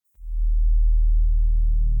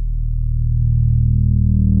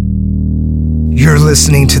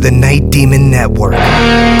listening to the Night Demon Network.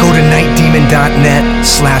 Go to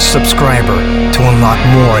nightdemon.net/subscriber to unlock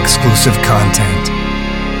more exclusive content.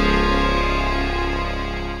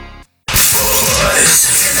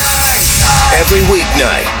 Every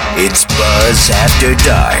weeknight, it's Buzz After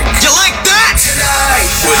Dark. You like that?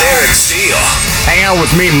 With Eric Steele. Hang out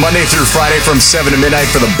with me Monday through Friday from 7 to midnight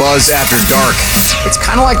for the Buzz After Dark. It's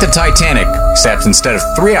kind of like the Titanic, except instead of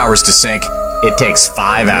 3 hours to sink, it takes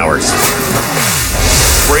 5 hours.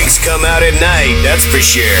 Freaks come out at night, that's for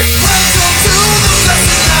sure. Welcome to the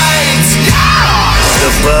late night. The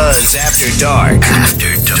Buzz After Dark.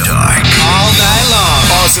 After Dark. All night long.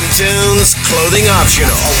 Awesome tunes, clothing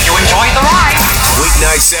optional. You enjoyed the ride.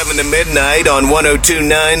 Weeknight 7 to midnight on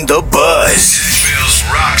 102.9 The Buzz. Nashville's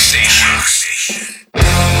Rock Station.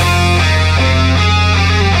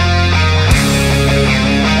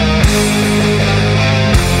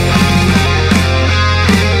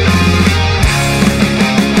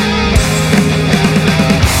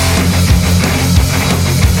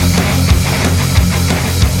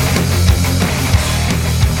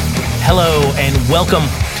 Hello and welcome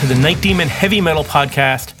to the Night Demon Heavy Metal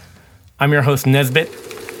Podcast. I'm your host Nesbit.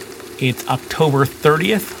 It's October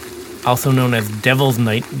 30th, also known as Devil's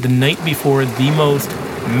Night, the night before the most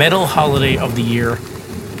metal holiday of the year.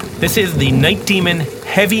 This is the Night Demon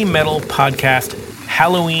Heavy Metal Podcast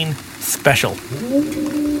Halloween Special.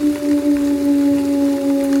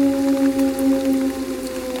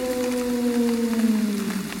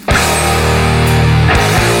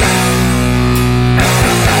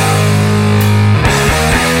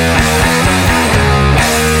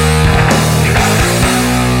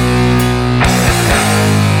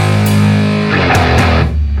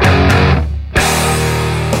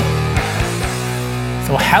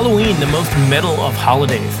 Halloween, the most metal of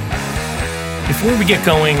holidays. Before we get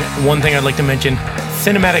going, one thing I'd like to mention,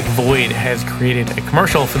 Cinematic Void has created a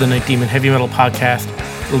commercial for the Night Demon Heavy Metal Podcast.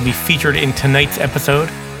 It will be featured in tonight's episode.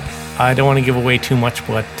 I don't want to give away too much,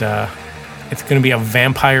 but it's going to be a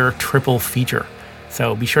vampire triple feature.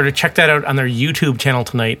 So be sure to check that out on their YouTube channel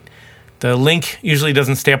tonight. The link usually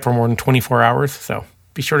doesn't stay up for more than 24 hours, so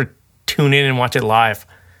be sure to tune in and watch it live.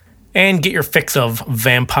 And get your fix of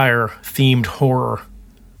vampire-themed horror.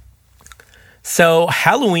 So,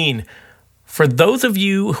 Halloween, for those of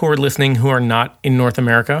you who are listening who are not in North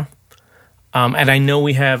America, and I know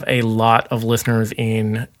we have a lot of listeners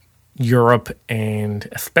in Europe and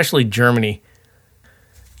especially Germany,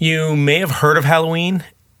 you may have heard of Halloween.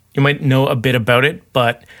 You might know a bit about it,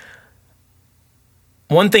 but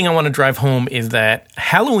one thing I want to drive home is that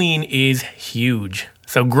Halloween is huge.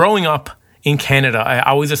 So, growing up in Canada, I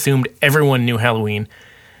always assumed everyone knew Halloween.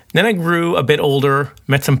 Then I grew a bit older,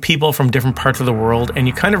 met some people from different parts of the world, and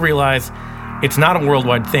you kind of realize it's not a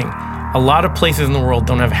worldwide thing. A lot of places in the world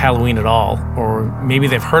don't have Halloween at all, or maybe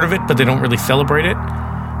they've heard of it, but they don't really celebrate it.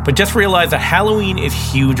 But just realize that Halloween is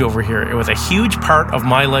huge over here. It was a huge part of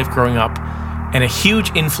my life growing up, and a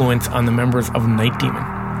huge influence on the members of Night Demon.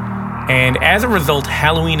 And as a result,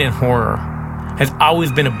 Halloween and horror has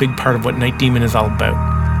always been a big part of what Night Demon is all about.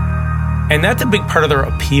 And that's a big part of their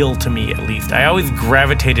appeal to me, at least. I always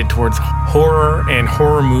gravitated towards horror and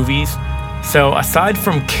horror movies. So aside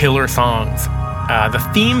from killer songs, the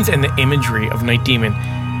themes and the imagery of Night Demon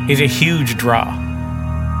is a huge draw.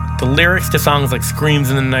 The lyrics to songs like Screams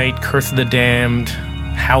in the Night, Curse of the Damned,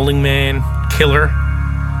 Howling Man, Killer,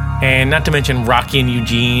 and not to mention Rocky and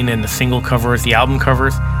Eugene and the single covers, the album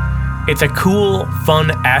covers. It's a cool,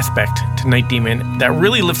 fun aspect to Night Demon that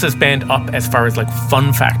really lifts this band up as far as like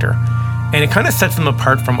fun factor. And it kind of sets them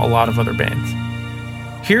apart from a lot of other bands.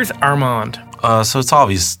 Here's Armand. So it's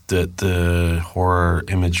obvious that the horror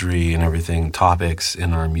imagery and everything, topics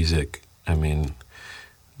in our music, I mean,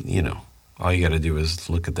 you know, all you got to do is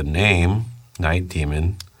look at the name, Night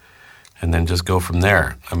Demon, and then just go from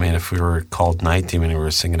there. I mean, if we were called Night Demon and we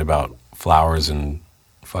were singing about flowers and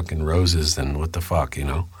fucking roses, then what the fuck, you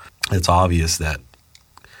know? It's obvious that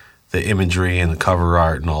the imagery and the cover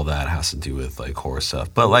art and all that has to do with like horror stuff.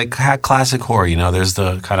 But like classic horror, you know, there's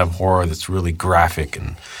the kind of horror that's really graphic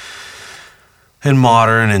and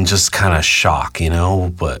modern and just kind of shock, you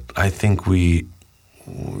know. But I think we're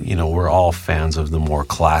all fans of the more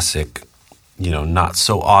classic, you know, not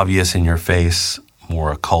so obvious in your face,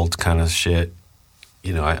 more occult kind of shit.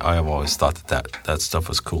 You know, I've always thought that stuff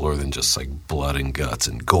was cooler than just like blood and guts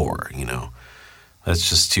and gore, you know. That's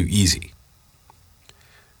just too easy.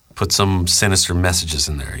 Put some sinister messages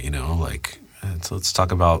in there, you know, like let's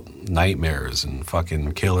talk about nightmares and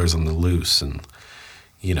fucking killers on the loose and,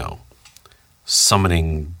 you know,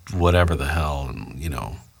 summoning whatever the hell and, you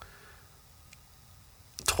know,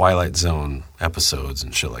 Twilight Zone episodes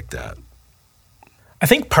and shit like that. I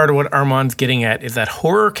think part of what Armand's getting at is that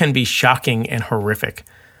horror can be shocking and horrific,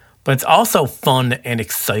 but it's also fun and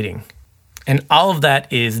exciting. And all of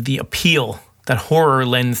that is the appeal that horror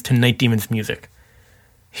lends to Night Demon's music.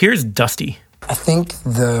 Here's Dusty. I think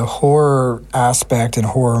the horror aspect in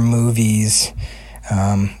horror movies,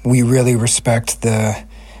 we really respect the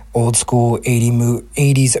old school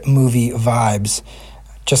 80s movie vibes,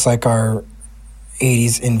 just like our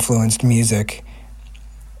 80s influenced music.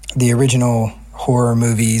 The original horror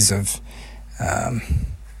movies of,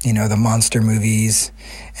 the monster movies,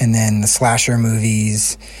 and then the slasher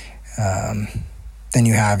movies. Then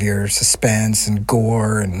you have your suspense and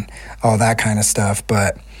gore and all that kind of stuff.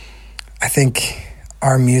 But I think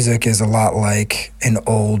our music is a lot like an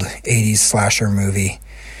old 80s slasher movie.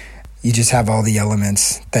 You just have all the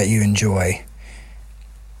elements that you enjoy.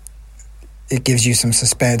 It gives you some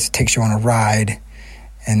suspense, it takes you on a ride,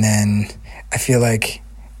 and then I feel like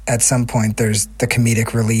at some point there's the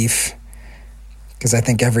comedic relief, because I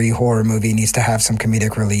think every horror movie needs to have some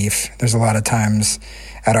comedic relief. There's a lot of times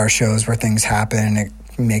at our shows where things happen and it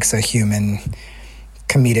makes a human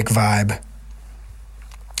comedic vibe.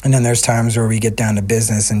 And then there's times where we get down to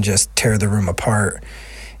business and just tear the room apart,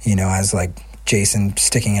 as like Jason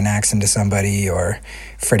sticking an axe into somebody or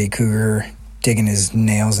Freddy Krueger digging his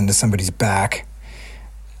nails into somebody's back.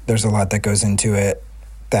 There's a lot that goes into it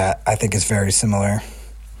that I think is very similar.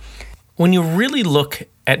 When you really look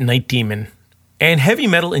at Night Demon and heavy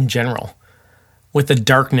metal in general, with the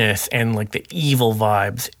darkness and like the evil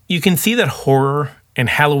vibes, you can see that horror and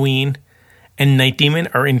Halloween and Night Demon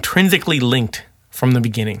are intrinsically linked from the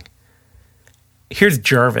beginning. Here's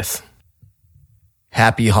Jarvis.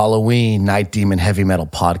 Happy Halloween, Night Demon Heavy Metal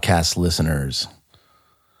Podcast listeners.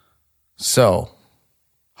 So,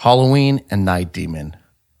 Halloween and Night Demon.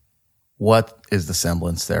 What is the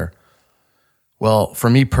semblance there? Well, for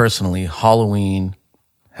me personally, Halloween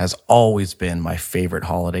has always been my favorite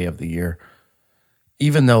holiday of the year.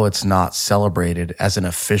 Even though it's not celebrated as an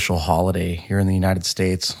official holiday here in the United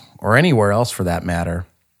States, or anywhere else for that matter,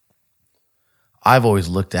 I've always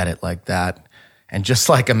looked at it like that. And just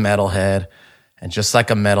like a metalhead, and just like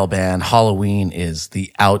a metal band, Halloween is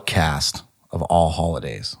the outcast of all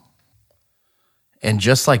holidays. And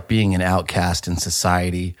just like being an outcast in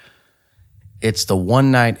society, it's the one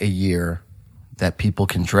night a year that people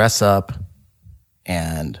can dress up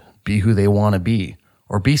and be who they want to be,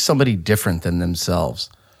 or be somebody different than themselves,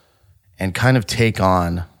 and kind of take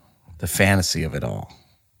on the fantasy of it all.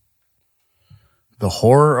 The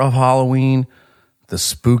horror of Halloween, the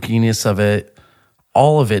spookiness of it,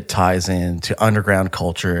 all of it ties into underground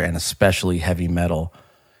culture and especially heavy metal.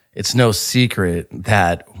 It's no secret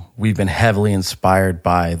that we've been heavily inspired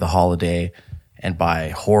by the holiday and by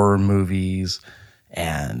horror movies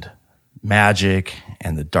and magic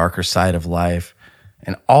and the darker side of life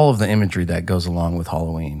and all of the imagery that goes along with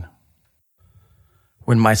Halloween.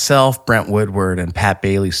 When myself, Brent Woodward, and Pat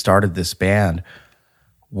Bailey started this band,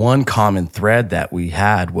 one common thread that we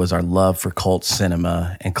had was our love for cult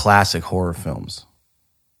cinema and classic horror films.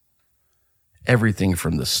 Everything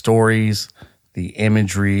from the stories, the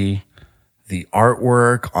imagery, the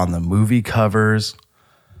artwork on the movie covers,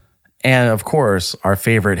 and of course, our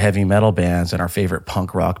favorite heavy metal bands and our favorite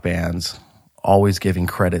punk rock bands, always giving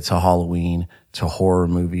credit to Halloween, to horror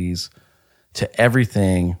movies, to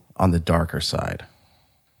everything on the darker side.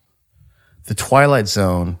 The Twilight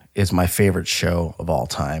Zone is my favorite show of all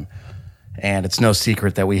time, and it's no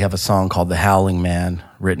secret that we have a song called The Howling Man,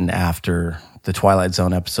 written after the Twilight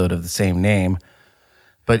Zone episode of the same name.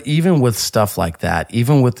 But even with stuff like that,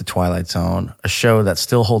 even with the Twilight Zone, a show that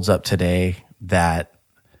still holds up today, that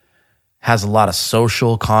has a lot of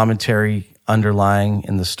social commentary underlying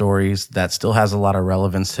in the stories, that still has a lot of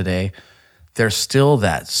relevance today, there's still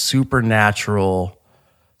that supernatural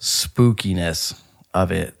spookiness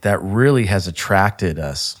of it that really has attracted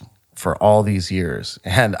us for all these years.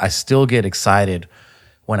 And I still get excited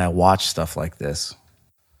when I watch stuff like this.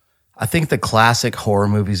 I think the classic horror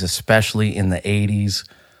movies, especially in the 80s,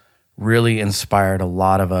 really inspired a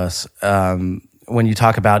lot of us. When you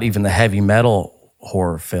talk about even the heavy metal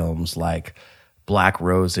horror films like Black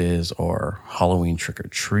Roses or Halloween Trick or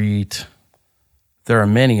Treat, there are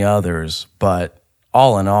many others, but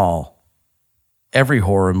all in all, every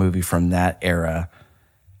horror movie from that era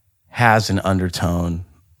has an undertone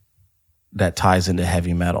that ties into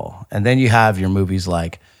heavy metal. And then you have your movies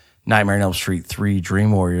like Nightmare on Elm Street 3,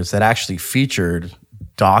 Dream Warriors, that actually featured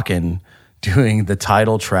Dokken doing the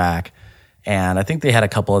title track. And I think they had a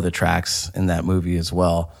couple other tracks in that movie as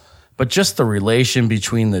well. But just the relation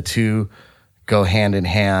between the two go hand in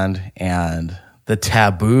hand, and the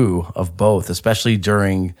taboo of both, especially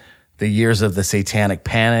during the years of the Satanic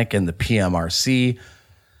Panic and the PMRC.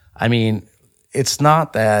 I mean, it's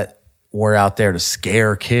not that we're out there to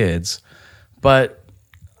scare kids, but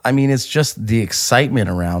I mean, it's just the excitement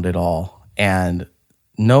around it all and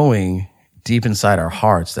knowing deep inside our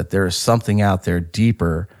hearts that there is something out there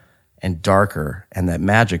deeper and darker and that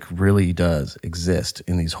magic really does exist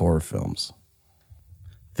in these horror films.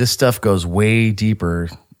 This stuff goes way deeper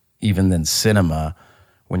even than cinema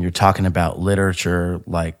when you're talking about literature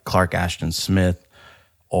like Clark Ashton Smith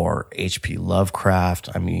or H.P. Lovecraft.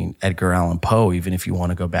 I mean, Edgar Allan Poe, even if you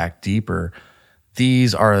want to go back deeper.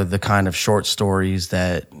 These are the kind of short stories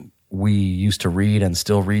that we used to read and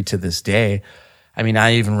still read to this day. I mean,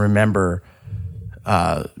 I even remember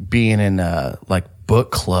being in a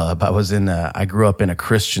book club. I grew up in a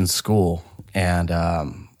Christian school, and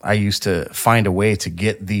I used to find a way to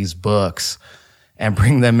get these books and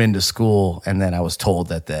bring them into school, and then I was told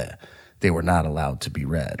that they were not allowed to be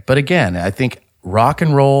read. But again, I think rock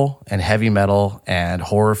and roll and heavy metal and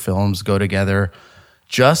horror films go together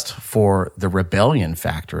just for the rebellion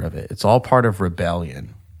factor of it. It's all part of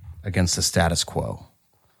rebellion against the status quo.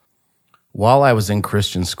 While I was in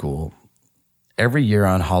Christian school, every year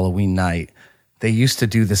on Halloween night, they used to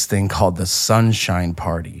do this thing called the Sunshine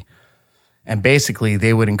Party. And basically,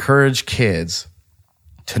 they would encourage kids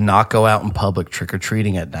to not go out in public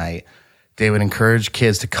trick-or-treating at night. They would encourage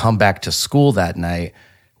kids to come back to school that night,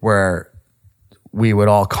 where we would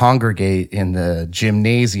all congregate in the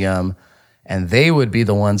gymnasium, and they would be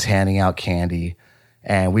the ones handing out candy,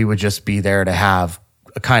 and we would just be there to have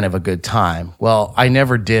a kind of a good time. Well, I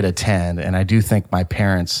never did attend, and I do thank my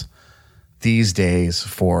parents these days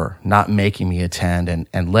for not making me attend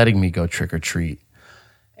and letting me go trick-or-treat.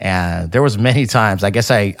 And there was many times, I guess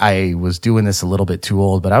I was doing this a little bit too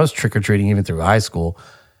old, but I was trick-or-treating even through high school.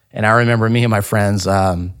 And I remember me and my friends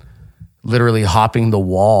literally hopping the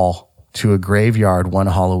wall to a graveyard one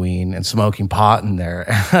Halloween and smoking pot in there.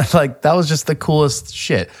 Like, that was just the coolest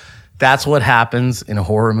shit. That's what happens in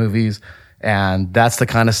horror movies, and that's the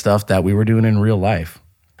kind of stuff that we were doing in real life.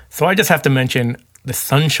 So I just have to mention the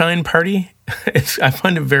Sunshine Party. I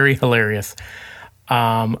find it very hilarious.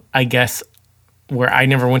 I guess where I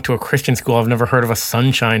never went to a Christian school, I've never heard of a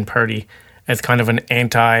Sunshine Party as kind of an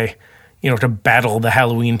anti, to battle the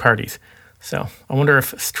Halloween parties. So I wonder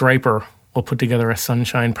if Stryper will put together a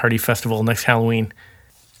Sunshine Party festival next Halloween.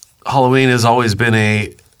 Halloween has always been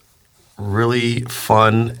a really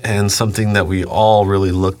fun and something that we all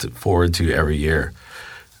really looked forward to every year.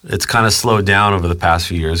 It's kind of slowed down over the past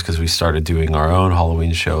few years because we started doing our own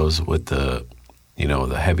Halloween shows with the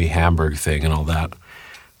heavy Hamburg thing and all that,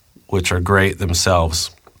 which are great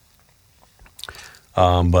themselves.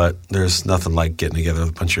 But there's nothing like getting together with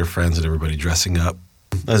a bunch of your friends and everybody dressing up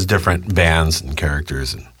as different bands and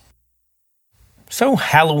characters. So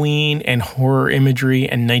Halloween and horror imagery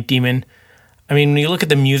and Night Demon, I mean, when you look at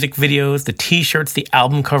the music videos, the t-shirts, the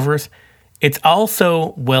album covers, it's all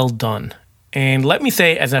so well done. And let me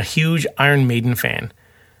say, as a huge Iron Maiden fan,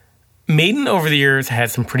 Maiden over the years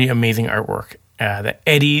has some pretty amazing artwork. The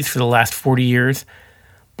Eddies for the last 40 years.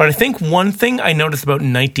 But I think one thing I noticed about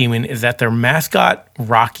Night Demon is that their mascot,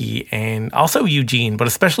 Rocky, and also Eugene, but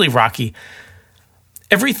especially Rocky,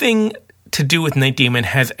 everything to do with Night Demon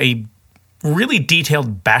has a really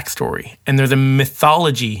detailed backstory, and there's a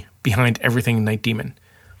mythology behind everything Night Demon.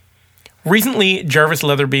 Recently, Jarvis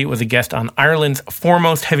Leatherby was a guest on Ireland's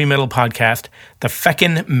foremost heavy metal podcast, the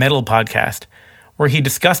Feckin' Metal Podcast, where he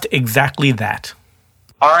discussed exactly that.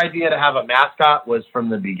 Our idea to have a mascot was from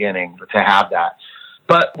the beginning, to have that.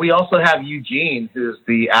 But we also have Eugene, who's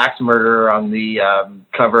the axe murderer on the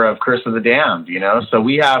cover of Curse of the Damned, So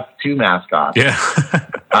we have two mascots.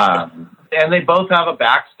 Yeah. And they both have a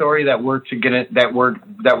backstory that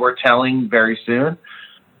we're telling very soon.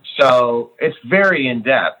 So it's very in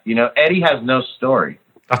depth. Eddie has no story.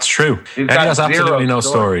 That's true. Eddie has absolutely no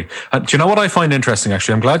story. Do you know what I find interesting?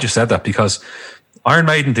 Actually, I'm glad you said that, because Iron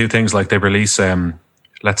Maiden do things like they release,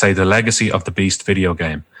 let's say, the Legacy of the Beast video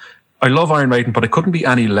game. I love Iron Maiden, but I couldn't be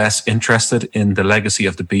any less interested in the Legacy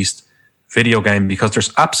of the Beast video game because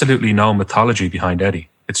there's absolutely no mythology behind Eddie.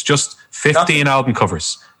 It's just 15 album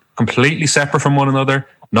covers, completely separate from one another,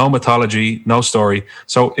 no mythology, no story.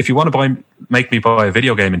 So if you want to make me buy a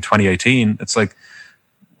video game in 2018, it's like,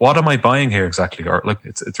 what am I buying here exactly? Or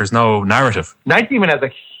there's no narrative. Night Demon has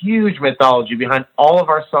a huge mythology behind all of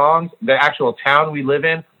our songs, the actual town we live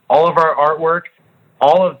in, all of our artwork,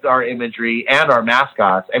 all of our imagery, and our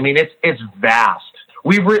mascots. I mean, it's vast.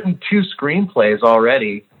 We've written 2 screenplays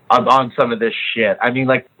already on some of this shit. I mean,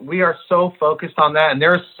 we are so focused on that, and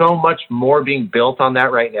there's so much more being built on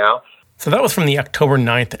that right now. So that was from the October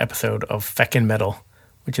 9th episode of Feckin' Metal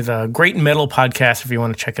which is a great metal podcast if you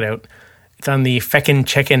want to check it out. It's on the Feckin'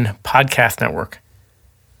 Checkin' podcast network.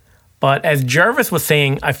 But as Jarvis was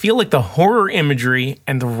saying, I feel like the horror imagery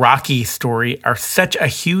and the Rocky story are such a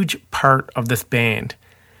huge part of this band.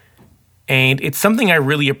 And it's something I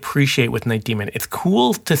really appreciate with Night Demon. It's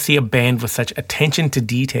cool to see a band with such attention to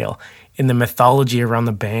detail in the mythology around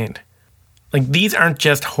the band. Like, these aren't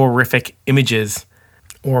just horrific images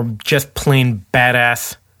or just plain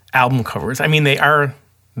badass album covers. I mean, they are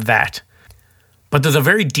that. But there's a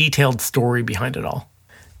very detailed story behind it all.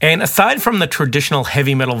 And aside from the traditional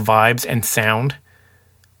heavy metal vibes and sound,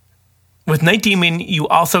 with Night Demon, you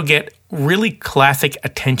also get really classic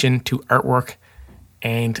attention to artwork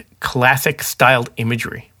and classic styled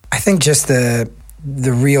imagery. I think just the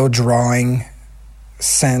real drawing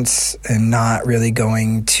sense and not really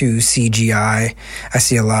going to CGI. I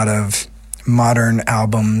see a lot of modern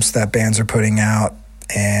albums that bands are putting out,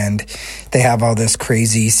 and they have all this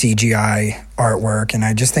crazy CGI artwork, and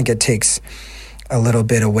I just think it takes a little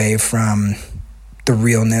bit away from the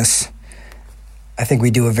realness. I think we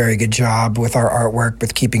do a very good job with our artwork,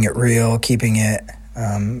 with keeping it real, keeping it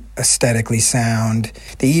aesthetically sound.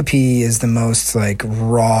 The EP is the most like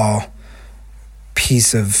raw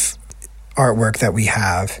piece of artwork that we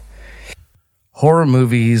have. Horror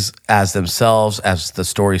movies as themselves, as the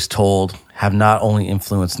stories told, have not only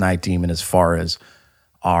influenced Night Demon as far as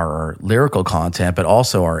our lyrical content, but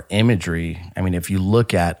also our imagery. I mean, if you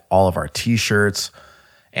look at all of our t-shirts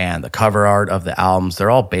and the cover art of the albums, they're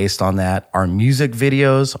all based on that. Our music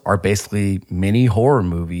videos are basically mini horror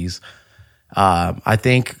movies. I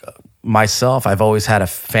think myself, I've always had a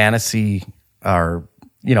fantasy of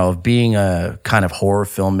being a kind of horror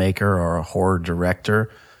filmmaker or a horror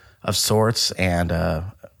director of sorts. And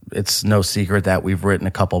it's no secret that we've written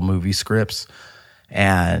a couple movie scripts,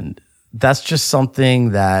 and that's just something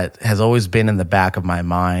that has always been in the back of my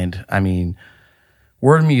mind. I mean,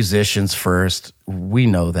 we're musicians first. We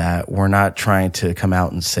know that. We're not trying to come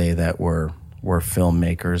out and say that we're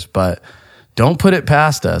filmmakers, but don't put it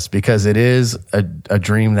past us, because it is a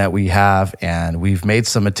dream that we have, and we've made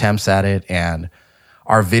some attempts at it. And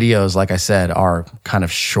our videos, like I said, are kind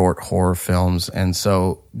of short horror films. And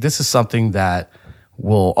so this is something that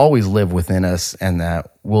will always live within us and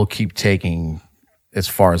that we'll keep taking as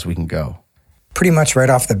far as we can go. Pretty much right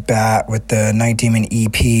off the bat with the Night Demon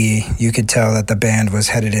EP, you could tell that the band was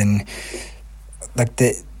headed in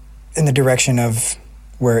the direction of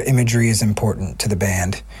where imagery is important to the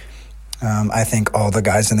band. I think all the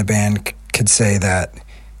guys in the band could say that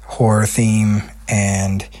horror theme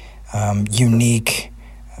and unique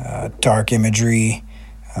dark imagery,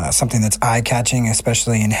 something that's eye-catching,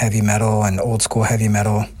 especially in heavy metal and old school heavy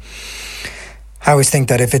metal. I always think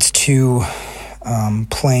that if it's too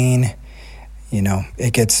plain,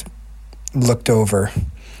 it gets looked over.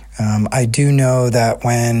 I do know that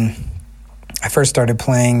when I first started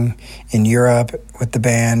playing in Europe with the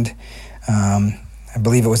band, I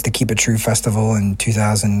believe it was the Keep It True Festival in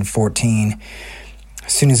 2014.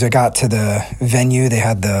 As soon as I got to the venue, they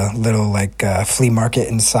had the little flea market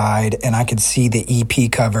inside, and I could see the EP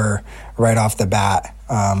cover right off the bat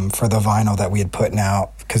for the vinyl that we had put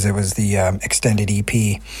out, because it was the extended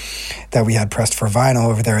EP that we had pressed for vinyl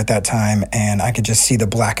over there at that time, and I could just see the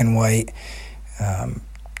black and white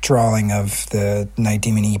drawing of the Night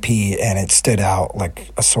Demon EP, and it stood out like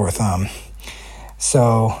a sore thumb.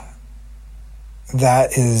 So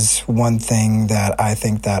that is one thing that I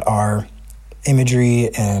think that our imagery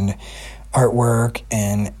and artwork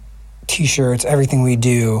and t-shirts, everything we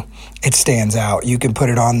do, it stands out. You can put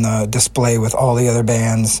it on the display with all the other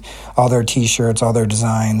bands, all their t-shirts, all their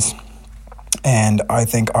designs, and I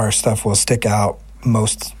think our stuff will stick out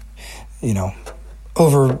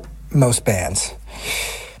over most bands.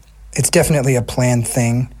 It's definitely a planned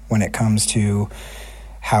thing when it comes to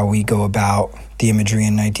how we go about the imagery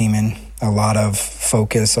in Night Demon. A lot of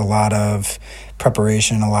focus, a lot of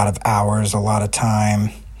preparation, a lot of hours, a lot of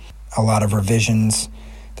time, a lot of revisions.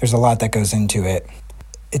 There's a lot that goes into it.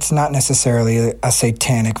 It's not necessarily a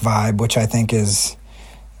satanic vibe, which I think is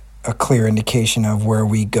a clear indication of where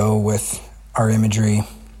we go with our imagery.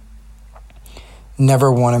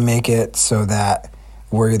 Never want to make it so that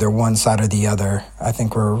we're either one side or the other. I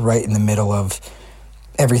think we're right in the middle of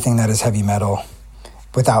everything that is heavy metal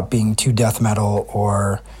without being too death metal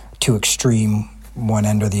or too extreme one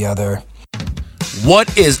end or the other.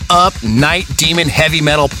 What is up, Night Demon Heavy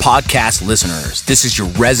Metal Podcast listeners? This is your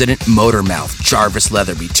resident motor mouth, Jarvis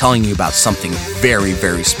Leatherby, telling you about something very,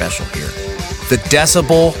 very special here. The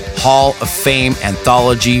Decibel Hall of Fame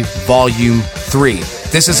Anthology Volume 3.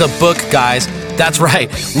 This is a book, guys. That's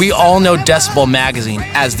right. We all know Decibel Magazine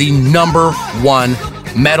as the #1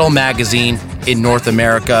 metal magazine in North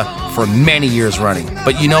America for many years running.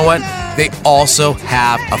 But you know what? They also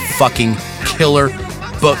have a fucking killer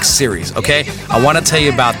book series, okay? I want to tell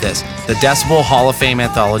you about this. The Decibel Hall of Fame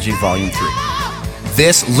Anthology Volume 3.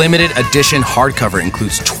 This limited edition hardcover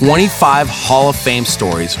includes 25 Hall of Fame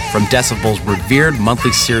stories from Decibel's revered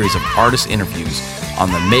monthly series of artist interviews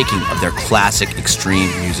on the making of their classic extreme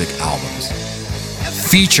music albums.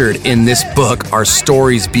 Featured in this book are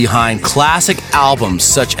stories behind classic albums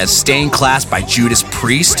such as Stained Class by Judas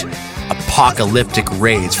Priest, apocalyptic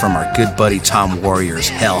raids from our good buddy Tom Warrior's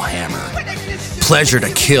Hellhammer, Pleasure to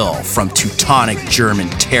Kill from Teutonic German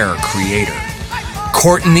terror creator,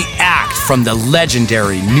 Court in the Act from the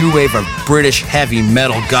legendary new wave of British heavy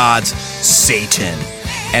metal gods Satan,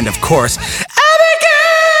 and of course,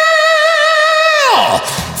 Abigail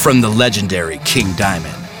from the legendary King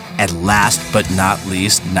Diamond. And last but not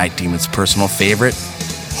least, Night Demon's personal favorite,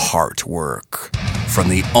 Heartwork, from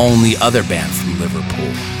the only other band from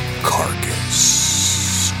Liverpool,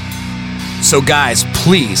 Carcass. So guys,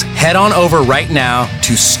 please head on over right now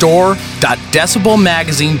to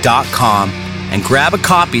store.decibelmagazine.com and grab a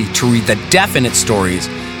copy to read the definite stories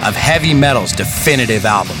of heavy metal's definitive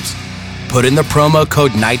albums. Put in the promo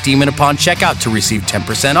code Night Demon upon checkout to receive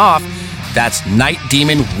 10% off. That's Night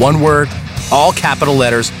Demon, one word, all capital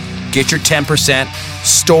letters. Get your 10%,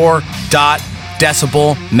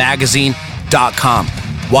 store.decibelmagazine.com.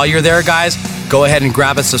 While you're there, guys, go ahead and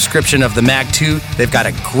grab a subscription of the Mag 2. They've got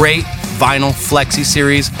a great vinyl flexi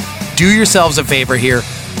series. Do yourselves a favor here.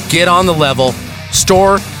 Get on the level.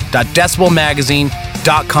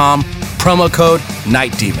 Store.decibelmagazine.com. Promo code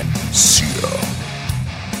Night Demon. See ya.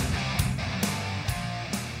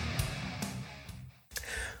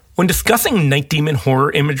 When discussing Night Demon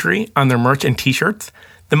horror imagery on their merch and t-shirts,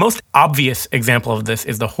 the most obvious example of this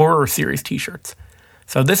is the Horror Series t-shirts.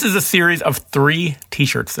 So this is a series of 3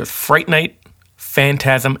 t-shirts. There's Fright Night,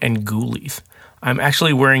 Phantasm, and Ghoulies. I'm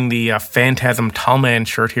actually wearing the Phantasm Tallman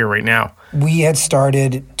shirt here right now. We had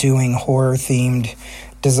started doing horror-themed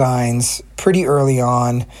designs pretty early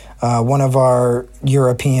on. One of our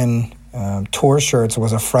European tour shirts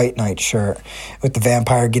was a Fright Night shirt with the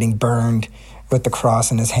vampire getting burned with the cross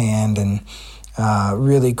in his hand, and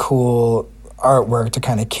really cool artwork to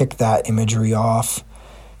kind of kick that imagery off.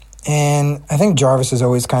 And I think Jarvis has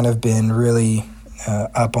always kind of been really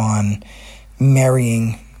up on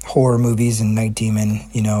marrying horror movies and Night Demon.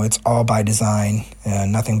 You know, it's all by design,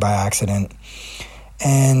 nothing by accident.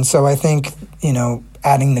 And so I think, you know,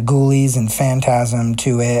 adding the Ghoulies and Phantasm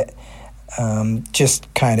to it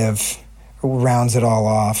just kind of rounds it all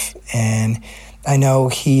off. And I know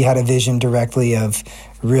he had a vision directly of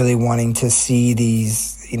really wanting to see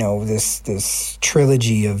these, you know, this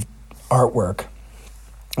trilogy of artwork,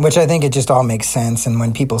 which I think it just all makes sense. And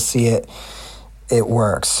when people see it, it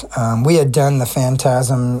works. We had done the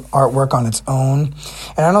Phantasm artwork on its own,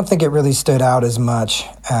 and I don't think it really stood out as much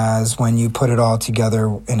as when you put it all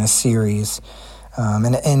together in a series.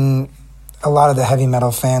 And a lot of the heavy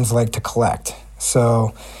metal fans like to collect.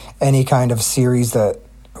 So any kind of series that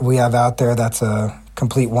we have out there that's a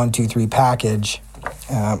complete 1, 2, 3 package,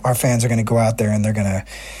 our fans are going to go out there and they're going to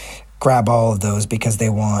grab all of those because they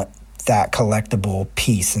want that collectible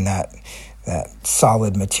piece and that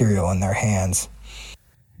solid material in their hands.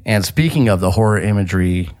 And speaking of the horror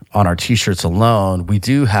imagery on our t-shirts alone, we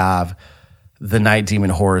do have the Night Demon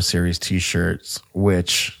Horror Series t-shirts,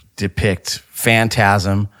 which depict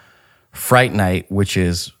Phantasm, Fright Night, which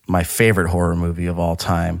is my favorite horror movie of all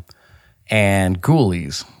time, and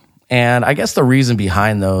Ghoulies. And I guess the reason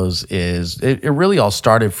behind those is it really all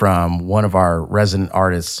started from one of our resident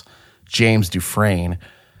artists, James Dufresne.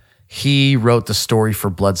 He wrote the story for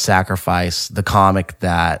Blood Sacrifice, the comic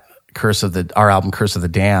that our album Curse of the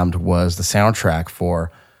Damned was the soundtrack for.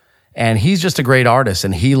 And he's just a great artist,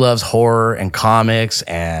 and he loves horror and comics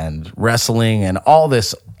and wrestling and all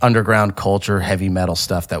this underground culture, heavy metal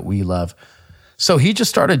stuff that we love. So he just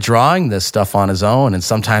started drawing this stuff on his own, and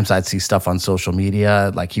sometimes I'd see stuff on social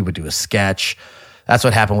media, like he would do a sketch. That's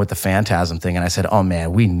what happened with the Phantasm thing, and I said, oh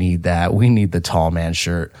man, we need that. We need the Tall Man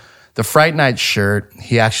shirt. The Fright Night shirt,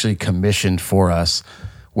 he actually commissioned for us,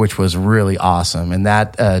 which was really awesome, and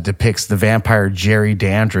that depicts the vampire Jerry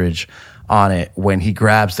Dandridge on it when he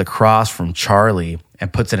grabs the cross from Charlie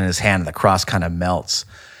and puts it in his hand, and the cross kind of melts.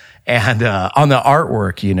 And on the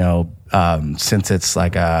artwork, you know, since it's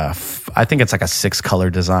like I think it's like a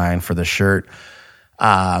 6-color design for the shirt,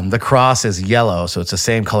 the cross is yellow, so it's the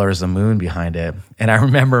same color as the moon behind it. And I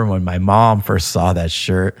remember when my mom first saw that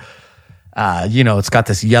shirt, It's got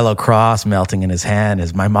this yellow cross melting in his hand.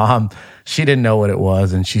 Is my mom, she didn't know what it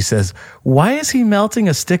was. And she says, why is he melting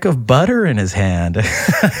a stick of butter in his hand?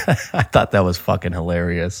 I thought that was fucking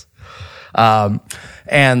hilarious.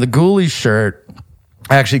 And the Ghoulies shirt,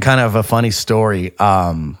 actually kind of a funny story.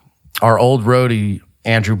 Our old roadie,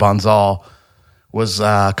 Andrew Bonzal, was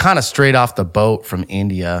kind of straight off the boat from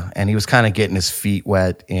India, and he was kind of getting his feet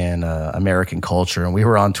wet in American culture. And we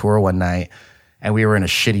were on tour one night, and we were in a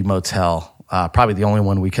shitty motel, probably the only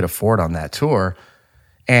one we could afford on that tour.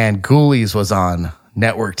 And Ghoulies was on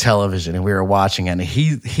network television, and we were watching it, and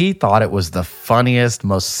he thought it was the funniest,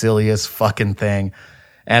 most silliest fucking thing.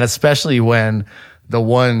 And especially when the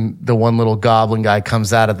one little goblin guy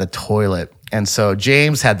comes out of the toilet. And so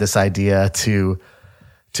James had this idea to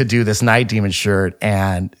do this Night Demon shirt,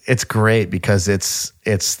 and it's great because it's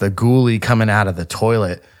the ghoulie coming out of the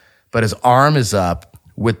toilet, but his arm is up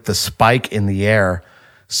with the spike in the air.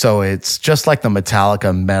 So it's just like the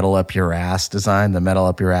Metallica Metal Up Your Ass design, the Metal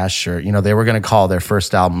Up Your Ass shirt. They were going to call their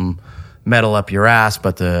first album Metal Up Your Ass,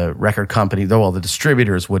 but the record company, the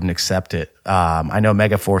distributors wouldn't accept it. I know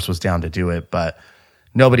Megaforce was down to do it, but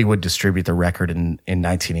nobody would distribute the record in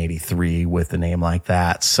 1983 with a name like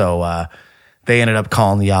that. So they ended up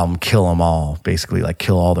calling the album Kill 'Em All, basically like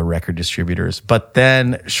kill all the record distributors. But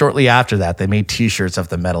then shortly after that, they made t-shirts of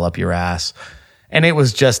the Metal Up Your Ass. And it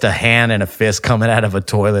was just a hand and a fist coming out of a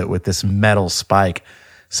toilet with this metal spike.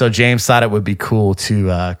 So James thought it would be cool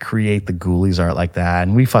to create the Ghoulies art like that.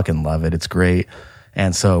 And we fucking love it. It's great.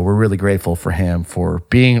 And so we're really grateful for him for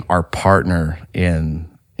being our partner in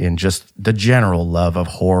just the general love of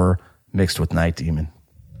horror mixed with Night Demon.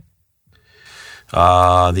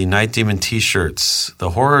 The Night Demon t-shirts, the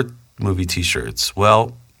horror movie t-shirts.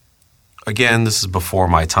 Well, again, this is before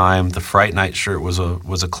my time. The Fright Night shirt was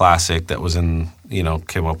a classic that was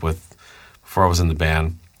came up with before I was in the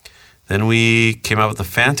band. Then we came out with the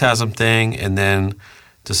Phantasm thing, and then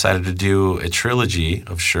decided to do a trilogy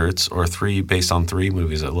of shirts, or based on 3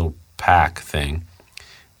 movies, a little pack thing.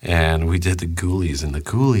 And we did the Ghoulies, and the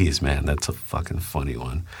Ghoulies, man, that's a fucking funny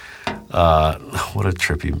one.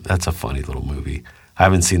 That's a funny little movie. I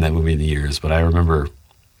haven't seen that movie in years, but I remember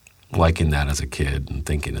liking that as a kid and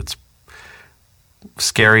thinking it's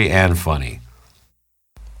scary and funny.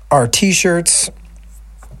 Our t-shirts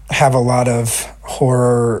have a lot of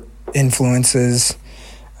horror influences,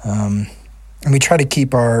 and we try to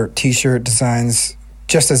keep our t-shirt designs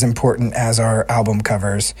just as important as our album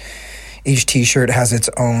covers. Each t-shirt has its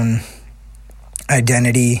own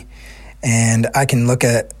identity, and I can look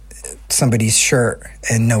at somebody's shirt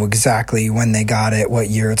and know exactly when they got it, what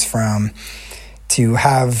year it's from. To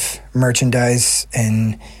have merchandise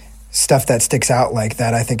and stuff that sticks out like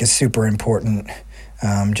that, I think is super important.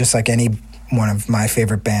 Just like any one of my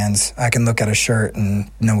favorite bands, I can look at a shirt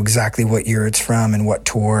and know exactly what year it's from and what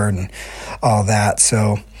tour and all that.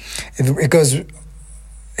 So it goes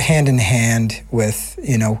hand in hand with,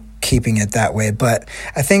 keeping it that way. But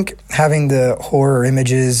I think having the horror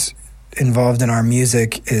images involved in our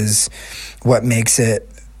music is what makes it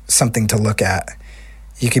something to look at.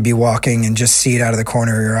 You could be walking and just see it out of the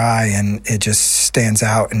corner of your eye, and it just stands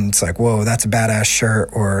out, and it's like, whoa, that's a badass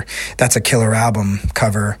shirt, or that's a killer album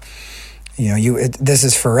cover. This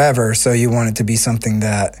is forever, so you want it to be something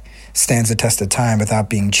that stands the test of time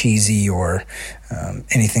without being cheesy or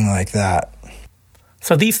anything like that.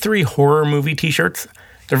 So these 3 horror movie t-shirts,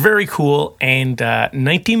 they're very cool, and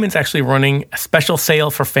Night Demon's actually running a special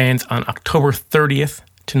sale for fans on October 30th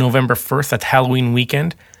to November 1st. That's Halloween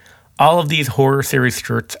weekend. All of these horror series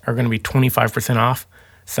shirts are going to be 25% off.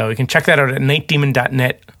 So you can check that out at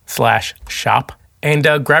nightdemon.net/shop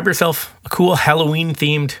and grab yourself a cool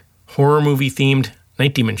Halloween-themed, horror movie-themed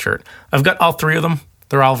Night Demon shirt. I've got all 3 of them.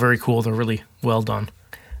 They're all very cool. They're really well done.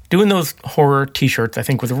 Doing those horror t-shirts, I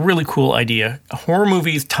think, was a really cool idea. Horror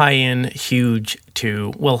movies tie in huge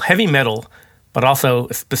to, heavy metal, but also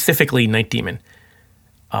specifically Night Demon.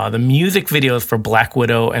 The music videos for Black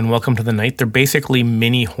Widow and Welcome to the Night, they're basically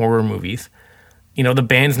mini horror movies. The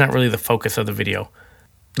band's not really the focus of the video.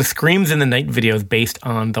 The screams in the Night video is based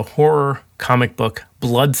on the horror comic book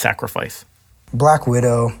Blood Sacrifice. Black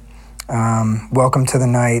Widow, Welcome to the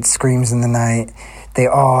Night, Screams in the Night, they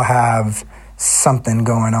all have something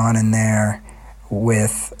going on in there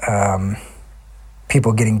with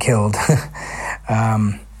people getting killed.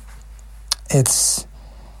 It's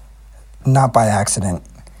not by accident.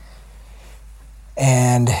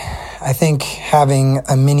 And I think having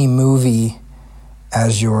a mini movie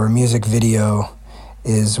as your music video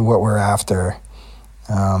is what we're after.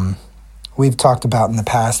 We've talked about in the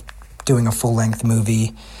past doing a full-length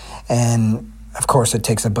movie, and Of course, it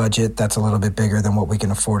takes a budget that's a little bit bigger than what we can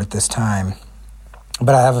afford at this time.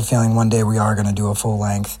 But I have a feeling one day we are going to do a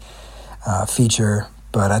full-length feature.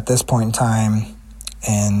 But at this point in time,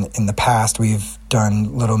 and in the past, we've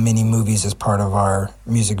done little mini movies as part of our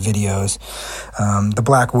music videos. The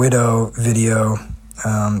Black Widow video,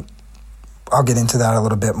 I'll get into that a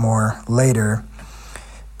little bit more later.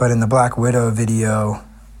 But in the Black Widow video,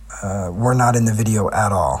 we're not in the video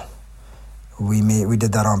at all. We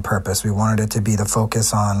did that on purpose. We wanted it to be the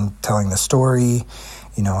focus on telling the story,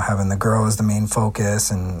 having the girl as the main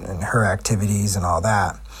focus and her activities and all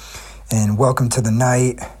that. And Welcome to the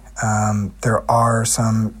Night, there are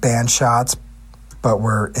some band shots, but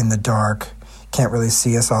we're in the dark, can't really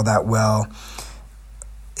see us all that well.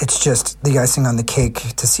 It's just the icing on the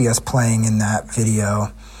cake to see us playing in that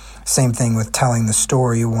video. Same thing with telling the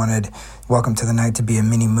story. We wanted Welcome to the Night to be a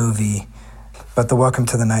mini movie, but the Welcome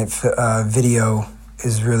to the Night video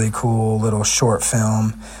is really cool, little short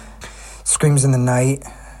film. Screams in the Night,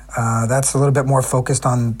 that's a little bit more focused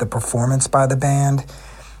on the performance by the band.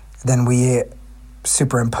 Then we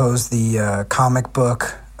superimposed the comic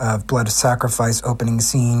book of Blood of Sacrifice opening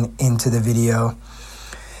scene into the video,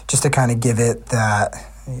 just to kind of give it that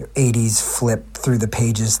 80s flip through the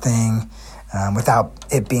pages thing, without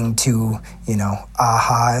it being too,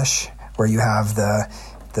 aha-ish, where you have the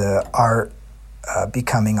art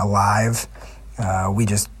becoming alive. We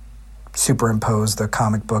just superimposed the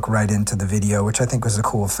comic book right into the video, which I think was a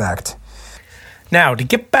cool effect. Now, to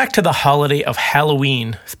get back to the holiday of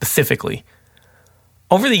Halloween specifically,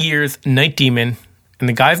 over the years, Night Demon and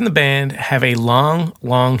the guys in the band have a long,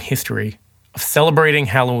 long history of celebrating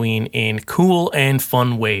Halloween in cool and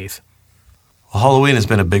fun ways. Well, Halloween has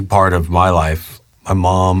been a big part of my life. My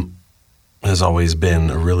mom has always been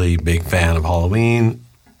a really big fan of Halloween.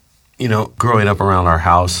 Growing up around our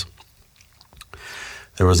house,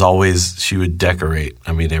 there was always, she would decorate,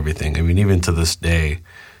 everything. Even to this day,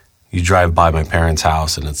 you drive by my parents'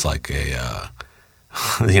 house and it's like there's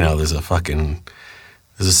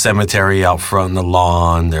a cemetery out front in the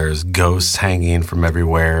lawn. There's ghosts hanging from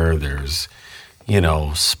everywhere. There's,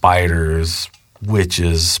 spiders,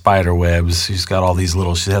 witches, spider webs. She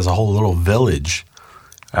has a whole little village,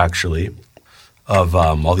 actually, of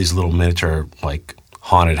all these little miniature,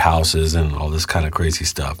 haunted houses and all this kind of crazy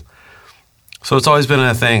stuff. So it's always been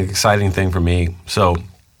exciting thing for me. So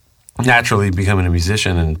naturally becoming a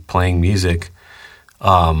musician and playing music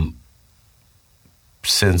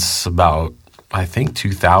since about, I think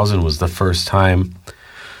 2000 was the first time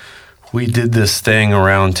we did this thing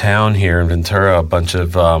around town here in Ventura. A bunch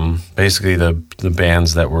of basically the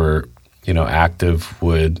bands that were active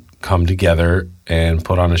would come together and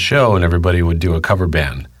put on a show, and everybody would do a cover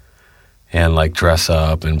band and dress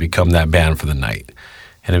up and become that band for the night.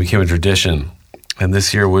 And it became a tradition. And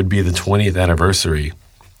this year would be the 20th anniversary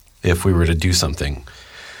if we were to do something.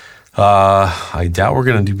 I doubt we're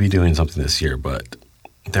going to be doing something this year, but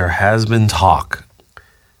there has been talk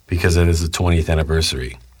because it is the 20th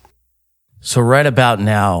anniversary. So right about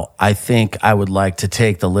now, I think I would like to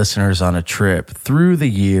take the listeners on a trip through the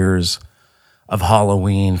years of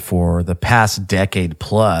Halloween for the past decade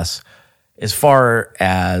plus, as far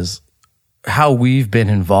as how we've been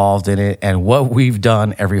involved in it and what we've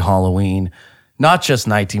done every Halloween, not just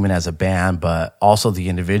Night Demon as a band, but also the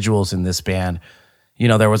individuals in this band.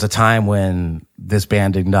 There was a time when this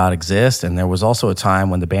band did not exist, and there was also a time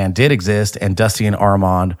when the band did exist and Dusty and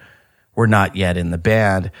Armand were not yet in the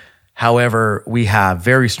band. However, we have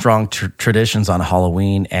very strong traditions on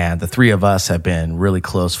Halloween, and the three of us have been really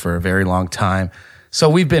close for a very long time. So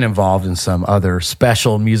we've been involved in some other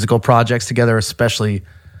special musical projects together, especially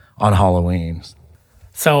on Halloween.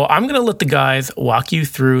 So I'm going to let the guys walk you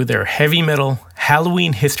through their heavy metal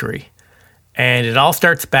Halloween history. And it all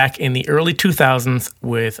starts back in the early 2000s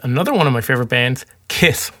with another one of my favorite bands,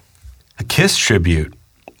 Kiss. A Kiss tribute.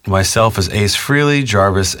 Myself as Ace Frehley,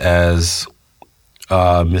 Jarvis as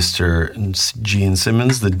Mr. Gene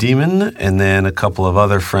Simmons, the Demon, and then a couple of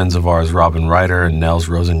other friends of ours, Robin Ryder and Nels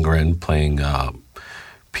Rosengren, playing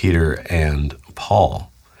Peter and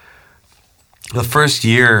Paul. The first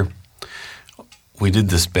year we did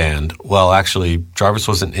this band, well, actually, Jarvis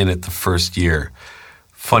wasn't in it the first year.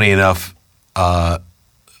 Funny enough, the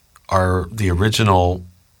original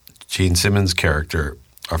Gene Simmons character,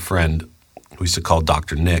 our friend, we used to call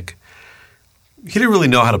Dr. Nick, he didn't really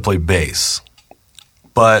know how to play bass.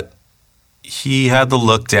 But he had the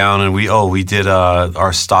look down, and we did,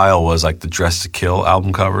 our style was like the Dress to Kill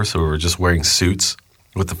album cover, so we were just wearing suits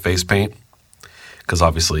with the face paint, because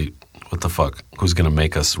obviously, what the fuck, who's going to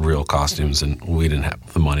make us real costumes, and we didn't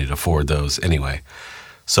have the money to afford those anyway.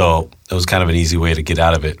 So it was kind of an easy way to get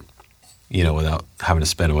out of it. without having to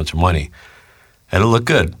spend a bunch of money. And it looked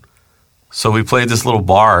good. So we played this little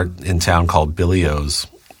bar in town called Billy O's.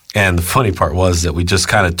 And the funny part was that we just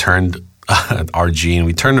kind of turned our Gene,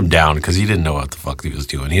 we turned him down because he didn't know what the fuck he was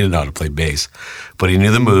doing. He didn't know how to play bass. But he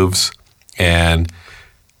knew the moves, and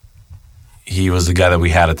he was the guy that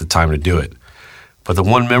we had at the time to do it. But the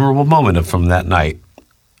one memorable moment from that night,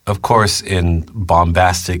 of course, in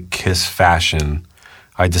bombastic Kiss fashion,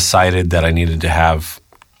 I decided that I needed to have,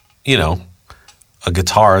 a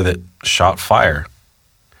guitar that shot fire.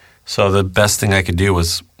 So the best thing I could do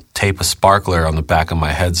was tape a sparkler on the back of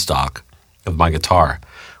my headstock of my guitar,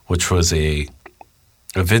 which was a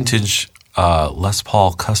vintage Les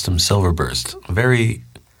Paul Custom Silverburst, a very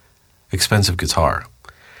expensive guitar.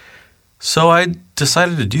 So I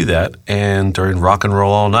decided to do that, and during Rock and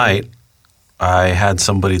Roll All Night, I had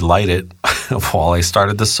somebody light it while I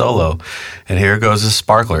started the solo, and here goes a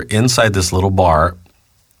sparkler inside this little bar.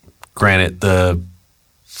 Granted, the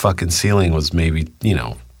fucking ceiling was maybe,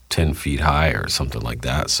 10 feet high or something like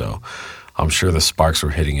that, so I'm sure the sparks were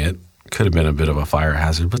hitting it. Could have been a bit of a fire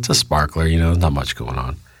hazard, but it's a sparkler, not much going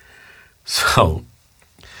on. So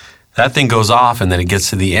that thing goes off, and then it gets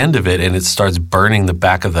to the end of it, and it starts burning the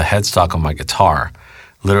back of the headstock of my guitar,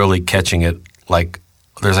 literally catching it like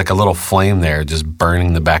there's like a little flame there just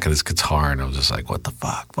burning the back of this guitar, and I was just like, what the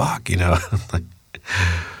fuck,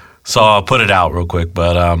 So I'll put it out real quick,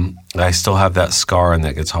 but I still have that scar on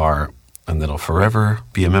that guitar, and that'll forever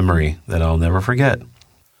be a memory that I'll never forget.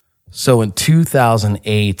 So in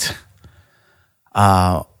 2008,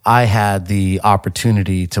 I had the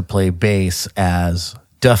opportunity to play bass as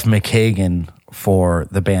Duff McKagan for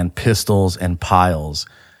the band Pistols and Piles,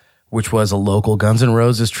 which was a local Guns N'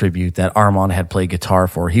 Roses tribute that Armand had played guitar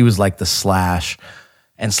for. He was like the Slash,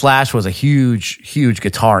 and Slash was a huge, huge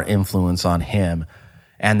guitar influence on him,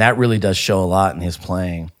 and that really does show a lot in his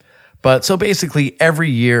playing. But so basically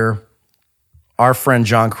every year, our friend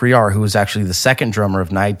John Criar, who was actually the second drummer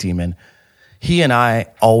of Night Demon, he and I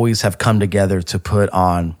always have come together to put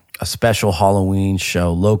on a special Halloween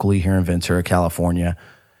show locally here in Ventura, California,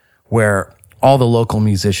 where all the local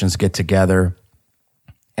musicians get together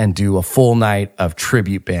and do a full night of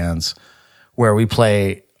tribute bands where we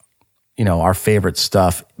play, our favorite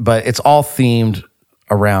stuff, but it's all themed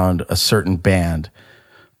around a certain band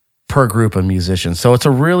per group of musicians. So it's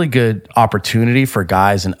a really good opportunity for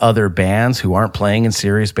guys in other bands who aren't playing in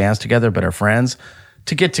serious bands together but are friends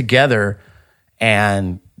to get together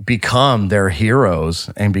and become their heroes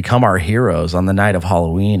and become our heroes on the night of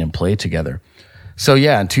Halloween and play together. So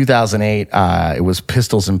yeah, in 2008, it was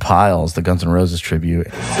Pistols and Piles, the Guns N' Roses tribute.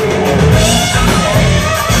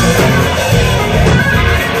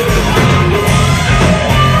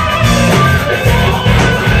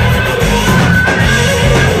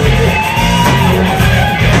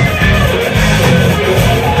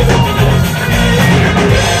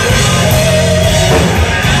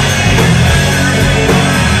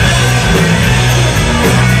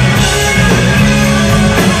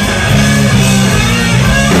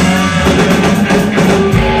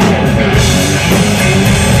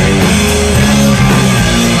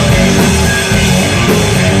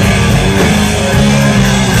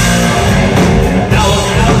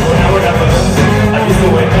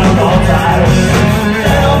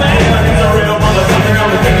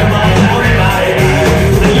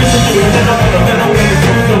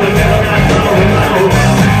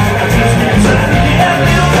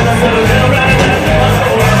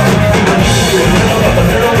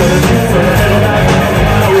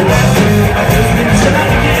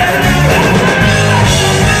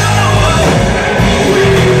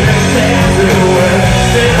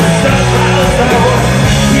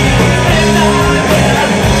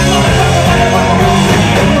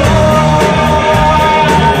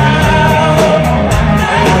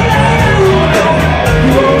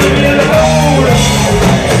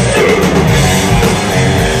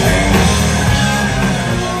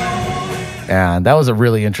 That was a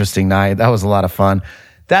really interesting night. That was a lot of fun.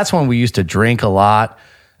 That's when we used to drink a lot,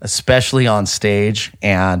 especially on stage.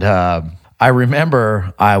 And I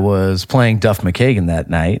remember I was playing Duff McKagan that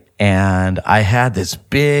night, and I had this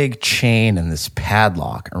big chain and this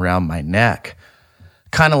padlock around my neck,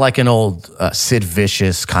 kind of like an old Sid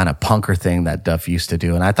Vicious kind of punker thing that Duff used to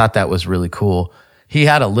do. And I thought that was really cool. He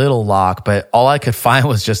had a little lock, but all I could find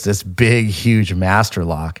was just this big, huge master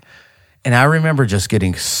lock. And I remember just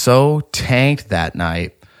getting so tanked that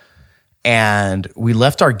night. And we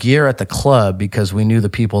left our gear at the club because we knew the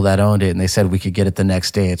people that owned it, and they said we could get it the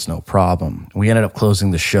next day. It's no problem. We ended up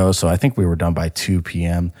closing the show, so I think we were done by 2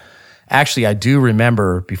 p.m. Actually, I do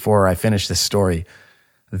remember, before I finish this story,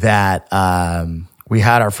 that we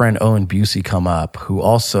had our friend Owen Busey come up,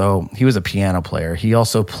 he was a piano player. He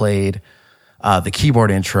also played the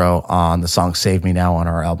keyboard intro on the song Save Me Now on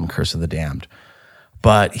our album Curse of the Damned.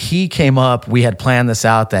 But he came up, we had planned this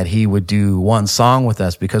out that he would do one song with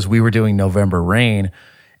us because we were doing November Rain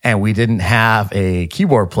and we didn't have a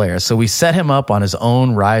keyboard player. So we set him up on his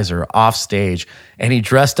own riser off stage and he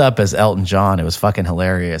dressed up as Elton John. It was fucking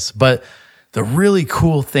hilarious. But the really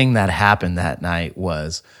cool thing that happened that night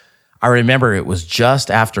was, I remember it was just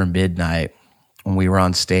after midnight when we were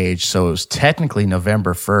on stage. So it was technically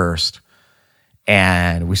November 1st.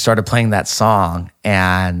 And we started playing that song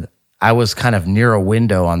and I was kind of near a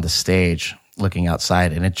window on the stage looking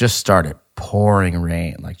outside and it just started pouring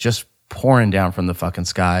rain, like just pouring down from the fucking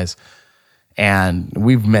skies. And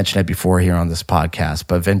we've mentioned it before here on this podcast,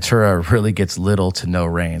 but Ventura really gets little to no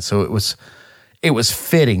rain. So it was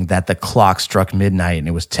fitting that the clock struck midnight and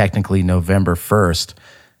it was technically November 1st.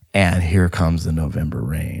 And here comes the November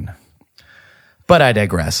rain. But I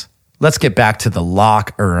digress. Let's get back to the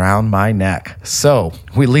lock around my neck. So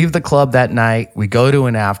we leave the club that night. We go to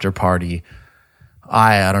an after party.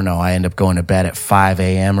 I don't know. I end up going to bed at 5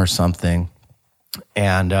 a.m. or something.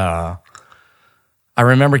 And I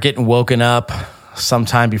remember getting woken up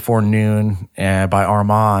sometime before noon by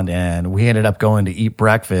Armand. And we ended up going to eat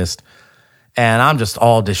breakfast. And I'm just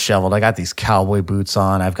all disheveled. I got these cowboy boots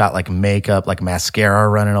on. I've got like makeup, like mascara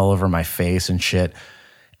running all over my face and shit.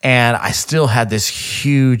 And I still had this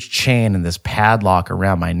huge chain and this padlock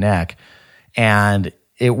around my neck. And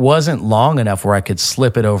it wasn't long enough where I could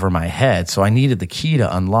slip it over my head. So I needed the key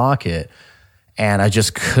to unlock it. And I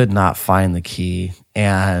just could not find the key.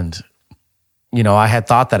 And, you know, I had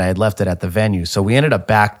thought that I had left it at the venue. So we ended up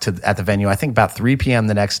back at the venue, I think about 3 p.m.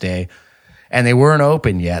 the next day. And they weren't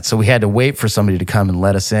open yet. So we had to wait for somebody to come and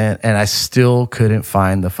let us in. And I still couldn't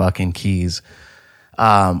find the fucking keys.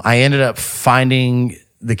 I ended up finding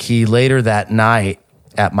the key later that night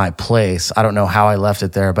at my place. I don't know how I left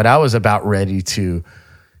it there, but I was about ready to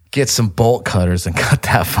get some bolt cutters and cut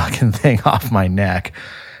that fucking thing off my neck.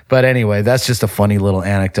 But anyway, that's just a funny little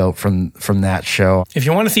anecdote from that show. If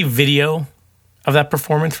you want to see video of that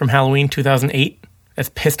performance from Halloween 2008, that's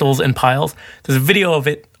Pistols and Piles, there's a video of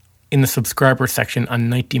it in the subscriber section on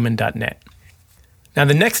nightdemon.net. Now,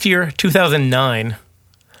 the next year, 2009,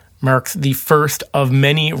 marks the first of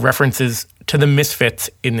many references to the Misfits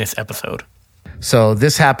in this episode. So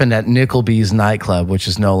this happened at Nickelby's nightclub, which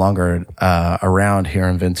is no longer around here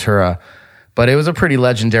in Ventura, but it was a pretty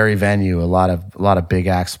legendary venue. A lot of big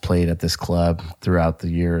acts played at this club throughout the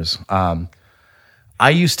years. I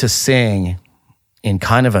used to sing in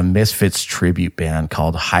kind of a Misfits tribute band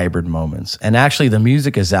called Hybrid Moments. And actually the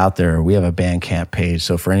music is out there. We have a Bandcamp page.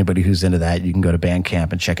 So for anybody who's into that, you can go to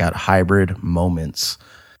Bandcamp and check out Hybrid Moments.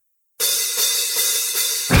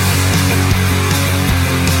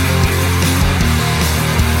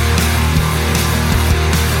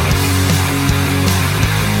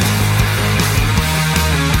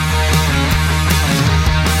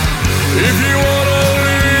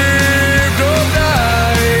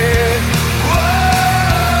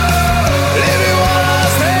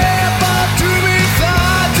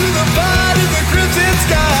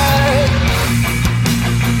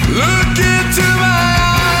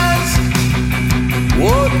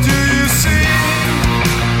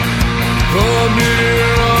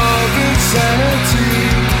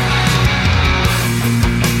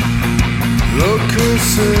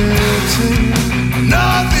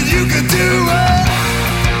 Nothing you can do it,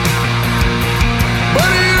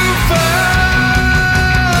 but you find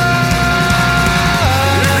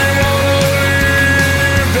if you wanna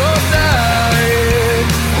live, don't die.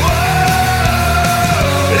 Whoa.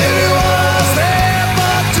 If you wanna step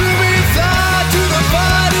up to be fly to the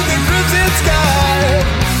fight in the crimson sky,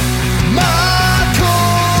 my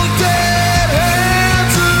cold dead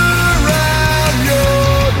hands around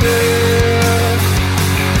your neck.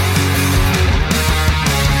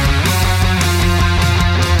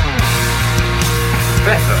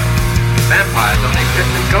 Professor, vampires don't exist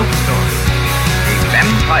in ghost stories. A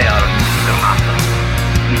vampire, Mr. Harper,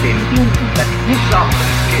 is a mutant that lives off and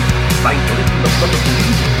escapes by drinking the blood of the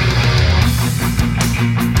living.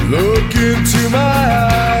 Look into my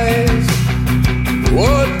eyes.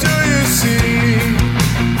 What do you see?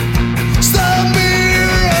 Stop me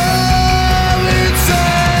all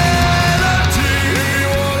insanity.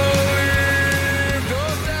 You wanna live,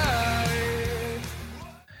 don't die.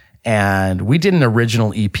 And we did an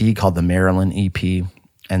original EP called the Maryland EP,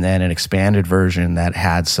 and then an expanded version that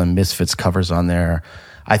had some Misfits covers on there.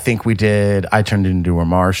 I think we did I Turned Into a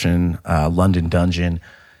Martian, London Dungeon,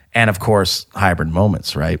 and of course, Hybrid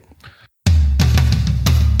Moments, right?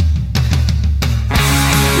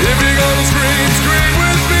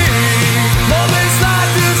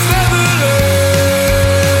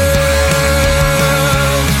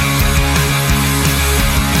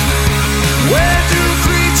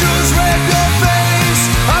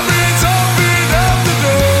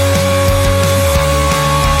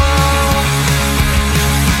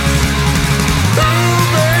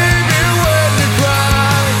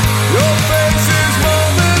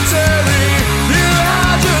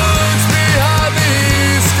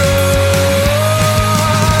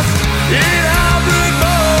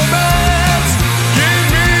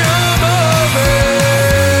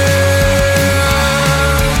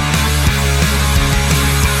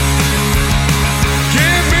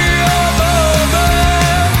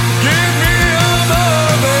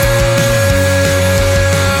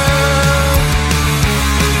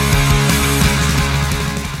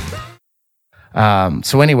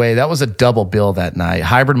 So anyway, that was a double bill that night.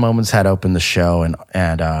 Hybrid Moments had opened the show,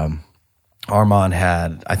 and Armand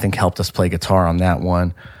had, I think, helped us play guitar on that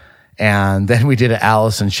one. And then we did an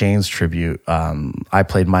Alice in Chains tribute. I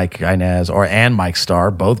played Mike Inez and Mike Starr,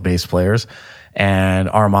 both bass players, and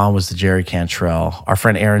Armand was the Jerry Cantrell. Our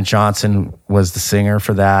friend Aaron Johnson was the singer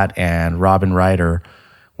for that, and Robin Ryder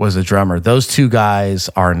was the drummer. Those two guys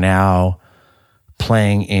are now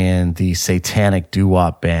playing in the satanic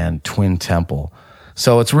doo-wop band Twin Temple.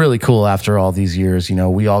 So it's really cool after all these years. You know,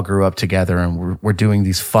 we all grew up together and we're doing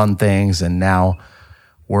these fun things, and now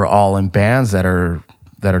we're all in bands that are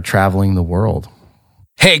traveling the world.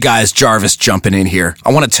 Hey guys, Jarvis jumping in here.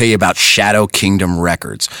 I want to tell you about Shadow Kingdom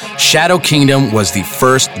Records. Shadow Kingdom was the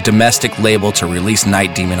first domestic label to release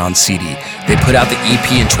Night Demon on CD. They put out the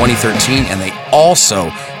EP in 2013, and they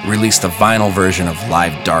also released the vinyl version of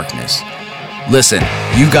Live Darkness. Listen,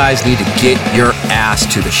 you guys need to get your ass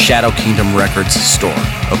to the Shadow Kingdom Records store,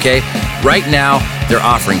 okay? Right now, they're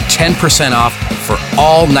offering 10% off for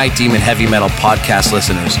all Night Demon Heavy Metal podcast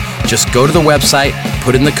listeners. Just go to the website,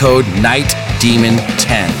 put in the code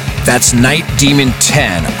NIGHTDEMON10. That's Night Demon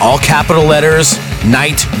 10, all capital letters,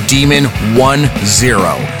 Night Demon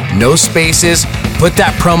 10. No spaces. Put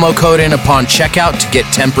that promo code in upon checkout to get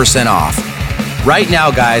 10% off. Right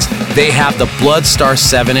now, guys, they have the Bloodstar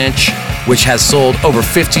 7-inch, which has sold over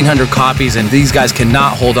 1,500 copies, and these guys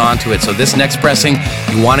cannot hold on to it. So this next pressing,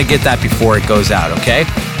 you want to get that before it goes out, okay?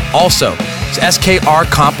 Also, it's SKR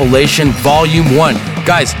Compilation Volume 1.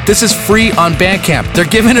 Guys, this is free on Bandcamp. They're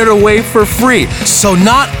giving it away for free. So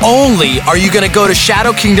not only are you going to go to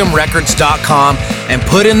ShadowKingdomRecords.com and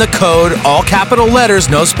put in the code, all capital letters,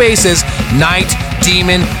 no spaces, Night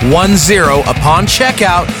Demon 10 upon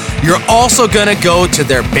checkout, you're also going to go to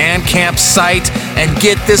their Bandcamp site and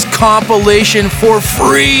get this compilation for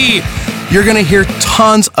free. You're going to hear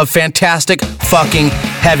tons of fantastic fucking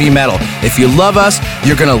heavy metal. If you love us,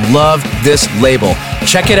 you're going to love this label.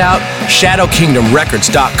 Check it out,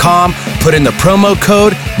 ShadowKingdomRecords.com. Put in the promo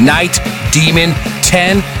code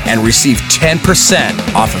NIGHTDEMON10 and receive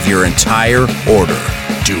 10% off of your entire order.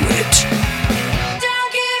 Do it.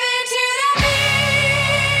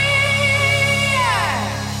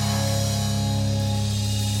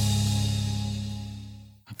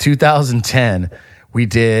 2010, we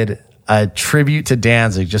did a tribute to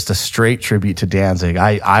Danzig, just a straight tribute to Danzig.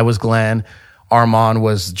 I was Glenn. Armand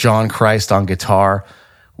was John Christ on guitar.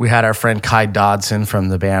 We had our friend Kai Dodson from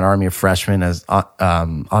the band Army of Freshmen as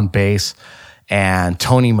on bass, and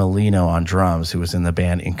Tony Molino on drums, who was in the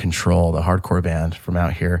band In Control, the hardcore band from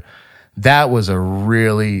out here. That was a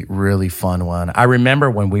really, really fun one. I remember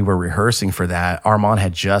when we were rehearsing for that, Armand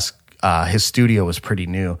had just, his studio was pretty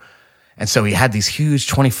new. And so he had these huge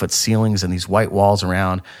 20-foot ceilings and these white walls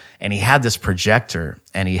around, and he had this projector,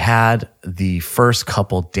 and he had the first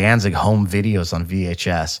couple Danzig home videos on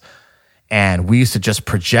VHS. And we used to just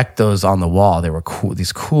project those on the wall. They were cool,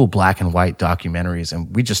 these cool black and white documentaries,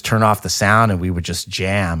 and we just turn off the sound and we would just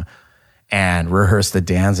jam and rehearse the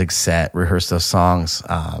Danzig set, rehearse those songs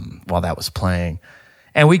while that was playing.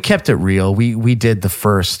 And we kept it real. We did the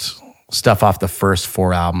first stuff off the first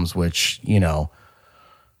 4 albums, which, you know,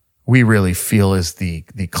 we really feel is the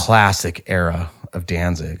classic era of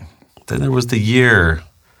Danzig. Then there was the year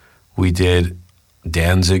we did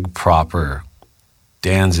Danzig proper.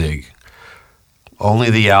 Danzig.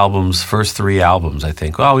 Only the albums, first 3 albums, I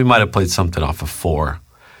think. Well, we might have played something off of 4.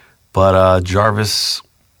 But Jarvis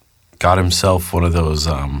got himself one of those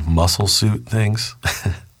muscle suit things.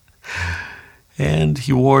 And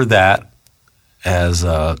he wore that as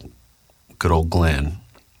good old Glenn.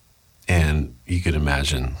 And you could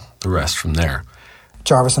imagine the rest from there.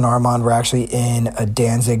 Jarvis and Armand were actually in a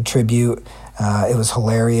Danzig tribute. It was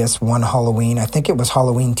hilarious. One Halloween, I think it was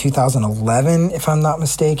Halloween 2011, if I'm not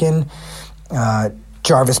mistaken.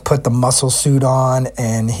 Jarvis put the muscle suit on,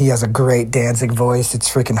 and he has a great Danzig voice. It's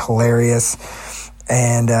freaking hilarious.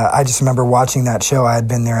 And I just remember watching that show. I had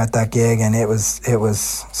been there at that gig, and it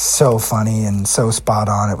was so funny and so spot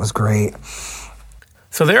on. It was great.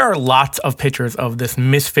 So there are lots of pictures of this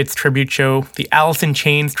Misfits tribute show, the Alice in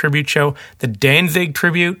Chains tribute show, the Danzig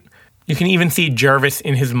tribute. You can even see Jarvis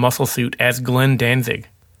in his muscle suit as Glenn Danzig.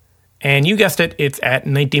 And you guessed it, it's at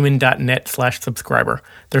nightdemon.net/subscriber.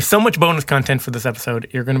 There's so much bonus content for this episode,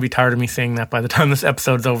 you're going to be tired of me saying that by the time this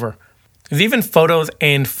episode's over. There's even photos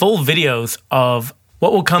and full videos of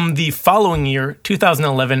what will come the following year,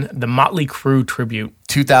 2011, the Motley Crue tribute.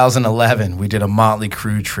 2011, we did a Motley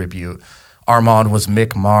Crue tribute. Armand was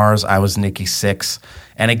Mick Mars, I was Nikki Sixx.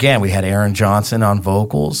 And again, we had Aaron Johnson on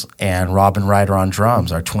vocals and Robin Ryder on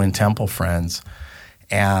drums, our Twin Temple friends.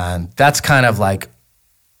 And that's kind of like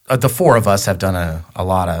the four of us have done a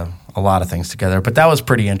lot of things together, but that was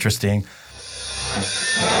pretty interesting.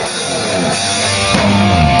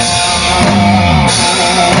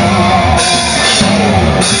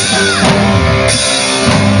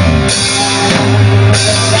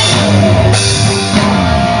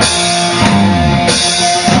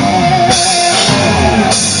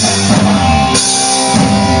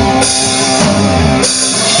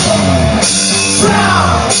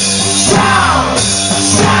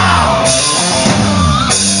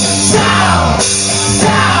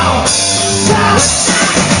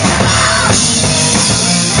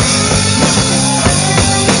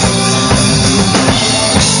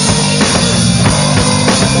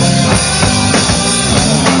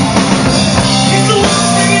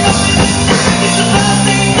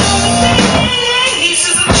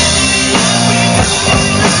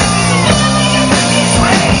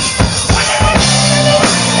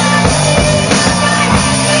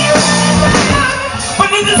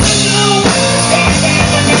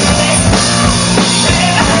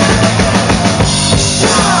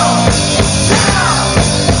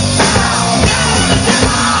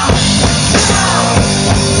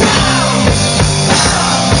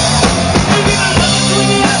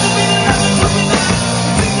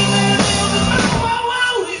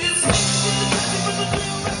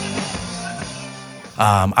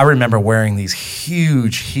 I remember wearing these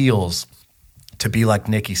huge heels to be like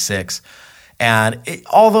Nikki Sixx. And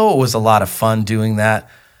although it was a lot of fun doing that,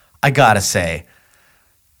 I gotta say,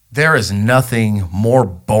 there is nothing more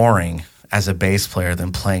boring as a bass player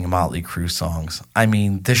than playing Motley Crue songs. I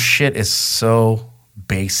mean, this shit is so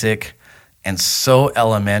basic and so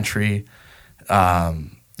elementary. I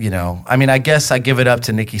mean, I guess I give it up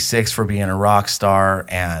to Nikki Sixx for being a rock star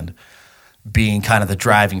and being kind of the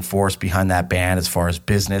driving force behind that band as far as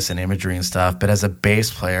business and imagery and stuff. But as a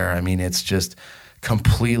bass player, I mean, it's just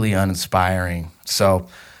completely uninspiring. So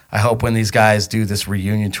I hope when these guys do this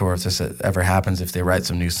reunion tour, if this ever happens, if they write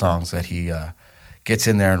some new songs, that he gets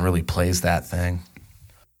in there and really plays that thing.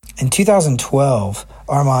 In 2012,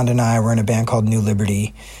 Armand and I were in a band called New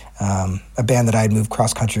Liberty, a band that I had moved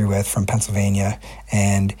cross-country with from Pennsylvania.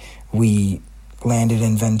 And we landed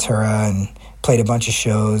in Ventura and played a bunch of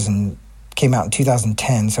shows and came out in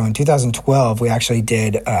 2010. So in 2012, we actually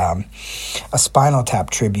did a Spinal Tap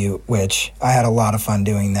tribute, which I had a lot of fun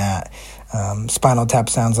doing that. Spinal Tap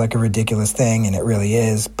sounds like a ridiculous thing, and it really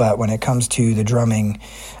is. But when it comes to the drumming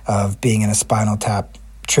of being in a Spinal Tap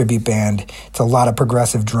tribute band, it's a lot of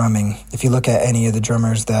progressive drumming. If you look at any of the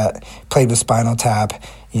drummers that played with Spinal Tap,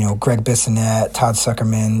 Greg Bissonette, Todd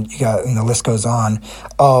Suckerman, and the list goes on,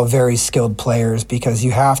 all very skilled players, because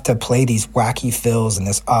you have to play these wacky fills and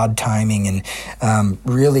this odd timing and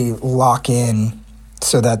really lock in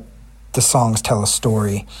so that the songs tell a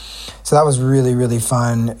story. So that was really, really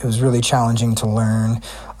fun. It was really challenging to learn.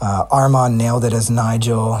 Armand nailed it as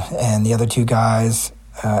Nigel, and the other two guys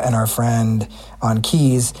and our friend on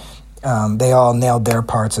keys, they all nailed their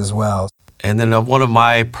parts as well. And then one of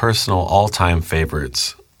my personal all-time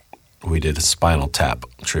favorites, we did a Spinal Tap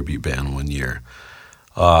tribute band one year.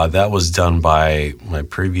 That was done by my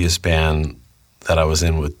previous band that I was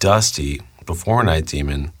in with Dusty before Night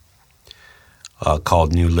Demon,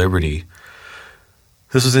 called New Liberty.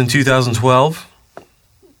 This was in 2012.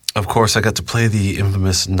 Of course, I got to play the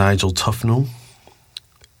infamous Nigel Tufnell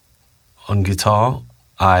on guitar.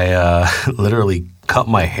 I literally cut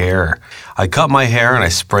my hair. I cut my hair and I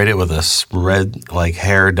sprayed it with a red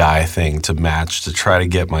hair dye thing to match, to try to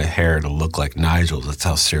get my hair to look like Nigel's. That's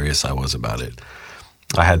how serious I was about it.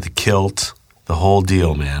 I had the kilt, the whole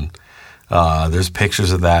deal, man. There's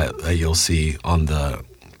pictures of that you'll see on the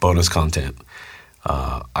bonus content.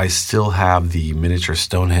 I still have the miniature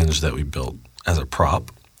Stonehenge that we built as a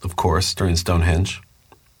prop, of course, during Stonehenge,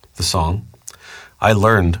 the song. I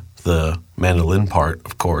learned the mandolin part,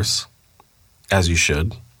 of course, as you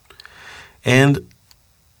should. And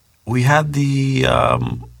we had the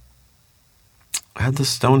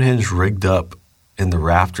Stonehenge rigged up in the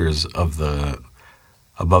rafters of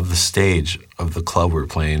above the stage of the club we're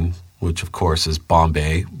playing, which of course is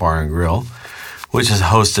Bombay Bar and Grill, which has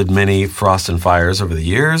hosted many Frost and Fires over the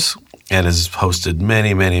years and has hosted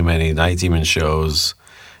many, many, many Night Demon shows,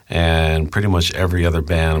 and pretty much every other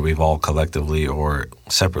band we've all collectively or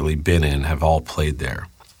separately been in have all played there.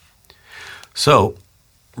 So,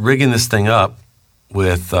 rigging this thing up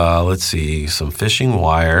with, some fishing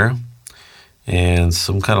wire and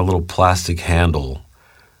some kind of little plastic handle,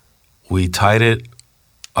 we tied it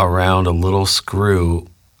around a little screw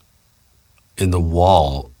in the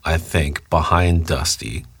wall, I think, behind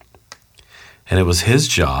Dusty. And it was his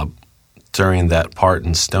job during that part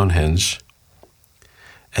in Stonehenge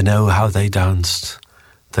and oh, how they danced,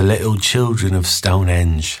 the little children of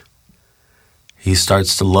Stonehenge. He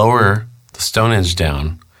starts to lower the Stonehenge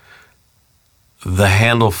down. The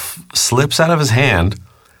handle slips out of his hand,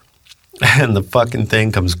 and the fucking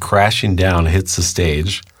thing comes crashing down, hits the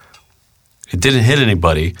stage. It didn't hit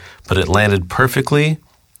anybody, but it landed perfectly,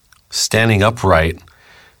 standing upright,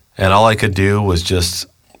 and all I could do was just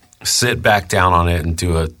sit back down on it and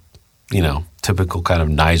do a, typical kind of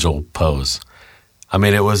Nigel pose. I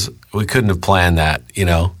mean, we couldn't have planned that, It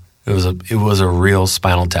was a real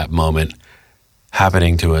Spinal Tap moment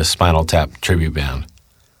happening to a Spinal Tap tribute band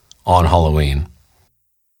on Halloween.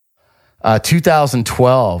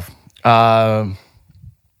 2012. I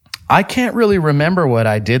can't really remember what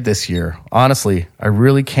I did this year. Honestly, I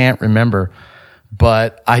really can't remember.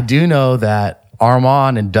 But I do know that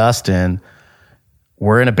Armand and Dustin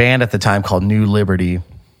were in a band at the time called New Liberty.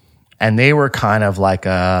 And they were kind of like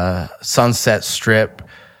a Sunset Strip,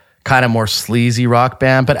 kind of more sleazy rock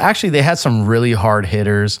band. But actually, they had some really hard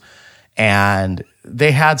hitters. And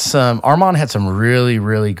Armand had some really,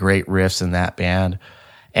 really great riffs in that band.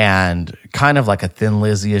 And kind of like a Thin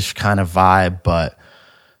Lizzy-ish kind of vibe. But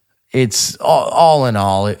it's all in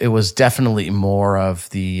all, it was definitely more of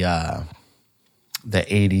the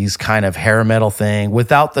 80s kind of hair metal thing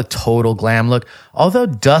without the total glam look. Although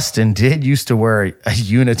Dustin did used to wear a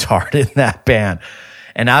unitard in that band.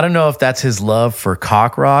 And I don't know if that's his love for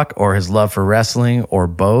cock rock or his love for wrestling or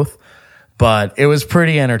both, but it was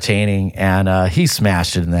pretty entertaining, and he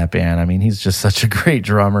smashed it in that band. I mean, he's just such a great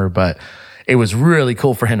drummer, but it was really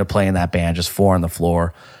cool for him to play in that band, just four on the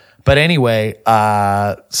floor. But anyway,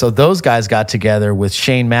 so those guys got together with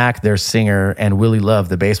Shane Mack, their singer, and Willie Love,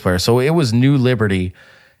 the bass player. So it was New Liberty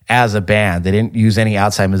as a band. They didn't use any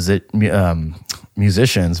outside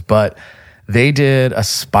musicians, but they did a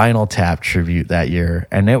Spinal Tap tribute that year,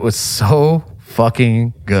 and it was so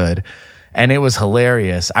fucking good. And it was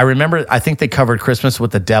hilarious. I think they covered Christmas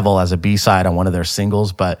with the Devil as a B-side on one of their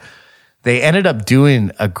singles, but they ended up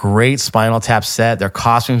doing a great Spinal Tap set. Their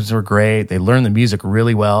costumes were great. They learned the music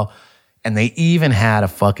really well. And they even had a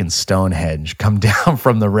fucking Stonehenge come down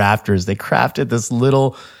from the rafters. They crafted this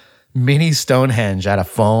little mini Stonehenge out of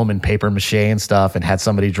foam and paper mache and stuff and had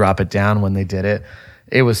somebody drop it down when they did it.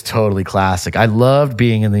 It was totally classic. I loved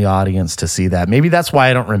being in the audience to see that. Maybe that's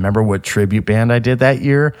why I don't remember what tribute band I did that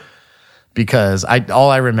year, because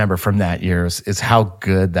all I remember from that year is how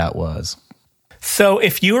good that was. So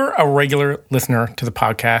if you're a regular listener to the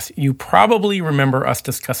podcast, you probably remember us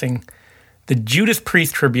discussing the Judas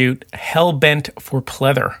Priest tribute, Hellbent for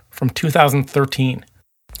Pleather, from 2013.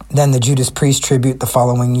 Then the Judas Priest tribute the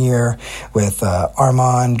following year with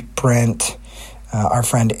Armand, Brent, our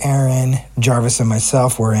friend Aaron, Jarvis, and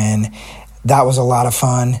myself were in. That was a lot of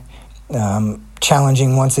fun.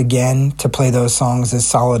 Challenging once again to play those songs as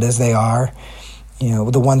solid as they are.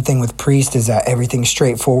 The one thing with Priest is that everything's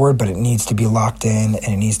straightforward, but it needs to be locked in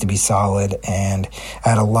and it needs to be solid. And I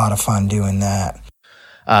had a lot of fun doing that.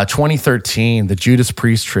 2013, the Judas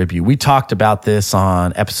Priest tribute. We talked about this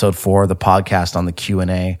on episode 4 of the podcast on the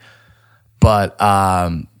Q&A. But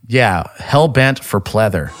Hellbent for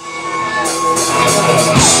Pleather.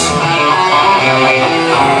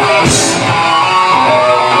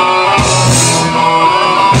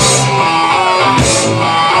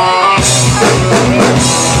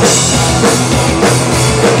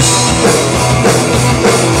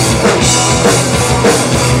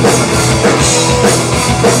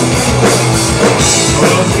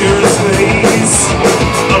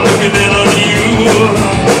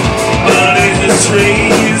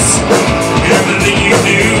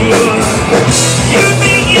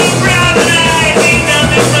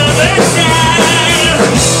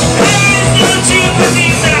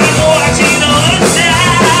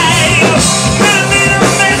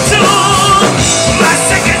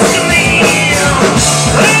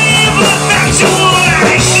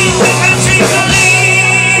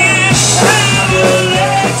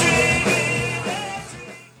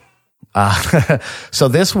 So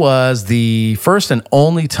this was the first and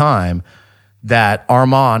only time that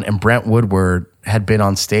Armand and Brent Woodward had been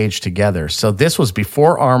on stage together. So this was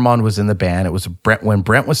before Armand was in the band. It was when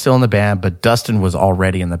Brent was still in the band, but Dustin was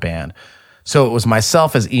already in the band. So it was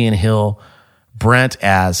myself as Ian Hill, Brent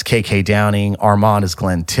as KK Downing, Armand as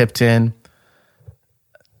Glenn Tipton,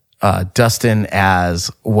 Dustin as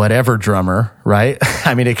whatever drummer, right?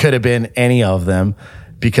 I mean, it could have been any of them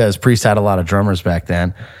because Priest had a lot of drummers back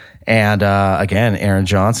then. And again, Aaron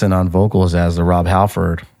Johnson on vocals as the Rob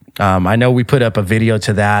Halford. I know we put up a video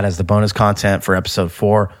to that as the bonus content for episode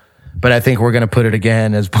 4, but I think we're going to put it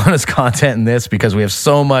again as bonus content in this because we have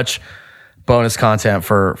so much bonus content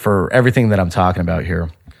for everything that I'm talking about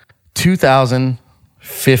here.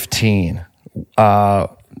 2015.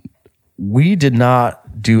 We did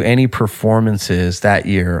not do any performances that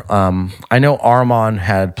year. I know Armand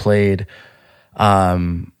had played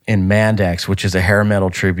in Mandex, which is a hair metal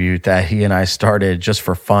tribute that he and I started just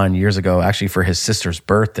for fun years ago, actually for his sister's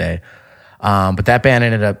birthday. But that band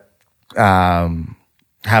ended up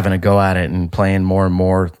having a go at it and playing more and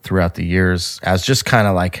more throughout the years as just kind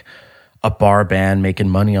of like a bar band making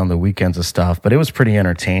money on the weekends and stuff. But it was pretty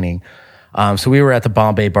entertaining. So we were at the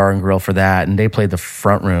Bombay Bar and Grill for that, and they played the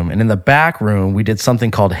front room. And in the back room, we did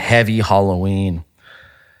something called Heavy Halloween.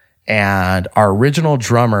 And our original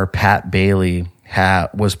drummer, Pat Bailey,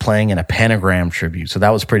 was playing in a Pentagram tribute. So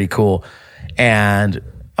that was pretty cool. And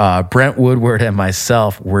Brent Woodward and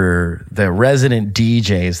myself were the resident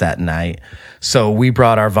DJs that night. So we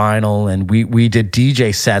brought our vinyl and we did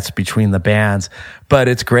DJ sets between the bands. But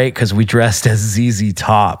it's great because we dressed as ZZ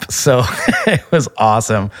Top. So it was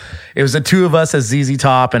awesome. It was the two of us as ZZ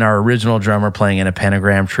Top and our original drummer playing in a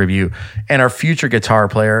Pentagram tribute, and our future guitar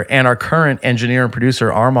player and our current engineer and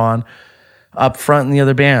producer, Armand, up front in the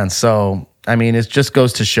other band. So, I mean, it just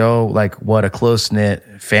goes to show like what a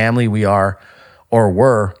close-knit family we are, or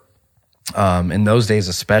were, in those days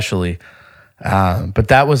especially. But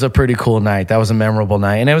that was a pretty cool night. That was a memorable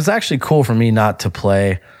night. And it was actually cool for me not to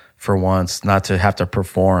play for once, not to have to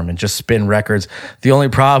perform and just spin records. The only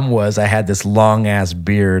problem was I had this long-ass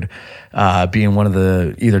beard, being one of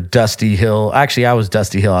the either Dusty Hill. Actually, I was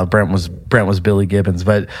Dusty Hill. Brent was Billy Gibbons.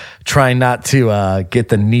 But trying not to get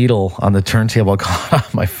the needle on the turntable caught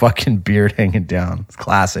off my fucking beard hanging down. It's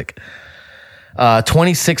classic.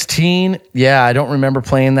 2016, yeah, I don't remember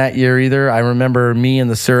playing that year either. I remember me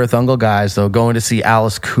and the Sarathungal guys, though, going to see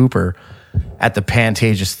Alice Cooper at the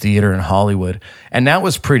Pantages Theater in Hollywood. And that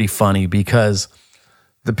was pretty funny because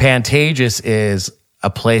the Pantages is a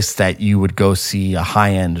place that you would go see a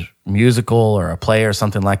high-end musical or a play or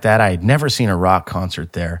something like that. I had never seen a rock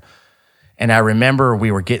concert there. And I remember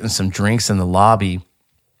we were getting some drinks in the lobby,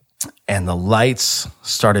 and the lights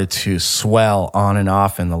started to swell on and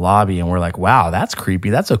off in the lobby. And we're like, wow, that's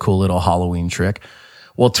creepy. That's a cool little Halloween trick.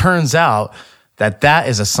 Well, it turns out that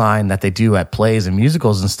is a sign that they do at plays and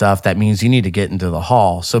musicals and stuff. That means you need to get into the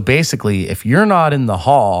hall. So basically, if you're not in the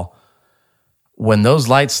hall, when those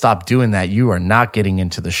lights stop doing that, you are not getting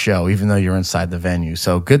into the show, even though you're inside the venue.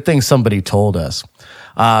 So good thing somebody told us.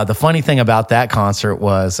 The funny thing about that concert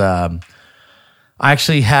was I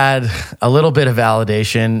actually had a little bit of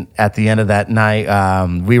validation at the end of that night.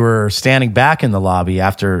 We were standing back in the lobby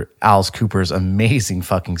after Alice Cooper's amazing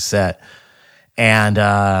fucking set. And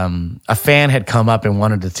a fan had come up and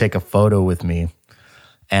wanted to take a photo with me.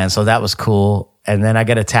 And so that was cool. And then I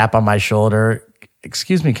get a tap on my shoulder.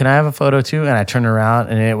 Excuse me, can I have a photo too? And I turned around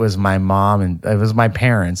and it was my mom and it was my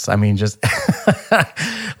parents. I mean, just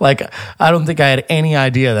like, I don't think I had any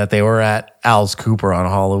idea that they were at Alice Cooper on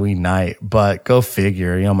Halloween night, but go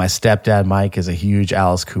figure. You know, my stepdad, Mike, is a huge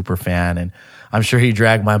Alice Cooper fan, and I'm sure he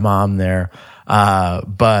dragged my mom there.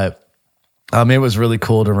 But it was really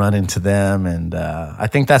cool to run into them. And I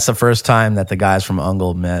think that's the first time that the guys from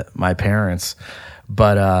Ungle met my parents.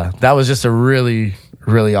 But that was just a really,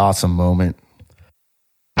 really awesome moment.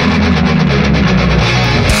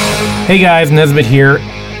 Hey guys, Nesbitt here.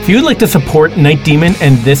 If you'd like to support Night Demon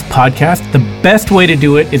and this podcast, the best way to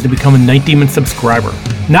do it is to become a Night Demon subscriber.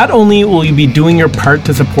 Not only will you be doing your part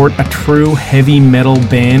to support a true heavy metal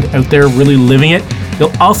band out there really living it,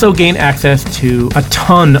 you'll also gain access to a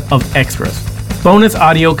ton of extras. Bonus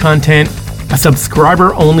audio content, a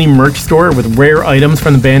subscriber-only merch store with rare items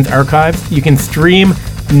from the band's archives. You can stream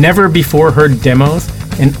never-before-heard demos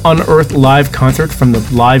and unearthed live concerts from the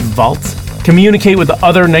live vaults. Communicate with the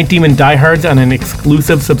other Night Demon diehards on an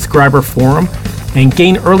exclusive subscriber forum, and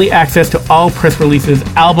gain early access to all press releases,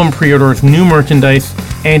 album pre-orders, new merchandise,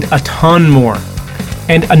 and a ton more.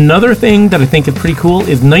 And another thing that I think is pretty cool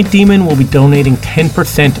is Night Demon will be donating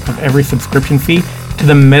 10% of every subscription fee to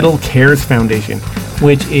the Metal Cares Foundation,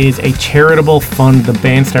 which is a charitable fund the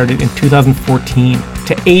band started in 2014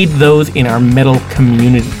 to aid those in our metal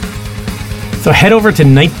community. So head over to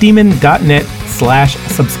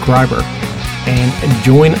nightdemon.net/subscriber and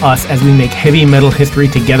join us as we make heavy metal history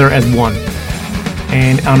together as one.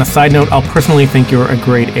 And on a side note, I'll personally think you're a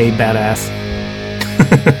grade A badass.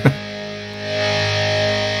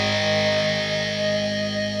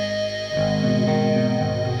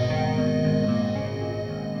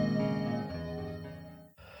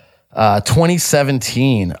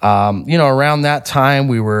 2017, around that time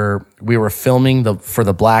we were filming for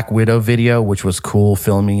the Black Widow video, which was cool,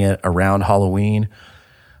 filming it around Halloween.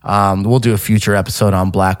 We'll do a future episode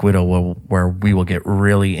on Black Widow where we will get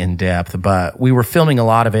really in depth. But we were filming a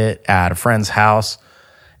lot of it at a friend's house,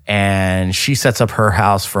 and she sets up her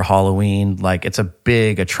house for Halloween. Like, it's a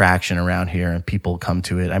big attraction around here, and people come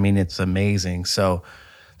to it. I mean, it's amazing. So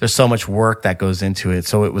there's so much work that goes into it.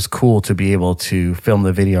 So it was cool to be able to film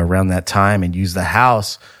the video around that time and use the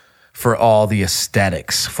house for all the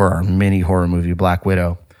aesthetics for our mini horror movie, Black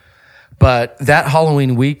Widow. But that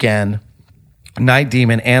Halloween weekend, Night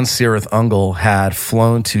Demon and Cirith Ungol had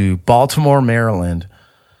flown to Baltimore, Maryland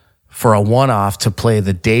for a one-off to play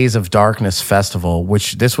the Days of Darkness Festival,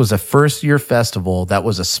 which this was a first-year festival that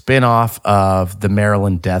was a spin-off of the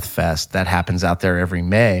Maryland Death Fest that happens out there every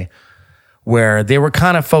May, where they were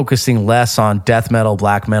kind of focusing less on death metal,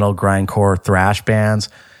 black metal, grindcore, thrash bands,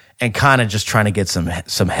 and kind of just trying to get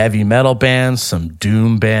some heavy metal bands, some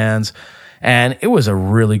doom bands. And it was a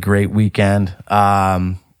really great weekend.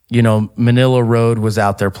 Manila Road was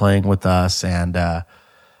out there playing with us, and,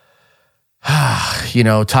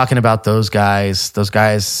 talking about those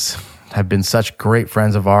guys have been such great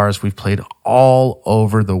friends of ours. We've played all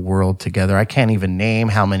over the world together. I can't even name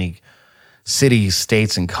how many cities,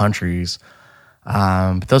 states, and countries.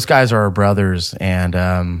 But those guys are our brothers,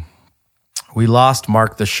 and we lost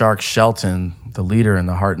Mark the Shark Shelton, the leader and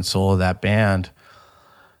the heart and soul of that band,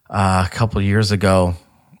 a couple of years ago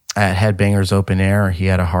at Headbangers Open Air. He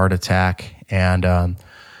had a heart attack, and I'm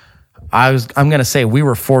going to say we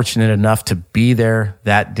were fortunate enough to be there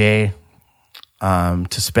that day, to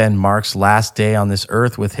spend Mark's last day on this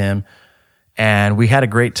earth with him, and we had a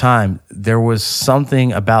great time. There was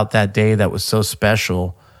something about that day that was so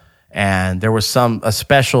special, and there was a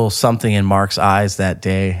special something in Mark's eyes that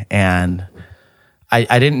day, and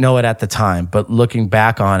I didn't know it at the time, but looking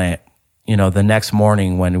back on it, the next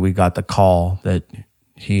morning when we got the call that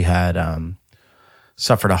he had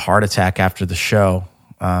suffered a heart attack after the show,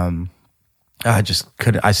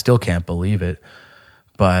 I still can't believe it.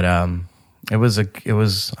 But I'm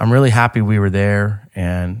really happy we were there,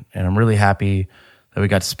 and I'm really happy that we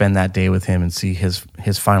got to spend that day with him and see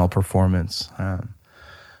his final performance.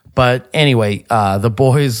 But anyway, the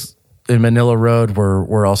boys in Manila Road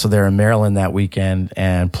were also there in Maryland that weekend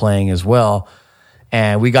and playing as well.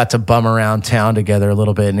 And we got to bum around town together a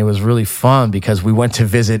little bit, and it was really fun because we went to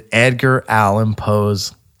visit Edgar Allan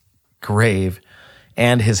Poe's grave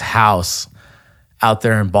and his house out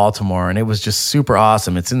there in Baltimore, and it was just super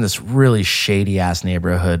awesome. It's in this really shady-ass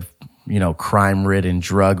neighborhood, crime-ridden,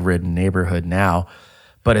 drug-ridden neighborhood now.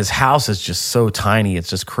 But his house is just so tiny. It's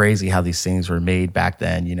just crazy how these things were made back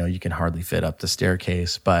then. You can hardly fit up the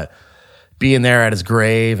staircase. But being there at his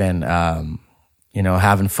grave and,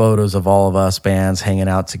 having photos of all of us bands hanging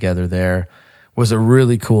out together there was a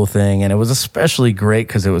really cool thing. And it was especially great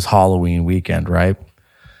because it was Halloween weekend, right?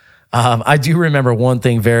 I do remember one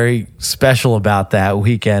thing very special about that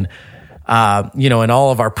weekend. In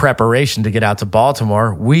all of our preparation to get out to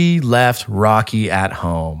Baltimore, we left Rocky at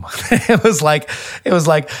home. It was like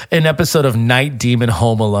an episode of Night Demon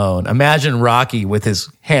Home Alone. Imagine Rocky with his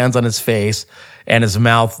hands on his face and his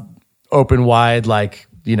mouth open wide like,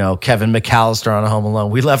 Kevin McAllister on Home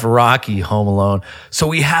Alone. We left Rocky home alone. So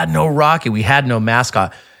we had no Rocky. We had no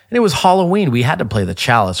mascot. And it was Halloween. We had to play the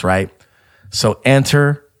Chalice, right? So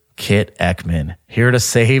enter Kit Ekman, here to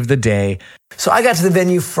save the day. So I got to the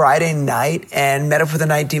venue Friday night and met up with the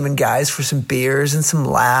Night Demon guys for some beers and some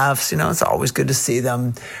laughs. It's always good to see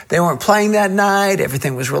them. They weren't playing that night.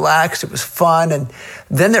 Everything was relaxed. It was fun. And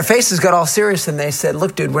then their faces got all serious and they said,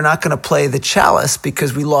 look, dude, we're not going to play the Chalice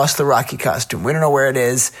because we lost the Rocky costume. We don't know where it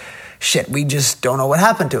is. Shit, we just don't know what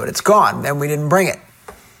happened to it. It's gone. And we didn't bring it.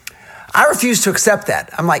 I refuse to accept that.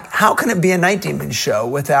 I'm like, how can it be a Night Demon show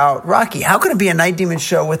without Rocky? How can it be a Night Demon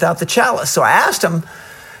show without the Chalice? So I asked him,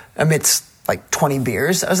 amidst like 20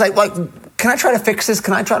 beers, I was like, can I try to fix this?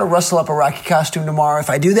 Can I try to rustle up a Rocky costume tomorrow? If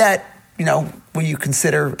I do that, will you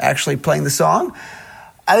consider actually playing the song?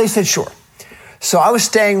 They said, sure. So I was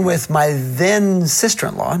staying with my then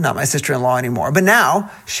sister-in-law, not my sister-in-law anymore, but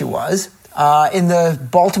now she was, in the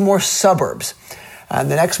Baltimore suburbs.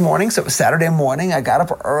 The next morning, so it was Saturday morning, I got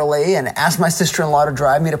up early and asked my sister-in-law to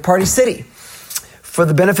drive me to Party City. For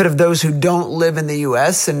the benefit of those who don't live in the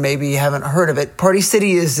U.S. and maybe haven't heard of it, Party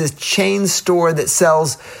City is this chain store that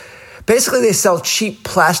they sell cheap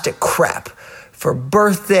plastic crap for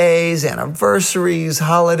birthdays, anniversaries,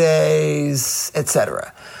 holidays,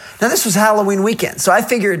 etc. Now, this was Halloween weekend, so I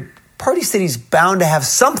figured Party City's bound to have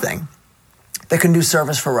something that can do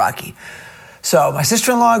service for Rocky. So my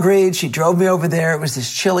sister-in-law agreed. She drove me over there. It was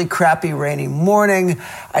this chilly, crappy, rainy morning.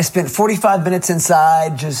 I spent 45 minutes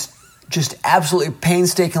inside, just absolutely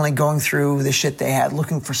painstakingly going through the shit they had,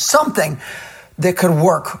 looking for something that could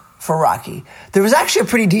work for Rocky. There was actually a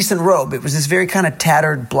pretty decent robe. It was this very kind of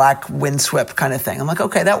tattered, black, windswept kind of thing. I'm like,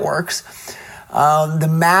 okay, that works. The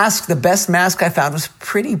mask, the best mask I found was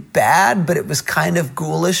pretty bad, but it was kind of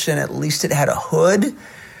ghoulish, and at least it had a hood.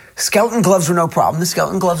 Skeleton gloves were no problem. The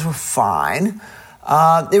skeleton gloves were fine.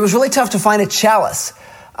 It was really tough to find a chalice.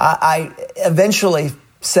 I eventually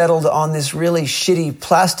settled on this really shitty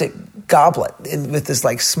plastic goblet with this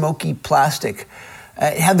like smoky plastic.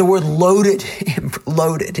 It had the word loaded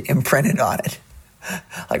imprinted on it,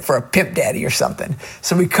 like for a pimp daddy or something.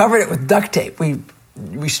 So we covered it with duct tape.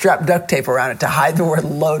 We strapped duct tape around it to hide the word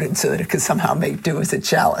loaded so that it could somehow make do as a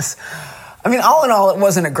chalice. I mean, all in all, it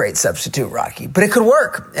wasn't a great substitute, Rocky, but it could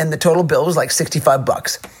work. And the total bill was like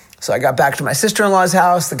 $65. So I got back to my sister-in-law's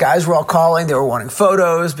house. The guys were all calling. They were wanting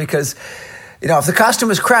photos because, you know, if the costume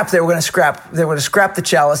was crap, they were going to scrap the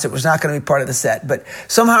chalice. It was not going to be part of the set. But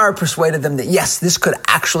somehow I persuaded them that, yes, this could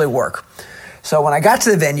actually work. So when I got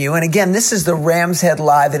to the venue, and again, this is the Ram's Head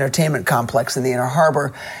Live Entertainment Complex in the Inner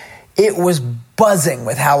Harbor, it was buzzing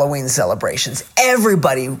with Halloween celebrations.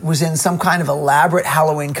 Everybody was in some kind of elaborate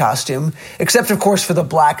Halloween costume, except, of course, for the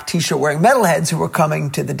black T-shirt wearing metalheads who were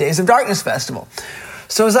coming to the Days of Darkness Festival.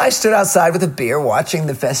 So as I stood outside with a beer watching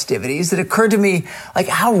the festivities, it occurred to me like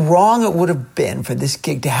how wrong it would have been for this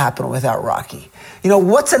gig to happen without Rocky. You know,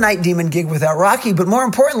 what's a Night Demon gig without Rocky? But more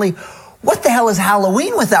importantly, what the hell is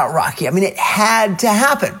Halloween without Rocky? I mean, it had to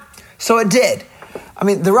happen. So it did. I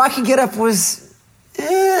mean, the Rocky getup was...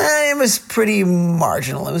 it was pretty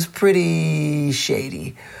marginal. It was pretty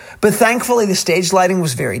shady. But thankfully, the stage lighting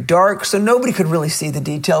was very dark, so nobody could really see the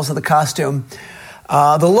details of the costume.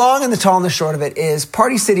 The long and the tall and the short of it is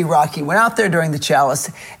Party City Rocky went out there during the Chalice,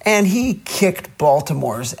 and he kicked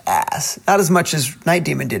Baltimore's ass. Not as much as Night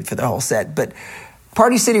Demon did for the whole set, but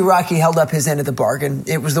Party City Rocky held up his end of the bargain.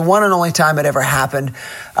 It was the one and only time it ever happened.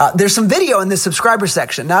 There's some video in the subscriber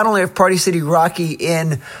section, not only of Party City Rocky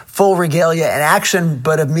in full regalia and action,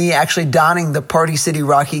 but of me actually donning the Party City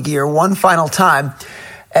Rocky gear one final time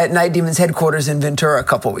at Night Demon's headquarters in Ventura a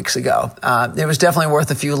couple weeks ago. It was definitely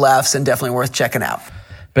worth a few laughs and definitely worth checking out.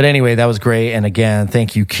 But anyway, that was great. And again,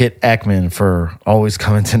 thank you, Kit Ekman, for always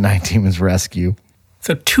coming to Night Demon's rescue.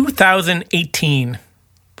 So 2018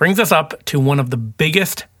 brings us up to one of the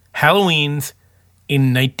biggest Halloweens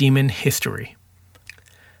in Night Demon history.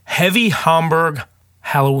 Heavy Hamburg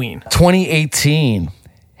Halloween. 2018,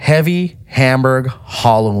 Heavy Hamburg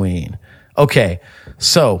Halloween. Okay,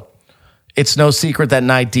 so it's no secret that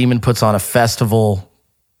Night Demon puts on a festival,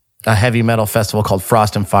 a heavy metal festival called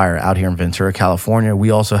Frost and Fire out here in Ventura, California. We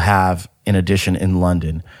also have, in addition, in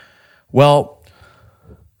London. Well,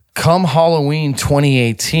 come Halloween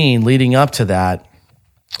 2018, leading up to that,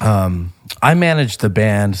 I managed the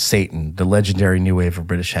band Satan, the legendary new wave of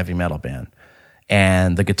British heavy metal band.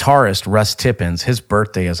 And the guitarist, Russ Tippins, his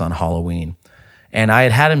birthday is on Halloween. And I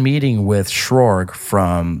had a meeting with Schrorg,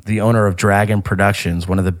 from the owner of Dragon Productions,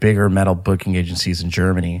 one of the bigger metal booking agencies in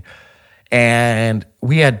Germany. And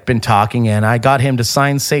we had been talking, and I got him to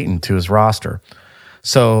sign Satan to his roster.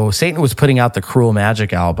 So Satan was putting out the Cruel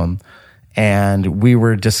Magic album, and we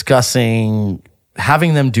were discussing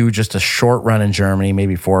having them do just a short run in Germany,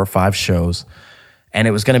 maybe 4 or 5 shows. And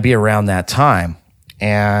it was going to be around that time.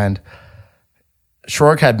 And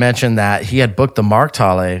Schrorg had mentioned that he had booked the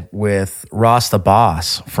Markthalle with Ross the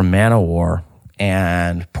Boss from Manowar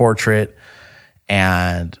and Portrait,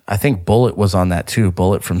 and I think Bullet was on that too,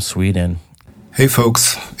 Bullet from Sweden. Hey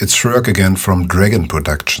folks, it's Schrorg again from Dragon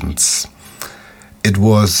Productions. It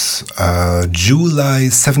was July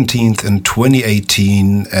 17th in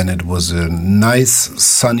 2018, and it was a nice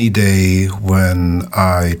sunny day when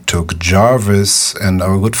I took Jarvis and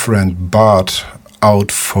our good friend Bart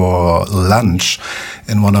out for lunch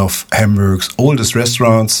in one of Hamburg's oldest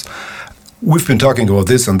restaurants. We've been talking about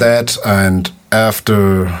this and that, and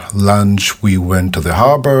after lunch we went to the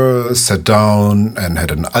harbor, sat down and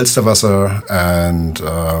had an Alsterwasser, and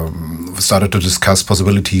started to discuss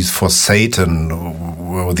possibilities for Satan,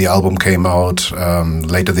 where the album came out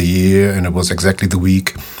later the year, and it was exactly the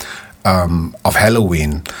week of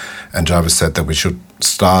Halloween. And Jarvis said that we should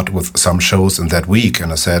start with some shows in that week,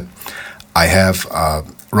 and I said, I have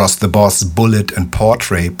Ross the Boss, Bullet, and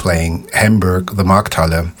Portrait playing Hamburg, the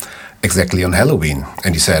Markthalle, exactly on Halloween.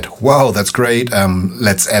 And he said, wow, that's great.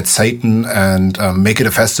 Let's add Satan and make it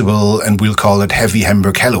a festival, and we'll call it Heavy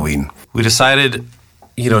Hamburg Halloween. We decided,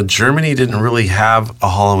 Germany didn't really have a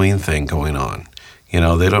Halloween thing going on.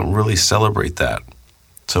 They don't really celebrate that.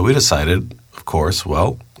 So we decided, of course,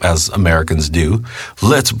 well, as Americans do,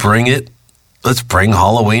 let's bring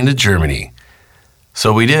Halloween to Germany.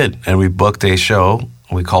 So we did, and we booked a show.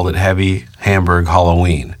 We called it Heavy Hamburg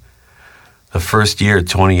Halloween. The first year,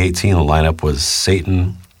 2018, the lineup was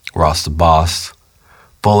Satan, Ross the Boss,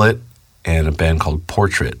 Bullet, and a band called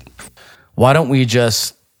Portrait. Why don't we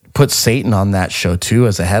just put Satan on that show too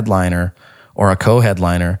as a headliner or a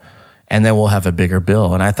co-headliner, and then we'll have a bigger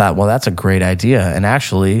bill? And I thought, well, that's a great idea. And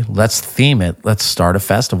actually, let's theme it. Let's start a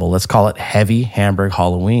festival. Let's call it Heavy Hamburg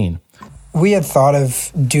Halloween. We had thought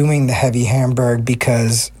of doing the Heavy Hamburg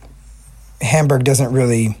because Hamburg doesn't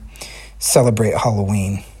really celebrate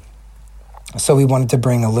Halloween. So we wanted to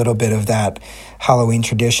bring a little bit of that Halloween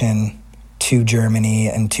tradition to Germany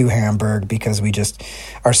and to Hamburg because we just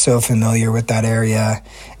are so familiar with that area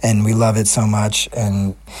and we love it so much.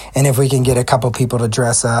 And if we can get a couple people to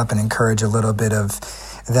dress up and encourage a little bit of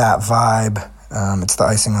that vibe, it's the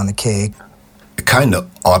icing on the cake. A kind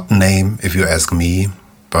of odd name, if you ask me.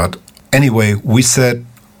 But anyway, we said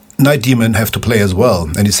Night Demon have to play as well.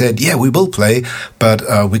 And he said, yeah, we will play, but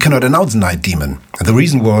we cannot announce Night Demon. And the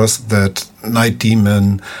reason was that Night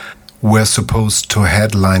Demon were supposed to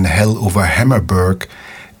headline Hell Over Hammerburg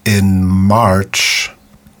in March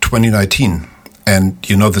 2019. And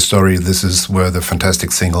you know the story, this is where the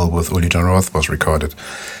fantastic single with Uli John Roth was recorded.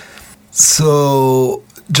 So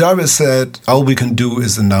Jarvis said, all we can do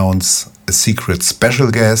is announce a secret special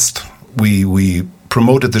guest. We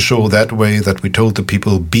promoted the show that way, that we told the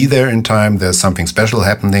people, be there in time, there's something special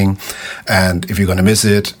happening, and if you're going to miss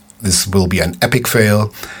it, this will be an epic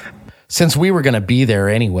fail. Since we were going to be there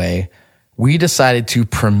anyway, we decided to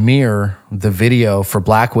premiere the video for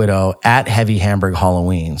Black Widow at Heavy Hamburg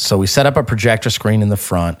Halloween. So we set up a projector screen in the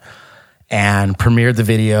front and premiered the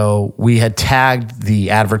video. We had tagged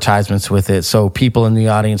the advertisements with it, so people in the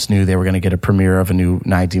audience knew they were going to get a premiere of a new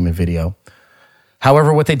Night Demon video.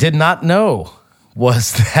 However, what they did not know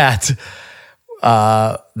was that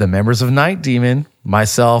the members of Night Demon,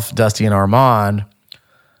 myself, Dusty, and Armand,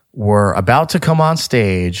 were about to come on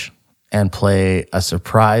stage and play a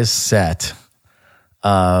surprise set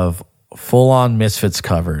of full-on Misfits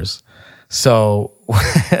covers. So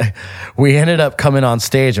we ended up coming on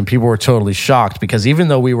stage and people were totally shocked because even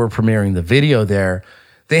though we were premiering the video there,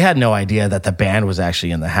 they had no idea that the band was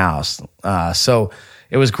actually in the house. So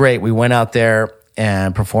it was great. We went out there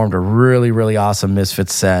and performed a really, really awesome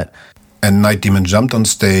Misfits set. And Night Demon jumped on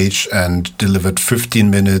stage and delivered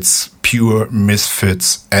 15 minutes pure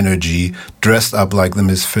Misfits energy, dressed up like the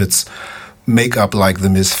Misfits, makeup like the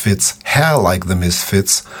Misfits, hair like the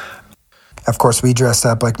Misfits. Of course, we dressed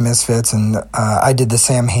up like Misfits, and I did the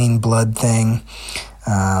Sam Hain blood thing,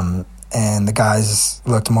 and the guys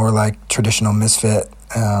looked more like traditional Misfit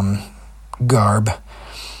garb.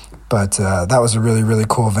 But that was a really, really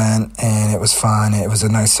cool event, and it was fun. It was a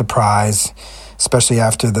nice surprise, especially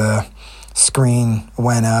after the screen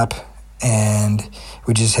went up, and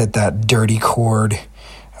we just hit that dirty chord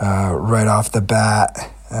right off the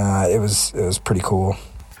bat. It was pretty cool.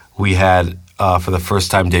 We had, for the first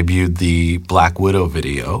time, debuted the Black Widow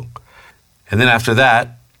video. And then after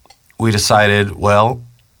that, we decided, well,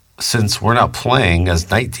 since we're not playing as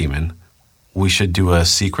Night Demon, we should do a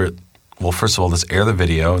secret. Well, first of all, let's air the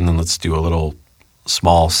video, and then let's do a little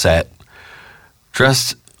small set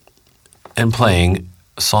dressed and playing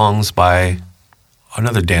songs by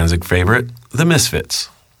another Danzig favorite, the Misfits.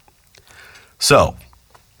 So,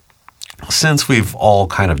 since we've all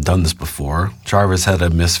kind of done this before, Jarvis had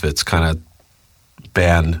a Misfits kind of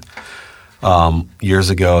band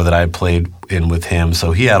years ago that I played in with him,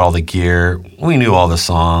 so he had all the gear. We knew all the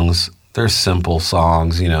songs. They're simple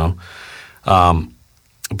songs, you know.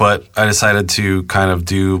 But I decided to kind of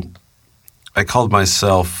I called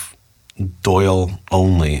myself Doyle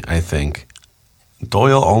Only, I think.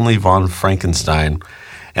 Doyle Only von Frankenstein.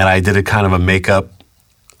 And I did a kind of a makeup.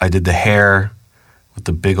 I did the hair with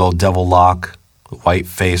the big old devil lock, the white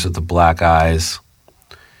face with the black eyes.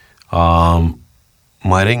 I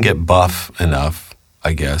didn't get buff enough,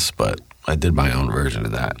 I guess, but I did my own version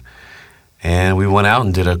of that. And we went out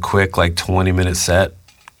and did a quick, 20-minute set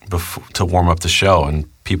to warm up the show, and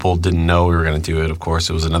people didn't know we were going to do it. Of course,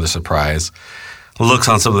 it was another surprise. Looks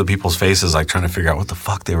on some of the people's faces, trying to figure out what the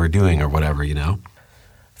fuck they were doing or whatever, you know?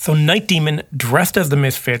 So Night Demon, dressed as the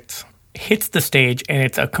Misfits, hits the stage, and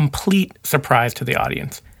it's a complete surprise to the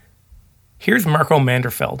audience. Here's Marco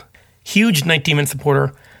Manderfeld, huge Night Demon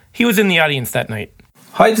supporter. He was in the audience that night.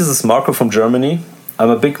 Hi, this is Marco from Germany. I'm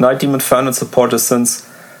a big Night Demon fan and supporter since,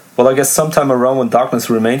 I guess sometime around when Darkness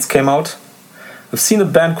Remains came out. I've seen the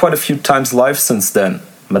band quite a few times live since then.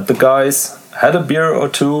 Met the guys, had a beer or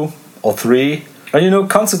two, or three. And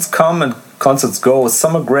concerts come and concerts go.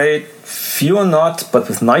 Some are great, few are not, but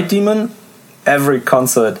with Night Demon, every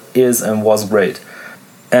concert is and was great.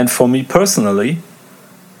 And for me personally,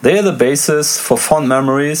 They are the basis for fond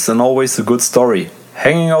memories and always a good story.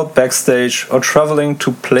 Hanging out backstage or traveling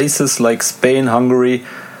to places like Spain, Hungary,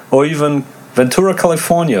 or even Ventura,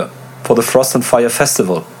 California for the Frost and Fire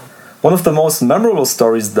Festival. One of the most memorable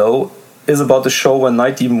stories, though, is about the show when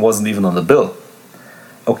Night Demon wasn't even on the bill.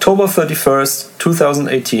 October 31st,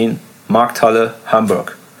 2018, Markthalle,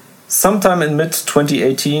 Hamburg. Sometime in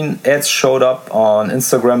mid-2018, ads showed up on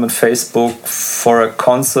Instagram and Facebook for a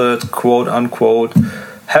concert, quote-unquote,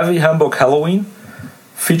 Heavy Hamburg Halloween,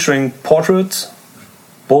 featuring Portrait,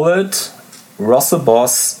 Bullet, Ross the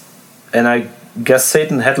Boss, and I guess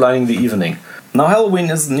Satan headlining the evening. Now, Halloween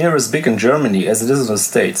isn't near as big in Germany as it is in the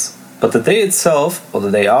States, but the day itself, or the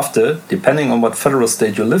day after, depending on what federal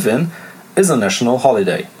state you live in, is a national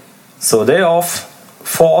holiday. So a day off,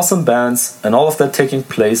 4 awesome bands, and all of that taking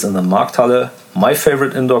place in the Markthalle, my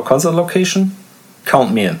favorite indoor concert location?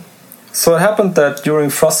 Count me in. So it happened that during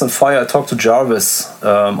Frost and Fire I talked to Jarvis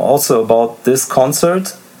also about this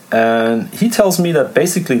concert, and he tells me that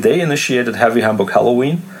basically they initiated Heavy Hamburg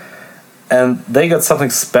Halloween and they got something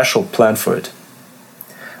special planned for it.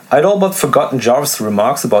 I'd all but forgotten Jarvis'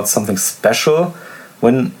 remarks about something special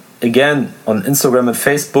when, again, on Instagram and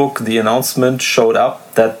Facebook, the announcement showed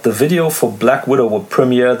up that the video for Black Widow would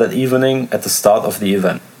premiere that evening at the start of the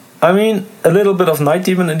event. I mean, a little bit of Night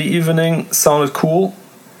Demon in the evening sounded cool,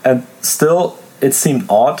 and still, it seemed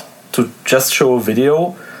odd to just show a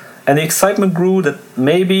video, and the excitement grew that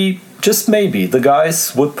maybe, just maybe, the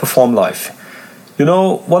guys would perform live. You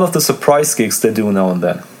know, one of the surprise gigs they do now and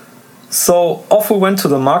then. So off we went to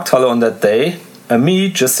the Markthalle on that day, and me,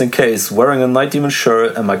 just in case, wearing a Night Demon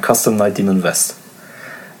shirt and my custom Night Demon vest.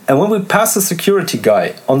 And when we passed the security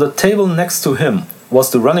guy, on the table next to him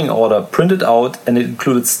was the running order printed out, and it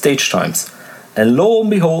included stage times. And lo and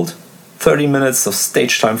behold, 30 minutes of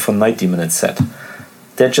stage time for Night Demon it said.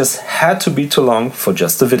 That just had to be too long for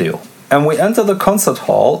just a video. And we enter the concert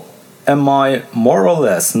hall, and my more or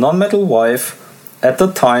less non-metal wife, at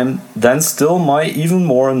the time, then still my even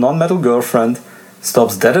more non-metal girlfriend,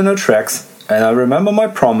 stops dead in her tracks, and I remember my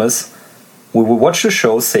promise, we would watch the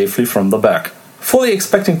show safely from the back. Fully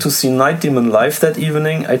expecting to see Night Demon live that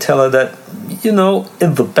evening, I tell her that, you know,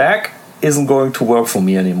 in the back isn't going to work for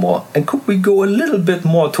me anymore, and could we go a little bit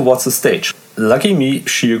more towards the stage? Lucky me,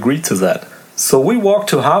 she agreed to that. So we walked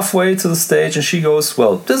to halfway to the stage and she goes,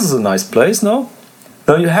 well, this is a nice place, no?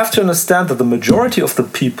 Now you have to understand that the majority of the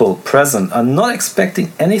people present are not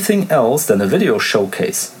expecting anything else than a video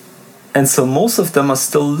showcase. And so most of them are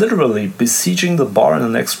still literally besieging the bar in the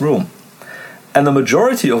next room. And the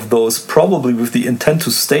majority of those probably with the intent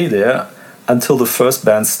to stay there until the first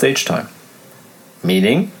band's stage time.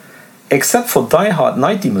 Meaning, except for die-hard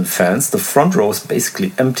Night Demon fans, the front row is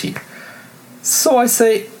basically empty. So I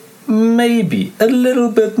say, maybe a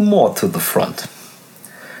little bit more to the front.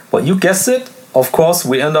 Well, you guessed it. Of course,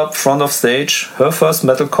 we end up front of stage, her first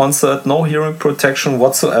metal concert, no hearing protection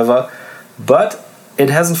whatsoever, but it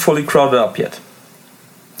hasn't fully crowded up yet.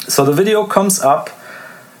 So the video comes up,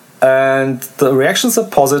 and the reactions are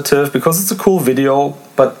positive because it's a cool video,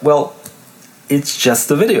 but, well, it's just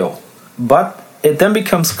a video. But it then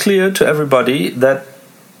becomes clear to everybody that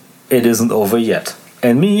it isn't over yet.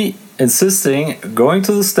 And me insisting going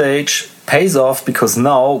to the stage pays off because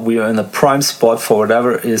now we are in a prime spot for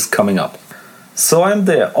whatever is coming up. So I'm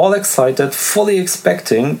there, all excited, fully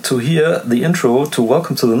expecting to hear the intro to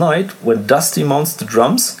Welcome to the Night when Dusty mounts the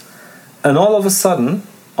drums, and all of a sudden,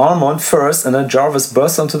 Armand first and then Jarvis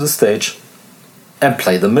burst onto the stage and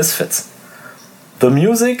play the Misfits. The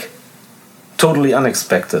music, totally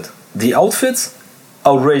unexpected. The outfits,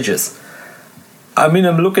 outrageous. I mean,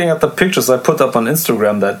 I'm looking at the pictures I put up on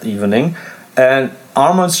Instagram that evening, and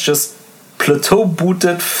Armand's just plateau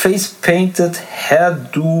booted, face painted,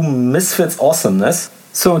 hairdo, Misfits awesomeness.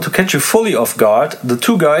 So to catch you fully off guard, the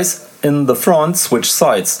two guys in the front switch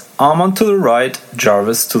sides. Armand to the right,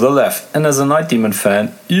 Jarvis to the left. And as a Night Demon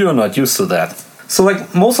fan, you're not used to that. So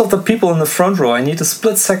like most of the people in the front row, I need a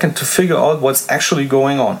split second to figure out what's actually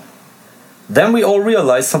going on. Then we all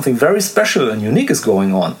realize something very special and unique is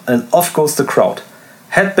going on, and off goes the crowd.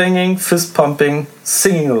 Headbanging, fist pumping,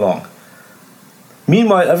 singing along.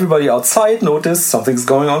 Meanwhile, everybody outside noticed something's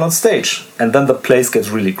going on stage, and then the place gets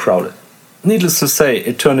really crowded. Needless to say,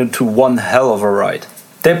 it turned into one hell of a ride.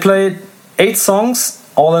 They played 8 songs,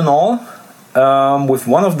 all in all, with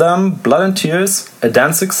one of them, Blood and Tears, a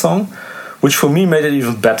Danzig song, which for me made it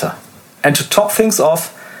even better. And to top things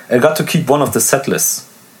off, I got to keep one of the set lists.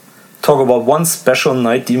 Talk about one special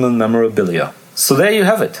Night Demon memorabilia. So there you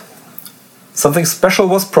have it. Something special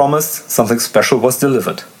was promised, something special was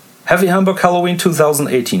delivered. Heavy Hamburg Halloween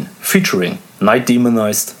 2018, featuring Night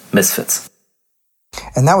Demonized Misfits.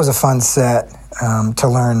 And that was a fun set to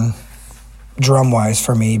learn drum-wise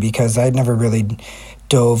for me, because I'd never really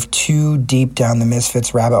dove too deep down the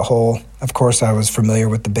Misfits rabbit hole. Of course, I was familiar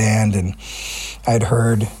with the band, and I'd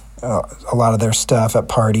heard a lot of their stuff at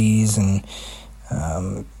parties and,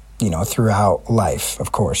 throughout life.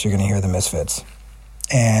 Of course, you're going to hear the Misfits.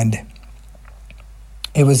 And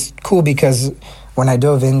it was cool because when I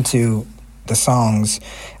dove into the songs,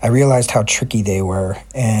 I realized how tricky they were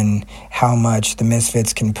and how much the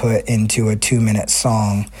Misfits can put into a 2-minute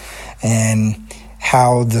song, and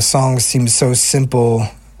how the song seems so simple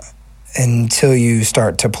until you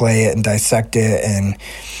start to play it and dissect it, and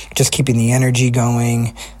just keeping the energy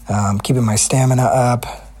going, keeping my stamina up.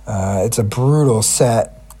 It's a brutal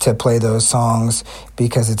set to play those songs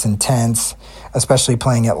because it's intense, especially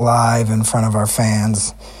playing it live in front of our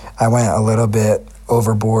fans. I went a little bit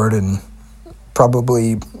overboard and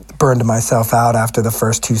probably burned myself out after the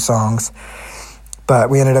first 2 songs, but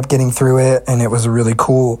we ended up getting through it, and it was a really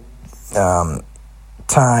cool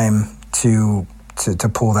time to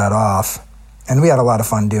pull that off, and we had a lot of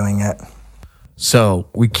fun doing it. So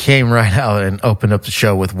we came right out and opened up the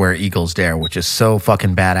show with Where Eagles Dare, which is so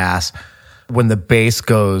fucking badass. When the bass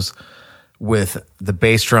goes with the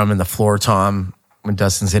bass drum and the floor tom, when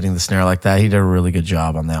Dustin's hitting the snare like that, he did a really good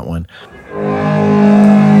job on that one.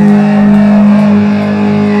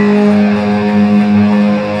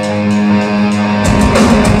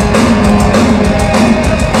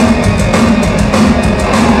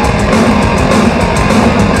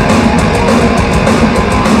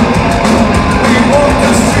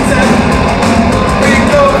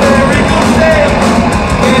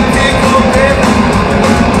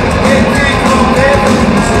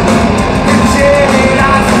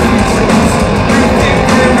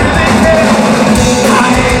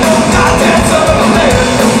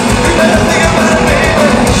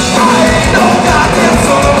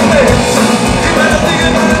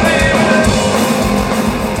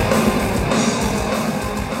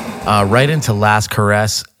 Right into Last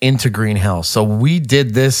Caress, into Green Hell. So we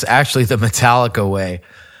did this actually the Metallica way.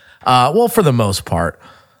 Well, for the most part.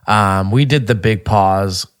 We did the big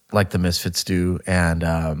pause like the Misfits do,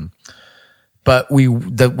 and but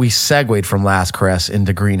we segued from Last Caress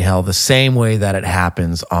into Green Hell the same way that it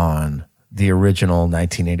happens on the original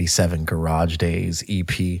 1987 Garage Days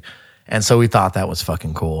EP. And so we thought that was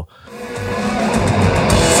fucking cool.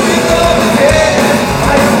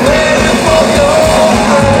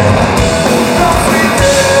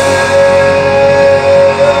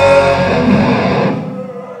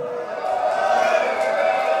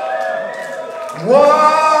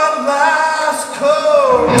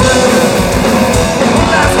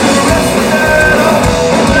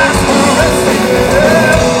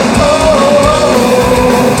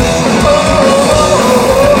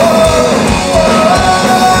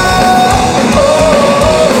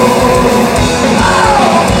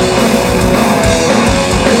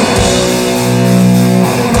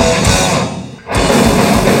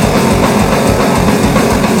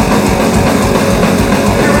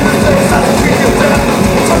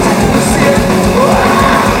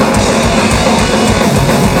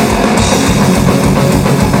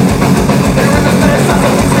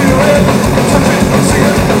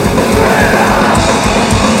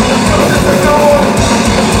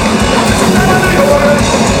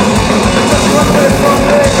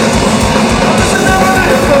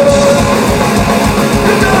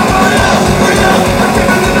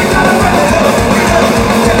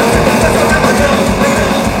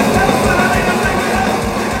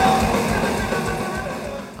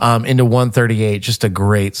 Into 138, just a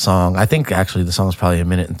great song. I think actually the song is probably 1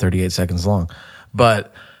 minute and 38 seconds long,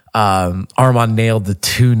 but Armand nailed the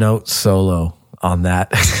 2-note solo on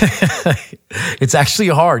that. It's actually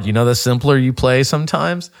hard. You know, the simpler you play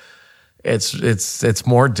sometimes, it's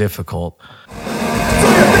more difficult.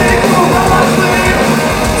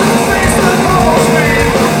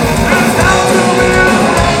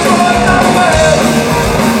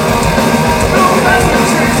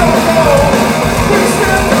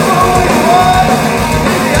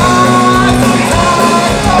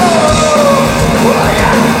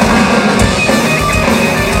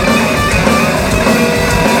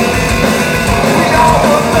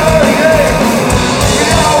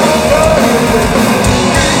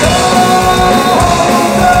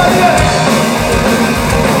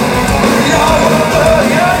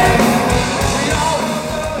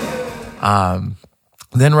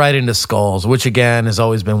 Then right into Skulls, which again has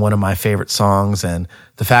always been one of my favorite songs. And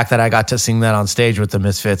the fact that I got to sing that on stage with the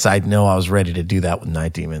Misfits, I know I was ready to do that with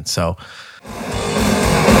Night Demon. So.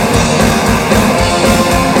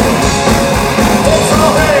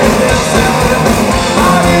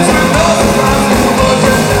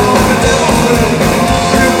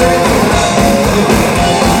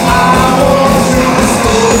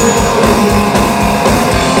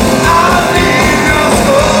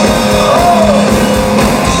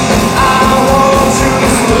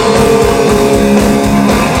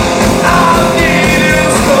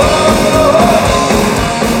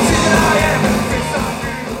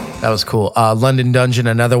 was cool. London Dungeon,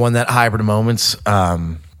 another one that Hybrid Moments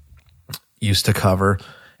used to cover,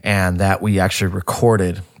 and that we actually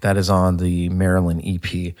recorded. That is on the Maryland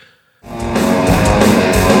EP.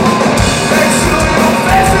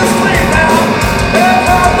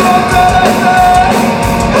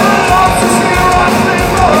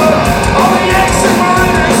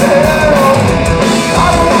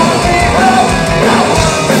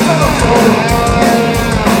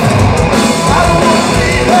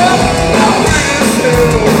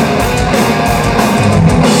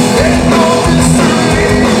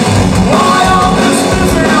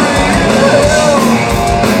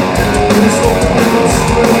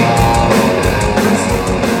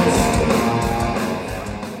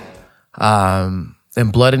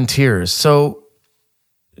 And Blood and Tears. So,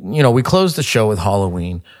 we closed the show with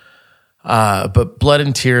Halloween, but Blood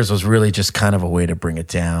and Tears was really just kind of a way to bring it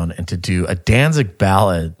down, and to do a Danzig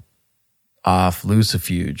ballad off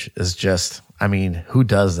Lucifuge is just, who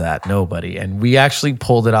does that? Nobody. And we actually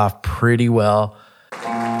pulled it off pretty well.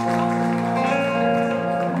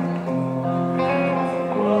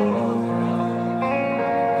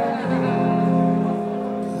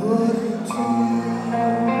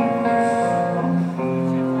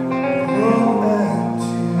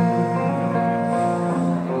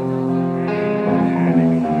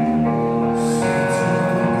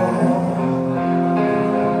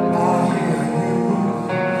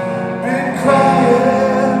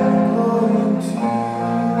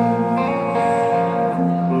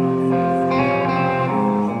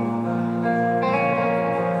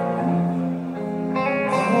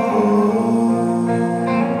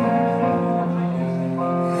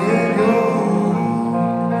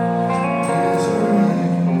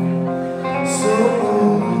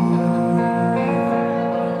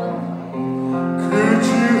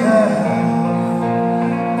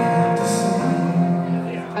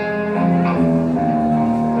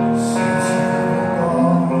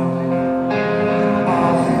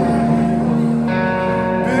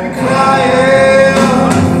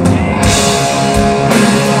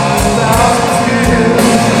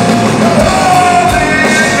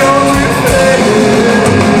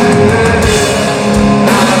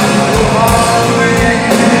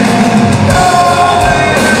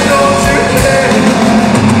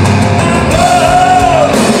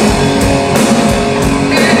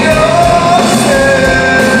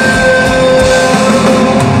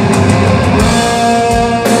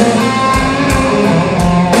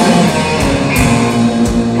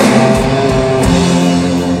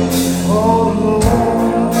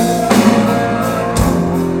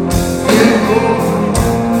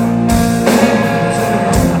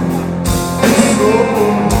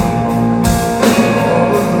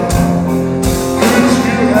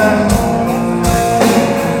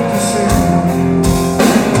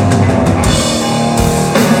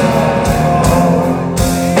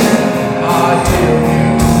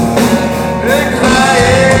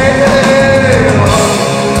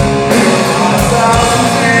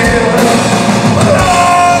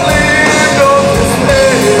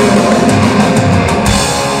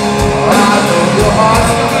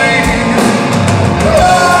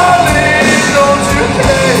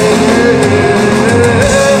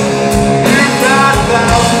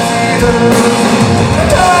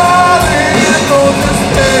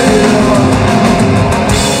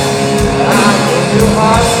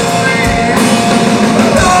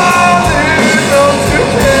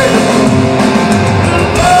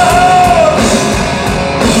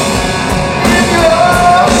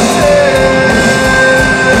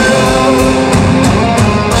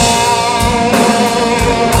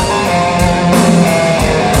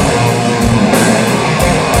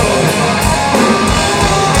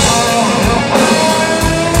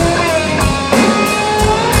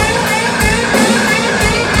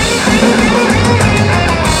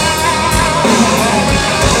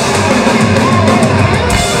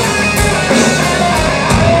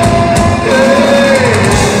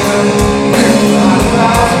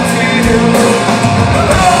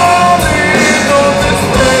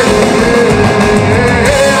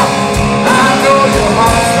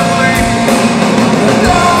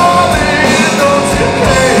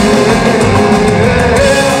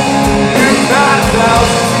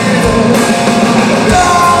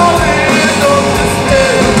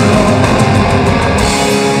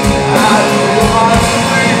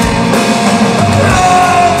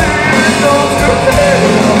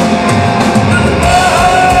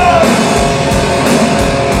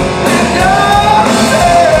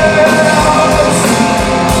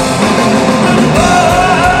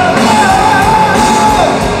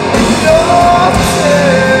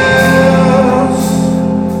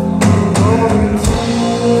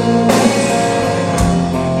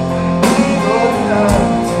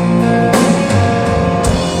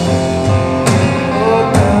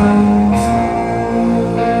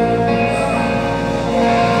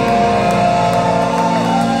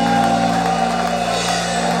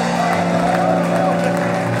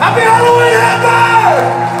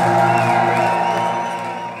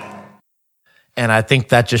 I think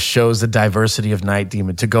that just shows the diversity of Night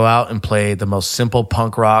Demon to go out and play the most simple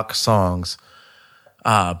punk rock songs,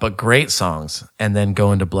 but great songs, and then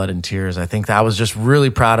go into Blood and Tears. I think that I was just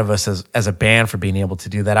really proud of us as a band for being able to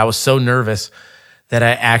do that. I was so nervous that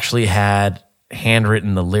I actually had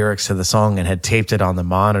handwritten the lyrics to the song and had taped it on the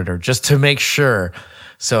monitor just to make sure.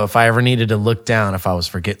 So if I ever needed to look down, if I was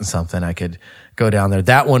forgetting something, I could go down there.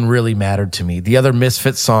 That one really mattered to me. The other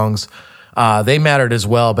Misfits songs, they mattered as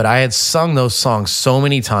well, but I had sung those songs so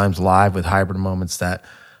many times live with Hybrid Moments that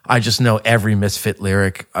I just know every Misfit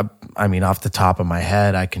lyric. I mean, off the top of my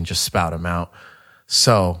head, I can just spout them out.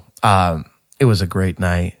 So it was a great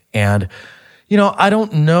night. And, you know, I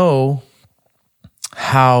don't know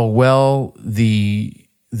how well the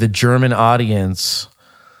German audience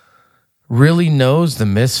really knows the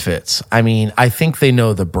Misfits. I mean, I think they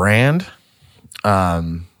know the brand.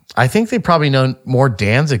 I think they probably know more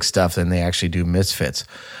Danzig stuff than they actually do Misfits.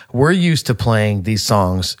 We're used to playing these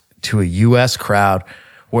songs to a US crowd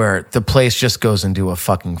where the place just goes into a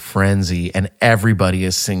fucking frenzy and everybody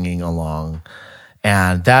is singing along.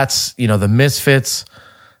 And that's, you know, the Misfits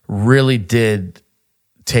really did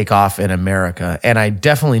take off in America. And I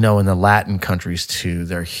definitely know in the Latin countries too,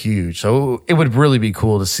 they're huge. So it would really be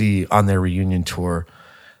cool to see on their reunion tour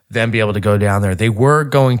them be able to go down there. They were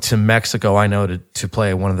going to Mexico, I know, to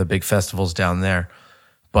play one of the big festivals down there.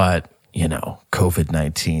 But, you know,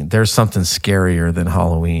 COVID-19, there's something scarier than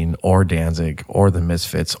Halloween or Danzig or the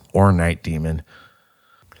Misfits or Night Demon.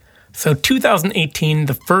 So 2018,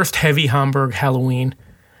 the first heavy Hamburg Halloween.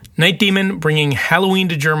 Night Demon bringing Halloween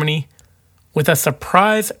to Germany with a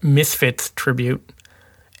surprise Misfits tribute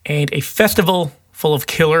and a festival full of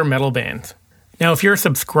killer metal bands. Now, if you're a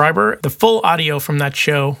subscriber, the full audio from that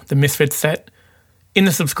show, the Misfits set, in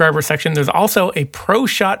the subscriber section, there's also a pro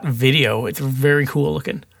shot video. It's very cool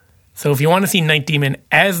looking. So if you want to see Night Demon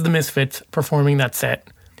as the Misfits performing that set,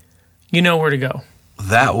 you know where to go.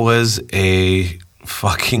 That was a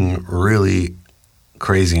fucking really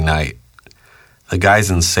crazy night. The guys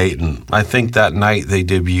in Satan, I think that night they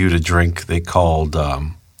debuted a drink they called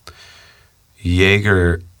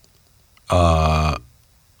Jaeger...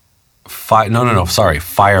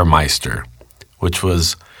 Firemeister, which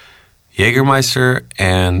was Jägermeister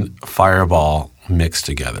and Fireball mixed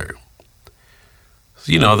together.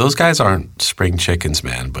 You know, those guys aren't spring chickens,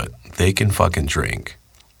 man, but they can fucking drink.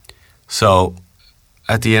 So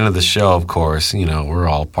at the end of the show, of course, you know, we're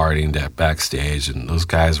all partying backstage, and those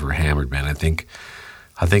guys were hammered, man. I think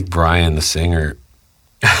Brian, the singer,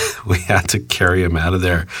 we had to carry him out of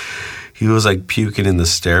there. He was like puking in the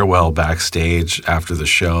stairwell backstage after the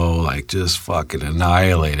show, like just fucking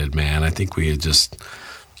annihilated, man. I think we had just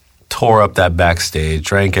tore up that backstage,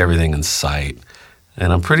 drank everything in sight.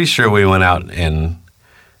 And I'm pretty sure we went out and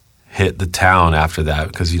hit the town after that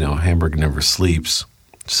because, you know, Hamburg never sleeps.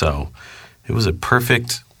 So it was a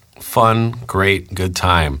perfect, fun, great, good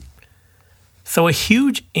time. So a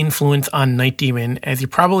huge influence on Night Demon, as you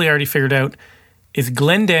probably already figured out, is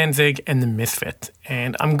Glenn Danzig and the Misfits.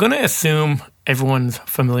 And I'm going to assume everyone's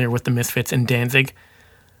familiar with the Misfits and Danzig.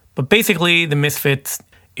 But basically, the Misfits,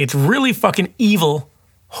 it's really fucking evil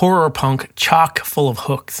horror punk chock full of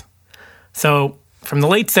hooks. So from the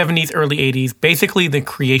late 70s, early 80s, basically the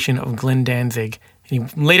creation of Glenn Danzig. He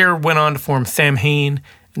later went on to form Samhain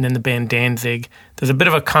and then the band Danzig. There's a bit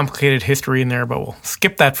of a complicated history in there, but we'll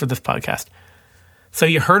skip that for this podcast. So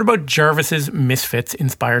you heard about Jarvis's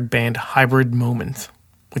Misfits-inspired band Hybrid Moments,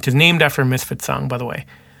 which is named after a Misfits song, by the way.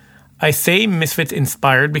 I say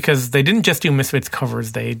Misfits-inspired because they didn't just do Misfits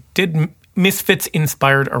covers. They did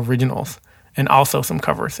Misfits-inspired originals and also some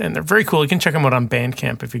covers. And they're very cool. You can check them out on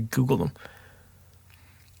Bandcamp if you Google them.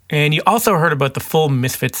 And you also heard about the full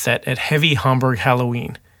Misfits set at Heavy Hamburg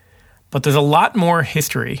Halloween. But there's a lot more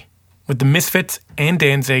history with the Misfits and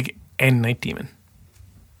Danzig and Night Demon.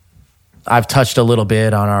 I've touched a little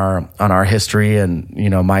bit on our history and, you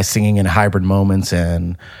know, my singing in Hybrid Moments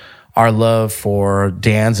and our love for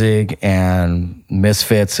Danzig and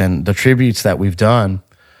Misfits and the tributes that we've done.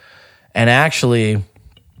 And actually,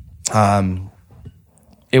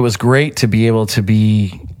 it was great to be able to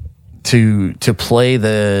play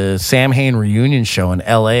the Samhain reunion show in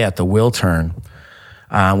LA at the Wiltern,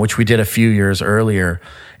 which we did a few years earlier.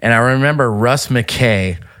 And I remember Russ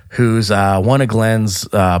McKay, who's one of Glenn's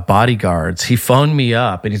bodyguards, he phoned me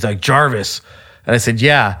up and he's like, Jarvis. And I said,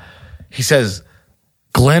 yeah. He says,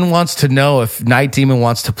 Glenn wants to know if Night Demon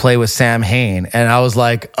wants to play with Samhain. And I was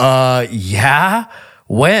like, yeah?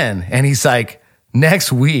 When? And he's like,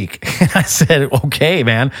 next week. And I said, okay,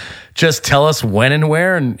 man, just tell us when and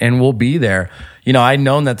where and we'll be there. You know, I'd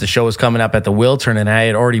known that the show was coming up at the Wiltern and I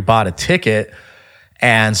had already bought a ticket.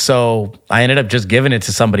 And so I ended up just giving it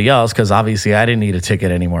to somebody else because obviously I didn't need a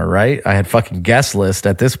ticket anymore, right? I had fucking guest list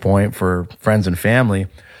at this point for friends and family.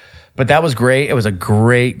 But that was great. It was a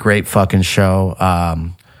great, great fucking show.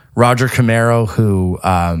 Roger Camaro,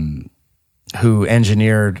 who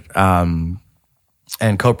engineered and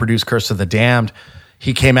co-produced Curse of the Damned,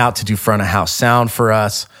 he came out to do front of house sound for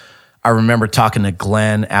us. I remember talking to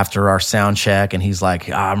Glenn after our sound check, and he's like,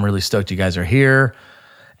 I'm really stoked you guys are here.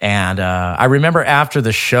 And I remember after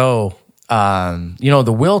the show, the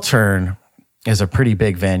Wiltern is a pretty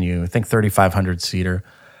big venue, I think 3,500 seater.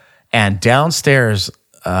 And downstairs,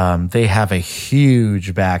 they have a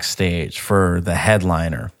huge backstage for the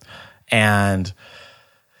headliner. And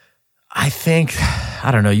I think, I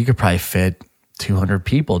don't know, you could probably fit 200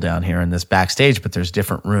 people down here in this backstage, but there's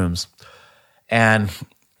different rooms. And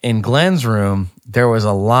in Glenn's room, there was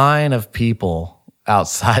a line of people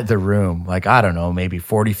outside the room, like, I don't know, maybe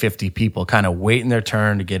 40, 50 people kind of waiting their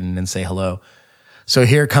turn to get in and say hello. So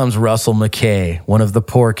here comes Russell McKay, one of the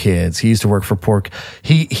Poor Kids. He used to work for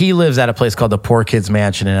He lives at a place called the Poor Kids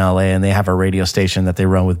Mansion in LA, and they have a radio station that they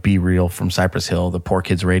run with Be Real from Cypress Hill, the Poor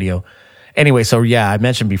Kids Radio. Anyway, so yeah, I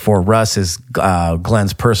mentioned before, Russ is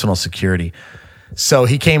Glenn's personal security. So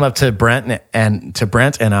he came up to Brent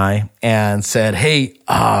and I and said, hey,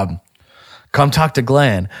 come talk to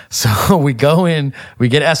Glenn. So we go in, we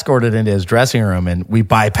get escorted into his dressing room, and we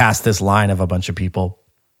bypass this line of a bunch of people.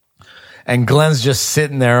 And Glenn's just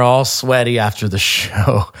sitting there all sweaty after the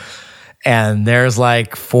show. And there's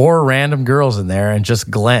like 4 random girls in there and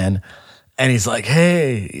just Glenn. And he's like,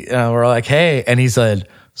 hey, we're like, hey. And he said,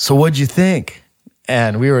 so what'd you think?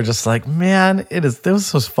 And we were just like, man,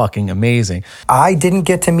 this was fucking amazing. I didn't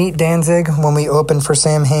get to meet Danzig when we opened for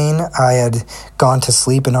Sam Hain. I had gone to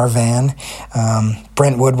sleep in our van.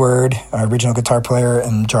 Brent Woodward, our original guitar player,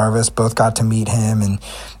 and Jarvis both got to meet him, and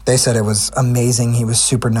they said it was amazing. He was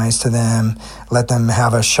super nice to them, let them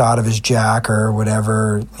have a shot of his Jack or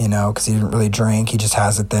whatever, because he didn't really drink. He just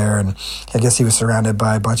has it there. And I guess he was surrounded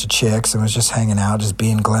by a bunch of chicks and was just hanging out, just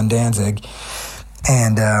being Glenn Danzig.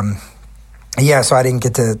 And yeah, so I didn't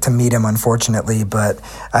get to meet him, unfortunately, but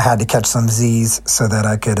I had to catch some Z's so that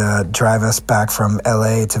I could drive us back from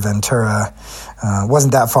LA to Ventura.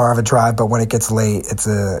 Wasn't that far of a drive, but when it gets late, it's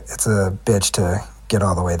a bitch to get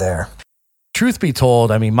all the way there. Truth be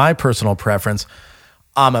told, I mean, my personal preference,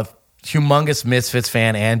 I'm a humongous Misfits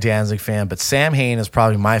fan and Danzig fan, but Sam Hain is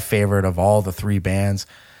probably my favorite of all the 3 bands,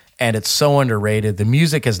 and it's so underrated. The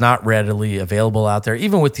music is not readily available out there,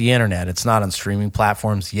 even with the internet. It's not on streaming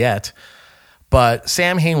platforms yet. But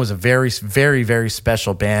Sam Hain was a very, very, very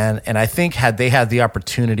special band. And I think had they had the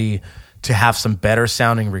opportunity to have some better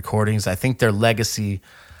sounding recordings, I think their legacy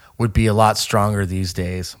would be a lot stronger these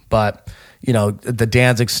days. But, the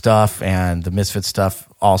Danzig stuff and the Misfits stuff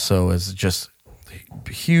also is just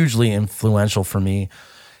hugely influential for me.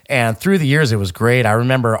 And through the years, it was great. I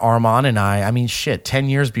remember Armand and I mean, 10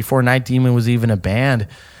 years before Night Demon was even a band,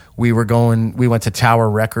 we went to Tower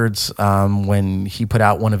Records when he put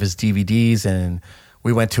out one of his DVDs, and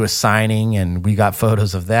we went to a signing and we got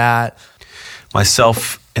photos of that.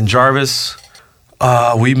 Myself and Jarvis,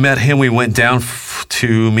 we met him. We went down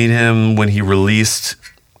to meet him when he re-released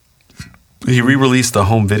the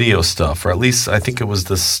home video stuff, or at least I think it was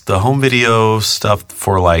the home video stuff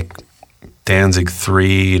for like Danzig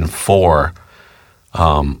 3 and 4.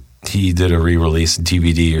 He did a re-release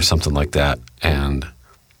DVD or something like that, and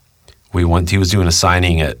he was doing a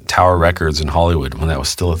signing at Tower Records in Hollywood when that was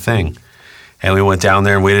still a thing. And we went down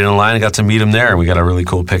there and waited in line and got to meet him there. And we got a really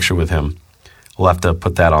cool picture with him. We'll have to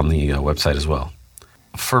put that on the website as well.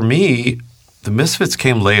 For me, the Misfits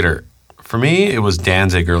came later. For me, it was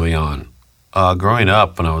Danzig early on. Growing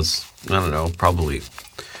up, when I was, I don't know, probably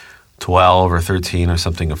 12 or 13 or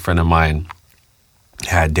something, a friend of mine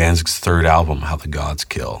had Danzig's 3rd album, How the Gods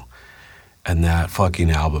Kill. And that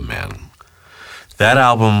fucking album, man. That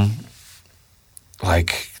album,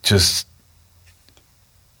 just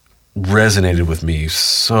resonated with me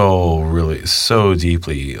so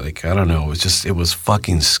deeply. I don't know, it was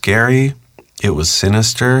fucking scary. It was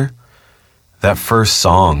sinister. That first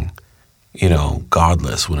song,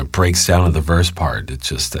 Godless, when it breaks down to the verse part, it's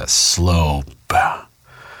just that slow, bah,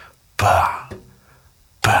 bah,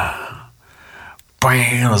 bah,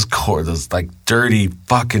 bang, those chords, those dirty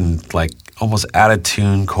fucking, almost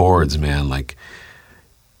out-of-tune chords, man,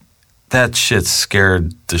 that shit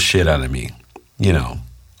scared the shit out of me.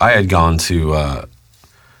 I had gone to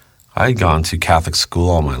Catholic school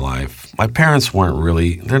all my life. My parents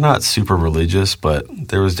they're not super religious, but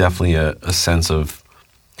there was definitely a sense of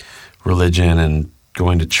religion and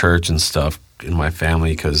going to church and stuff in my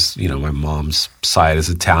family because, my mom's side is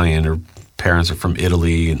Italian. Her parents are from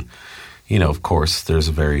Italy, and you know, of course, there's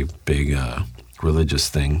a very big religious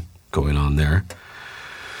thing going on there.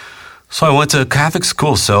 So I went to Catholic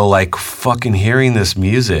school, so like fucking hearing this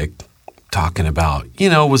music talking about, you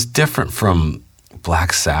know, was different from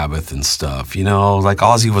Black Sabbath and stuff, you know, like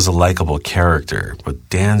Ozzy was a likable character, but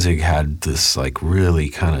Danzig had this like really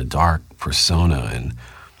kind of dark persona, and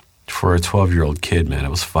for a 12-year-old kid, man, it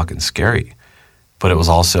was fucking scary. But it was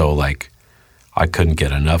also like, I couldn't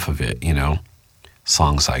get enough of it, you know?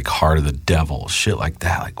 Songs like Heart of the Devil, shit like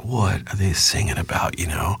that. Like, what are they singing about, you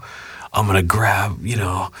know? I'm gonna grab, you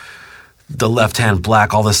know, the left hand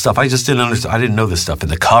black, all this stuff. I just didn't understand. I didn't know this stuff. And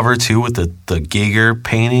the cover too with the Giger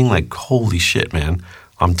painting, like holy shit, man.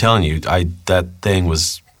 I'm telling you, that thing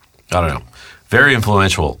was, I don't know, very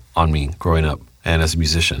influential on me growing up and as a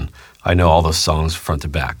musician. I know all those songs front to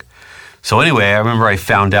back. So anyway, I remember I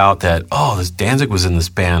found out that, this Danzig was in this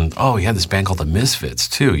band. Oh, he had this band called the Misfits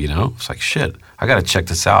too, you know? It's like, shit, I got to check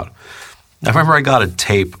this out. I remember I got a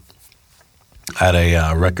tape at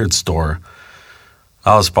a record store.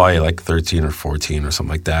 I was probably like 13 or 14 or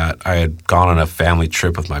something like that. I had gone on a family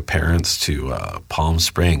trip with my parents to Palm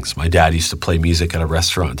Springs. My dad used to play music at a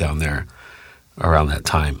restaurant down there around that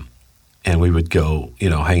time. And we would go,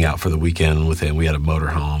 you know, hang out for the weekend with him. We had a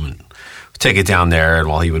motorhome and take it down there, and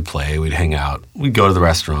while he would play, we'd hang out. We'd go to the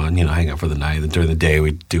restaurant, you know, hang out for the night. And during the day,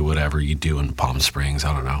 we'd do whatever you do in Palm Springs.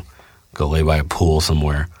 I don't know. Go lay by a pool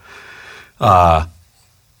somewhere.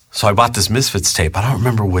 So I bought this Misfits tape. I don't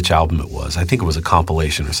remember which album it was. I think it was a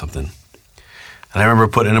compilation or something. And I remember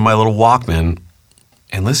putting it in my little Walkman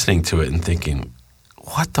and listening to it and thinking,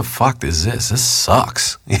 what the fuck is this? This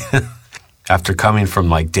sucks. After coming from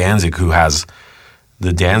like Danzig, who has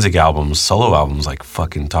the Danzig albums, solo albums, like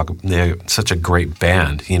fucking they're such a great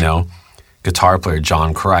band, you know? Guitar player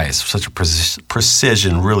John Christ, such a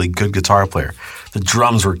precision, really good guitar player. The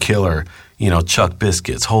drums were killer, you know, Chuck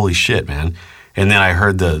Biscuits, holy shit, man. And then I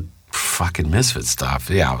heard the fucking Misfit stuff.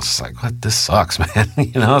 Yeah, I was just like, what? This sucks, man.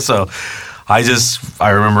 You know? So I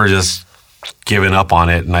remember just giving up on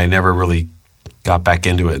it, and I never really got back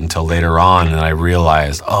into it until later on. And I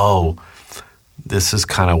realized, this is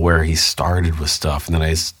kind of where he started with stuff. And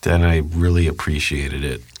then I really appreciated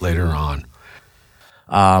it later on.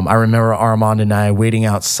 I remember Armand and I waiting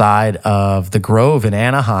outside of the Grove in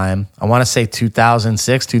Anaheim. I want to say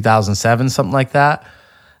 2006, 2007, something like that.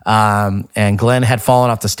 And Glenn had fallen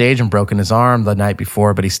off the stage and broken his arm the night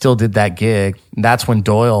before, but he still did that gig. And that's when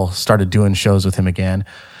Doyle started doing shows with him again.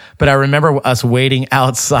 But I remember us waiting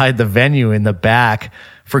outside the venue in the back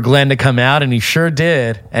for Glenn to come out, and he sure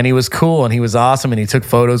did. And he was cool, and he was awesome, and he took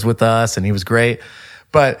photos with us, and he was great.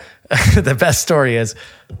 But the best story is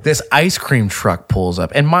this ice cream truck pulls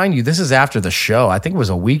up. And mind you, this is after the show. I think it was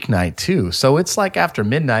a weeknight too. So it's like after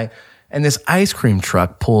midnight, and this ice cream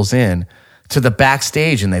truck pulls in to the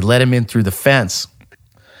backstage, and they let him in through the fence.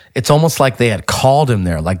 It's almost like they had called him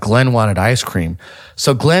there, like Glenn wanted ice cream.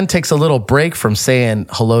 So Glenn takes a little break from saying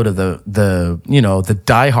hello to the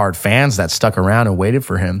diehard fans that stuck around and waited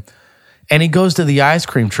for him. And he goes to the ice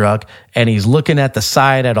cream truck, and he's looking at the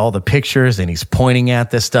side at all the pictures, and he's pointing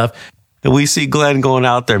at this stuff. And we see Glenn going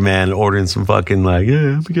out there, man, ordering some fucking let me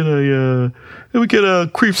get a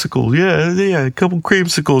creamsicle. Yeah, a couple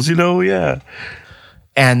creamsicles, you know, yeah.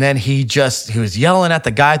 And then he was yelling at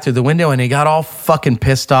the guy through the window, and he got all fucking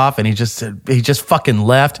pissed off, and he just fucking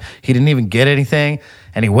left. He didn't even get anything,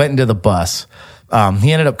 and he went into the bus.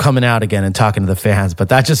 He ended up coming out again and talking to the fans,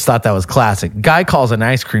 but I just thought that was classic. Guy calls an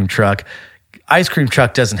ice cream truck. Ice cream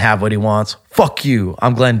truck doesn't have what he wants. Fuck you.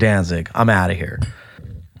 I'm Glenn Danzig. I'm out of here.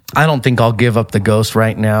 I don't think I'll give up the ghost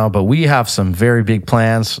right now, but we have some very big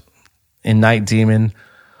plans in Night Demon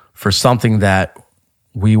for something that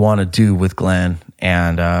we want to do with Glenn.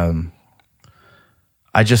 And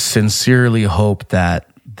I just sincerely hope that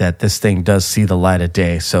this thing does see the light of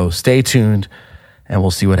day. So stay tuned, and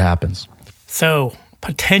we'll see what happens. So,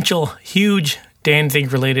 potential huge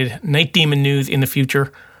Danzig-related Night Demon news in the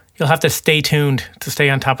future. You'll have to stay tuned to stay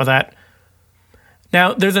on top of that.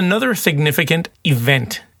 Now, there's another significant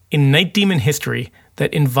event in Night Demon history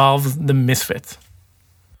that involves the Misfits.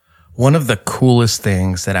 One of the coolest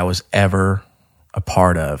things that I was ever a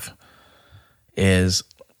part of is,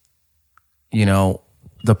 you know,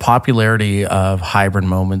 the popularity of Hybrid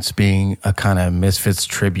Moments being a kind of Misfits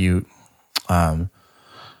tribute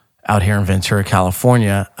out here in Ventura,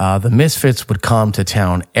 California. The Misfits would come to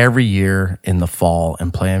town every year in the fall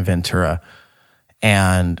and play in Ventura.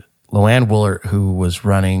 And Loanne Willert, who was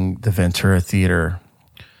running the Ventura Theater,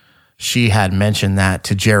 she had mentioned that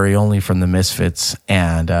to Jerry Only from the Misfits.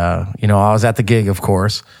 And, I was at the gig, of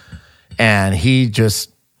course. And he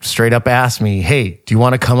just straight up asked me, hey, do you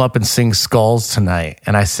want to come up and sing Skulls tonight?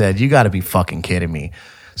 And I said, you got to be fucking kidding me.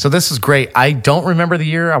 So this is great. I don't remember the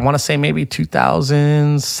year. I want to say maybe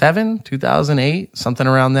 2007, 2008, something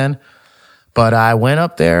around then. But I went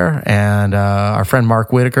up there, and our friend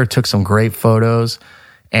Mark Whitaker took some great photos.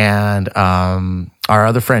 And our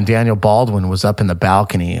other friend Daniel Baldwin was up in the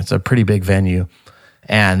balcony. It's a pretty big venue.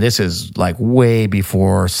 And this is like way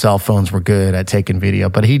before cell phones were good at taking video.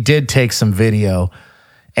 But he did take some video.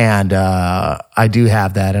 And I do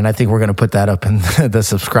have that. And I think we're going to put that up in the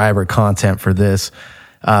subscriber content for this.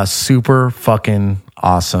 Super fucking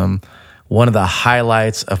awesome. One of the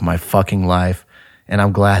highlights of my fucking life. And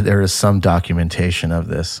I'm glad there is some documentation of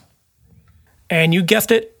this. And you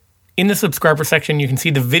guessed it. In the subscriber section, you can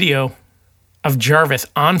see the video of Jarvis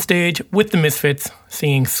on stage with the Misfits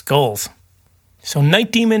singing Skulls. So Night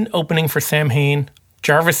Demon opening for Samhain,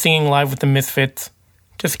 Jarvis singing live with the Misfits.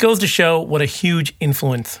 Just goes to show what a huge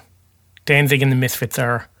influence Danzig and the Misfits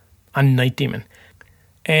are on Night Demon.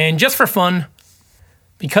 And just for fun,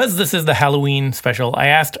 because this is the Halloween special, I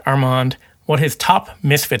asked Armand what his top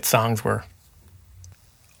Misfits songs were.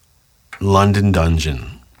 London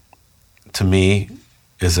Dungeon, to me,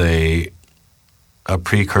 is a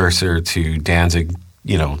precursor to Danzig,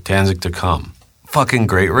 Danzig to Come. Fucking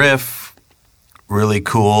great riff, really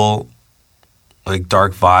cool, like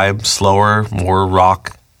dark vibe, slower, more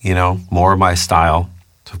rock, more my style.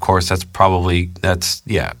 Of course, that's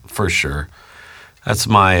for sure. That's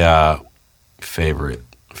my favorite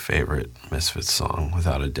Misfits song,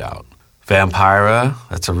 without a doubt. Vampira,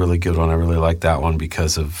 that's a really good one. I really like that one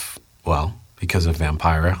because of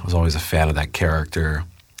Vampira. I was always a fan of that character,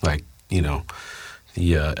 like, the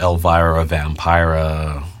Elvira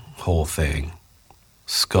Vampira whole thing.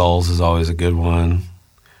 Skulls is always a good one.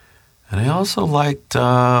 And I also liked,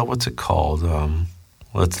 what's it called?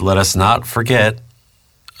 Let Us Not Forget.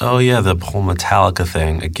 Oh yeah, the whole Metallica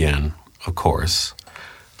thing again, of course.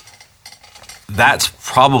 That's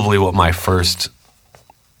probably what my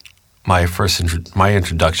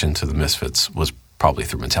introduction to the Misfits was, probably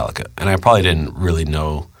through Metallica. And I probably didn't really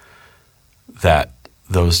know that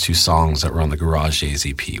those two songs that were on the Garage Days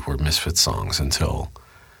EP were Misfits songs until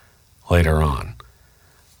later on.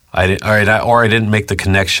 I didn't make the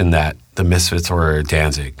connection that the Misfits were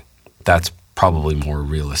Danzig. That's probably more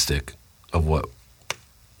realistic of what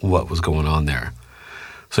was going on there.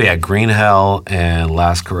 So yeah, Green Hell and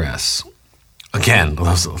Last Caress. Again,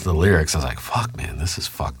 the lyrics, I was like, fuck, man, this is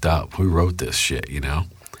fucked up. Who wrote this shit,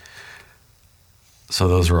 So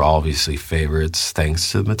those were obviously favorites,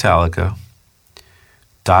 thanks to Metallica.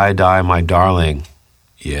 Die, Die, My Darling.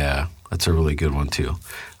 Yeah, that's a really good one, too.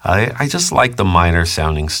 I just like the minor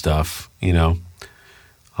sounding stuff,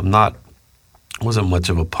 wasn't much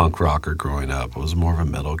of a punk rocker growing up. I was more of a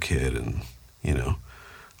metal kid and,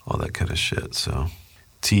 all that kind of shit. So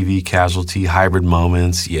TV, Casualty, Hybrid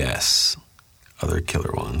Moments, yes. Other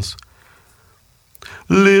killer ones.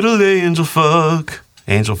 Little Angel Fuck.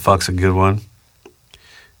 Angel Fuck's a good one.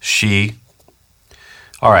 She.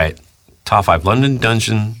 All right. Top 5. London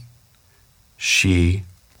Dungeon. She.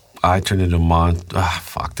 I Turned Into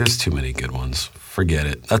fuck. There's too many good ones. Forget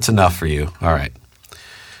it. That's enough for you. All right.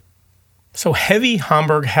 So Heavy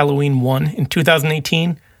Hamburg Halloween 1 in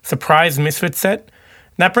 2018. Surprise Misfits set.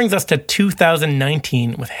 And that brings us to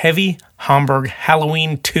 2019 with Heavy Hamburg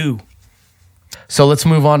Halloween 2. So let's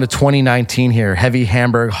move on to 2019 here. Heavy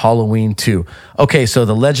Hamburg Halloween 2. Okay, so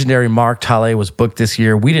the legendary Mark Talley was booked this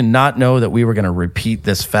year. We did not know that we were going to repeat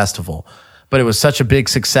this festival, but it was such a big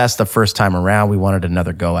success the first time around, we wanted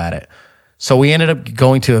another go at it. So we ended up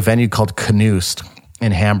going to a venue called Knust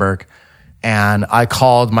in Hamburg, and I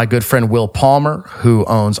called my good friend Will Palmer, who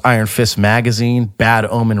owns Iron Fist Magazine, Bad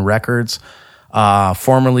Omen Records,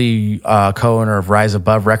 formerly co-owner of Rise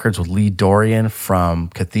Above Records with Lee Dorian from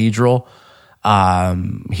Cathedral.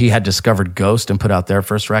 He had discovered Ghost and put out their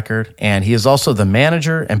first record. And he is also the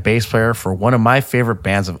manager and bass player for one of my favorite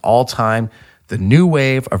bands of all time, the new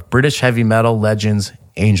wave of British heavy metal legends,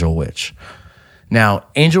 Angel Witch. Now,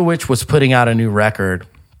 Angel Witch was putting out a new record,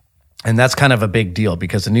 and that's kind of a big deal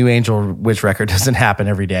because a new Angel Witch record doesn't happen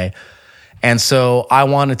every day. And so I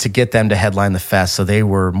wanted to get them to headline the fest, so they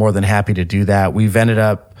were more than happy to do that. We've ended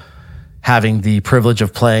up having the privilege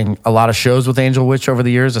of playing a lot of shows with Angel Witch over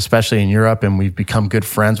the years, especially in Europe, and we've become good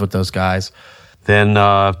friends with those guys. Then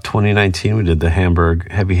 2019, we did the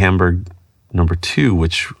Heavy Hamburg number 2,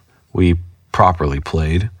 which we properly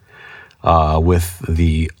played with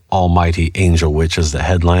the almighty Angel Witch as the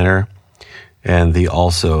headliner, and the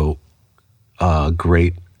also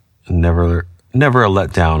great Never a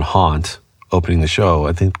Let Down Haunt opening the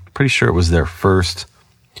show. Pretty sure it was their first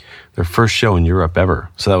their first show in Europe ever.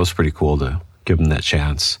 So that was pretty cool to give them that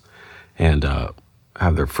chance and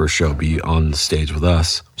have their first show be on the stage with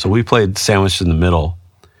us. So we played Sandwiched in the Middle.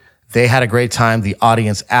 They had a great time. The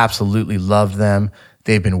audience absolutely loved them.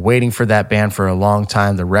 They've been waiting for that band for a long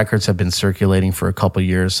time. The records have been circulating for a couple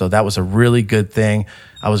years. So that was a really good thing.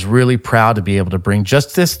 I was really proud to be able to bring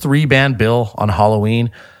just this 3-band bill on Halloween.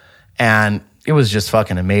 And it was just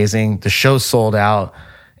fucking amazing. The show sold out,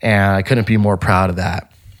 and I couldn't be more proud of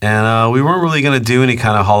that. And we weren't really going to do any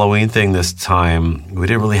kind of Halloween thing this time. We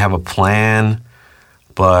didn't really have a plan.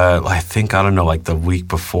 But I think, I don't know, like the week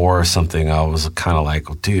before or something, I was kind of like,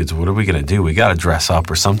 well, dudes, what are we going to do? We got to dress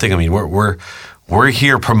up or something. I mean, we're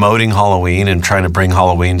here promoting Halloween and trying to bring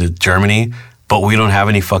Halloween to Germany, but we don't have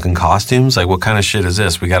any fucking costumes. Like, what kind of shit is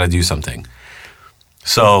this? We got to do something.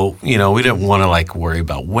 So, we didn't want to like worry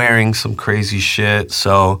about wearing some crazy shit.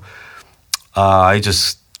 So I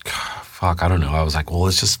just, I don't know. I was like, well,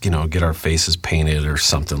 let's just, get our faces painted or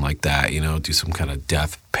something like that, do some kind of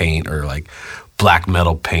death paint or like black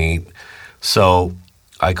metal paint. So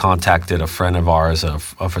I contacted a friend of ours, a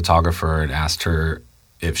photographer, and asked her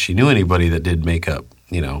if she knew anybody that did makeup,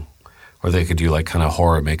 or they could do like kind of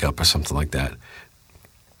horror makeup or something like that.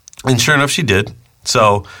 And sure enough, she did.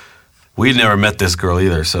 So we'd never met this girl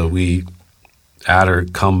either. So we had her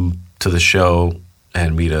come to the show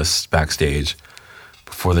and meet us backstage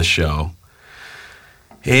before the show.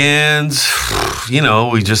 And,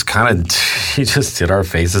 we just she just did our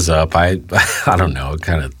faces up. I don't know,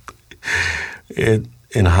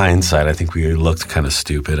 in hindsight, I think we looked kind of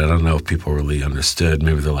stupid. I don't know if people really understood.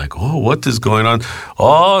 Maybe they're like, oh, what is going on?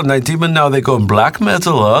 Oh, Night Demon, now they go in black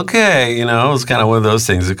metal. Okay. It was kind of one of those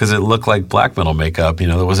things because it looked like black metal makeup.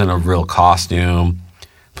 There wasn't a real costume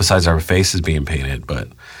besides our faces being painted. But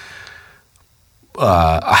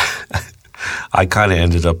I kind of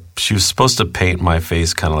ended up, she was supposed to paint my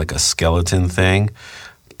face kind of like a skeleton thing,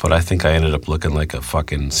 but I think I ended up looking like a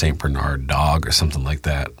fucking St. Bernard dog or something like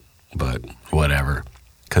that. But whatever.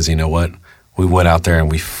 Because you know what? We went out there and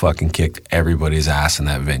we fucking kicked everybody's ass in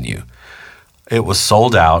that venue. It was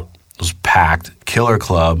sold out. It was packed. Killer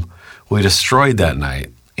club. We destroyed that night.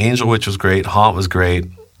 Angel Witch was great. Haunt was great.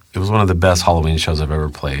 It was one of the best Halloween shows I've ever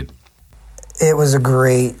played. It was a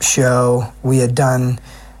great show. We had done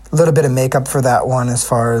a little bit of makeup for that one as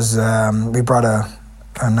far as we brought a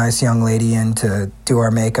nice young lady in to do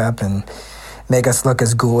our makeup and make us look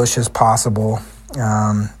as ghoulish as possible.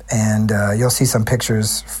 And you'll see some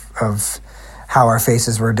pictures of how our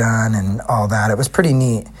faces were done and all that. It was pretty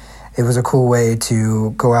neat. It was a cool way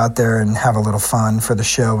to go out there and have a little fun for the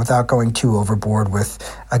show without going too overboard with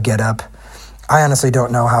a get-up. I honestly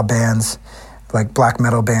don't know how bands, like black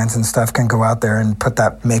metal bands and stuff, can go out there and put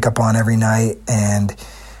that makeup on every night and,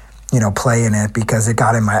 play in it, because it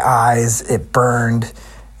got in my eyes, it burned,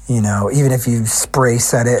 even if you spray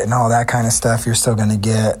set it and all that kind of stuff, you're still going to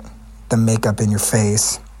get the makeup in your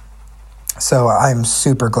face. So I'm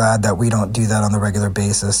super glad that we don't do that on the regular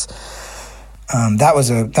basis. That was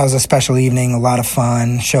a special evening, a lot of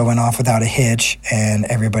fun, show went off without a hitch, and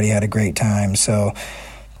everybody had a great time. So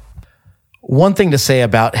one thing to say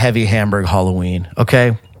about Heavy Hamburg Halloween,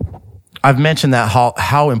 okay? I've mentioned that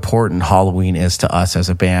how important Halloween is to us as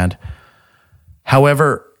a band.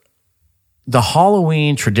 However, the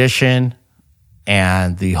Halloween tradition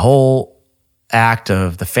and the whole act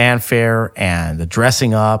of the fanfare and the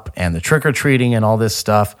dressing up and the trick-or-treating and all this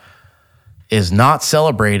stuff is not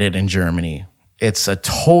celebrated in Germany. It's a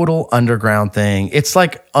total underground thing. It's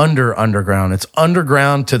like underground. It's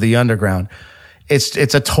underground to the underground. It's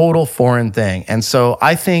a total foreign thing. And so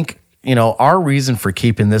I think, our reason for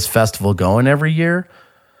keeping this festival going every year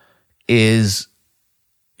is,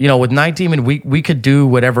 with Night Demon, we could do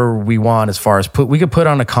whatever we want as far as we could put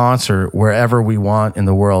on a concert wherever we want in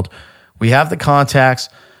the world. We have the contacts,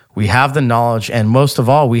 we have the knowledge, and most of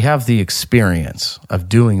all, we have the experience of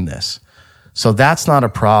doing this. So that's not a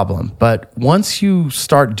problem. But once you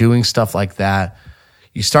start doing stuff like that,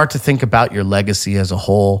 you start to think about your legacy as a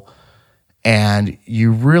whole, and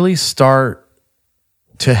you really start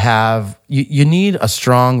to have, you need a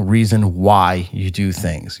strong reason why you do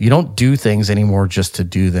things. You don't do things anymore just to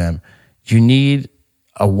do them. You need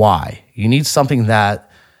a why. You need something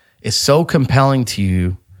that is so compelling to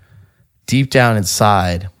you deep down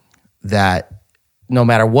inside that no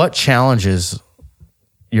matter what challenges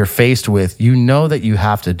you're faced with, you know that you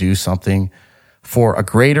have to do something for a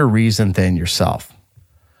greater reason than yourself.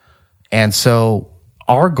 And so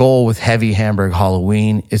our goal with Heavy Hamburg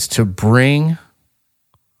Halloween is to bring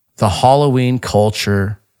the Halloween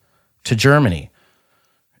culture to Germany.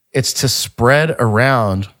 It's to spread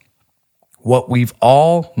around what we've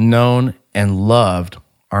all known and loved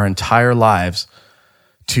our entire lives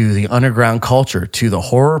to the underground culture, to the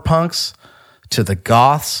horror punks, to the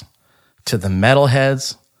goths, to the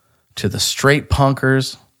metalheads, to the straight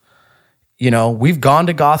punkers. You know, we've gone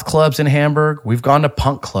to goth clubs in Hamburg. We've gone to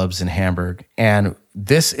punk clubs in Hamburg. And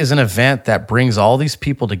this is an event that brings all these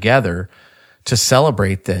people together to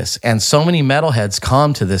celebrate this. And so many metalheads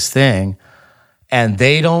come to this thing and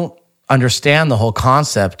they don't understand the whole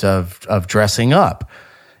concept of dressing up.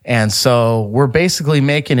 And so we're basically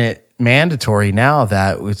making it mandatory now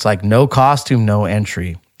that it's like no costume, no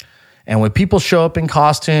entry. And when people show up in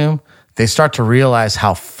costume, they start to realize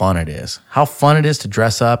how fun it is to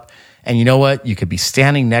dress up. And you know what? You could be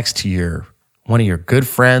standing next to one of your good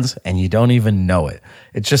friends and you don't even know it.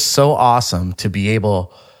 It's just so awesome to be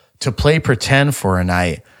able to play pretend for a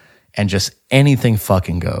night and just anything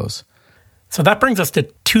fucking goes. So that brings us to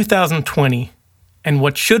 2020 and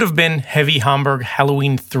what should have been Heavy Hamburg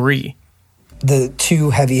Halloween 3. The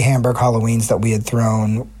 2 Heavy Hamburg Halloweens that we had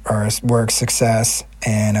thrown were a success,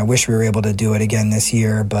 and I wish we were able to do it again this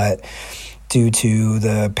year, but due to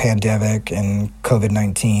the pandemic and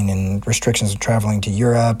COVID-19 and restrictions of traveling to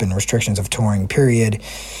Europe and restrictions of touring, period,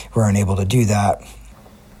 we're unable to do that.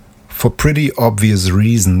 For pretty obvious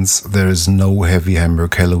reasons, there is no Heavy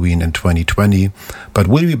Hamburg Halloween in 2020, but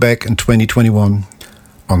we'll be back in 2021.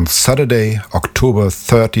 On Saturday, October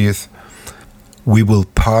 30th, we will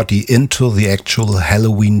party into the actual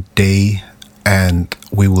Halloween day, and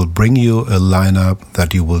we will bring you a lineup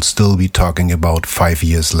that you will still be talking about 5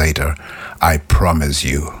 years later. I promise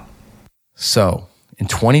you. So, in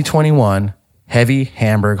 2021, Heavy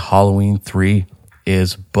Hamburg Halloween 3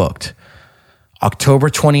 is booked. October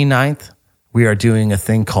 29th, we are doing a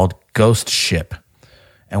thing called Ghost Ship.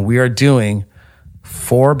 And we are doing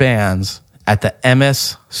 4 bands at the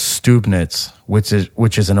MS Stubnitz,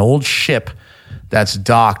 which is an old ship that's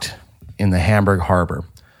docked in the Hamburg harbor.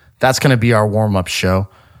 That's going to be our warm-up show.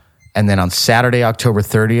 And then on Saturday, October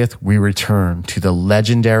 30th, we return to the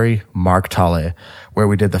legendary Markthalle, where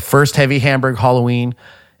we did the first Heavy Hamburg Halloween.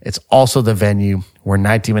 It's also the venue where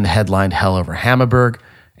Night Demon headlined Hell Over Hammerburg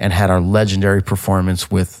and had our legendary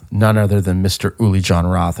performance with none other than Mr. Uli John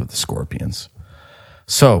Roth of the Scorpions.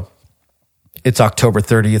 So, it's October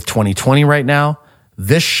 30th, 2020 right now.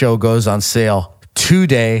 This show goes on sale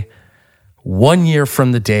today, 1 year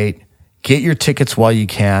from the date. Get your tickets while you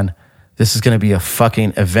can. This is going to be a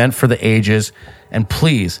fucking event for the ages. And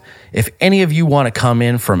please, if any of you want to come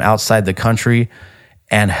in from outside the country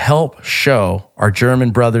and help show our German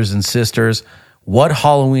brothers and sisters what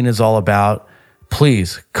Halloween is all about,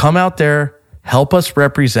 please come out there, help us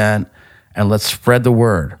represent, and let's spread the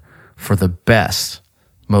word for the best,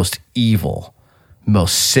 most evil,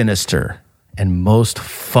 most sinister, and most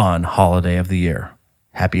fun holiday of the year.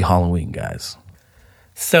 Happy Halloween, guys.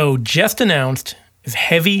 So just announced is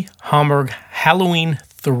Heavy Hamburg Halloween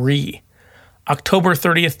 3, October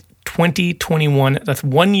 30th, 2021. That's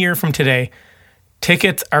 1 year from today.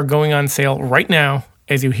 Tickets are going on sale right now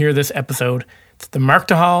as you hear this episode. It's the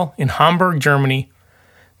Markthalle in Hamburg, Germany.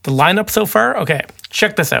 The lineup so far? Okay,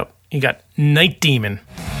 check this out. You got Night Demon.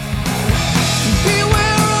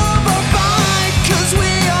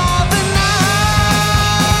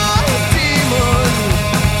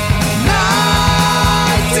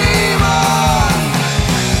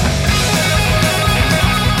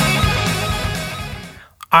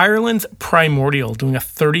 Ireland's Primordial doing a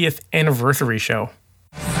 30th anniversary show.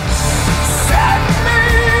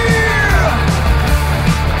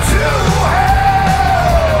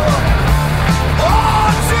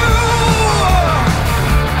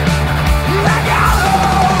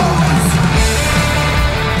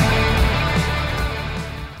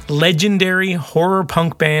 Legendary horror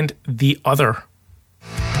punk band The Other.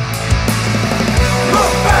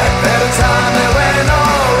 Look back at a time that went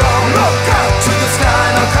all wrong. Look up to the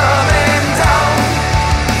sky, now coming down.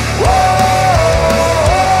 Whoa,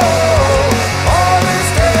 all is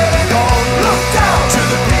dead and gone. Look down to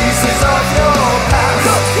the pieces of your past.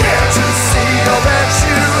 Look here to see all that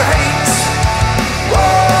you hate.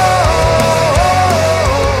 Whoa,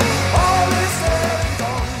 all is dead and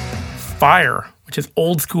gone. Fire, which is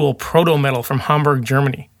old school proto metal from Hamburg,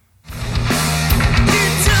 Germany.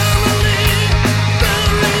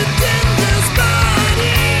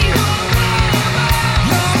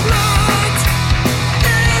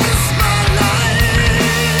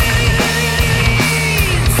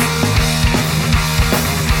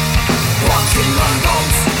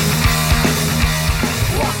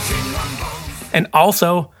 And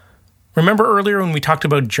also, remember earlier when we talked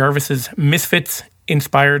about Jarvis's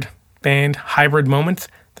Misfits-inspired band Hybrid Moments?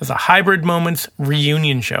 There's a Hybrid Moments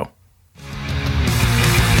reunion show.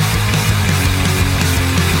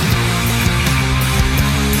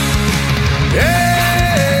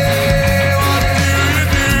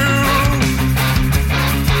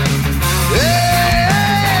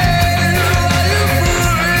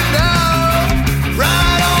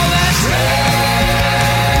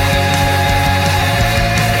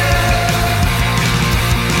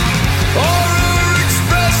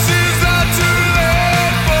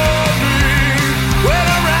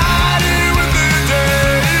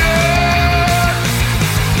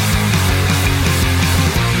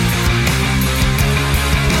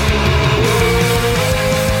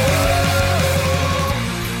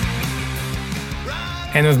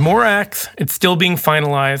 And there's more acts. It's still being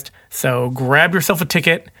finalized. So grab yourself a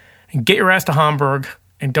ticket and get your ass to Hamburg.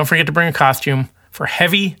 And don't forget to bring a costume for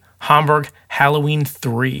Heavy Hamburg Halloween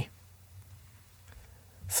 3.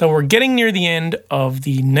 So we're getting near the end of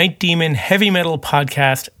the Night Demon Heavy Metal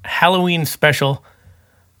Podcast Halloween special.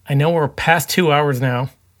 I know we're past 2 hours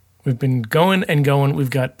now. We've been going and going.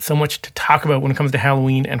 We've got so much to talk about when it comes to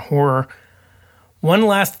Halloween and horror. One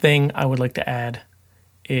last thing I would like to add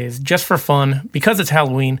is, just for fun, because it's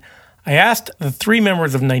Halloween, I asked the 3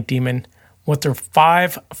 members of Night Demon what their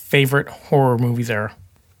 5 favorite horror movies are.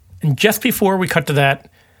 And just before we cut to that,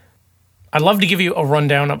 I'd love to give you a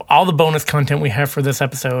rundown of all the bonus content we have for this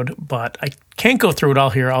episode, but I can't go through it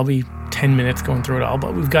all here. I'll be 10 minutes going through it all,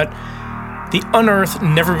 but we've got the unearthed,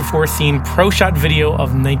 never-before-seen pro-shot video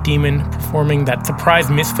of Night Demon performing that surprise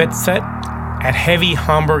Misfits set at Heavy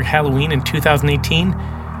Hamburg Halloween in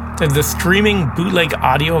 2018. There's the streaming bootleg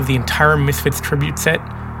audio of the entire Misfits tribute set.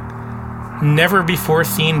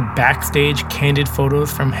 Never-before-seen backstage candid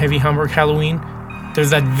photos from Heavy Hamburg Halloween.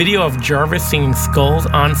 There's that video of Jarvis singing Skulls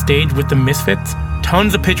on stage with the Misfits.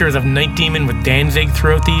 Tons of pictures of Night Demon with Danzig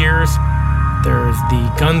throughout the years. There's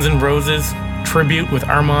the Guns N' Roses tribute with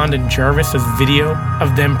Armand and Jarvis's video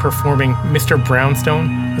of them performing Mr. Brownstone.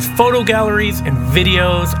 There's photo galleries and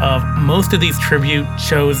videos of most of these tribute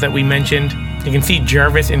shows that we mentioned. You can see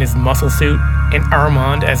Jarvis in his muscle suit and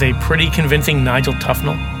Armand as a pretty convincing Nigel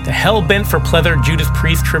Tufnell. The Hellbent for Pleather Judas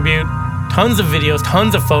Priest tribute. Tons of videos,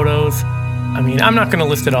 tons of photos. I mean, I'm not going to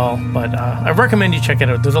list it all, but I recommend you check it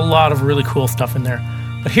out. There's a lot of really cool stuff in there.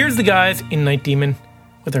 But here's the guys in Night Demon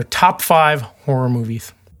with their top 5 horror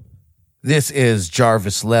movies. This is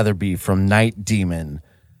Jarvis Leatherby from Night Demon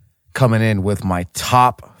coming in with my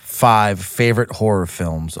top 5 favorite horror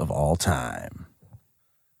films of all time.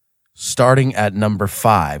 Starting at number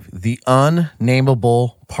 5, The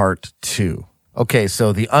Unnameable Part 2. Okay,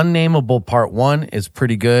 so The Unnameable Part 1 is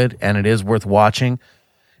pretty good, and it is worth watching.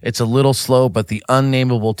 It's a little slow, but The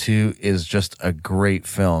Unnameable 2 is just a great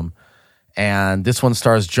film. And this one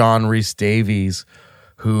stars John Rhys Davies,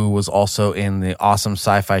 who was also in the awesome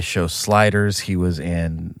sci-fi show Sliders. He was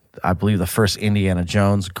in, I believe, the first Indiana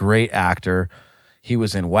Jones. Great actor. He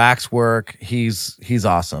was in Waxwork. He's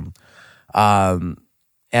awesome.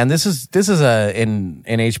 And this is an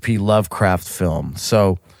H.P. Lovecraft film.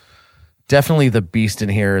 So definitely the beast in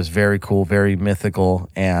here is very cool, very mythical,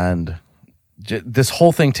 and this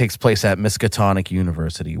whole thing takes place at Miskatonic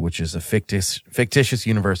University, which is a fictitious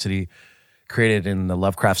university created in the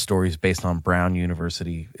Lovecraft stories based on Brown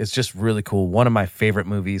University. It's just really cool. One of my favorite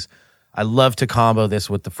movies. I love to combo this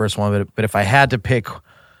with the first one, but if I had to pick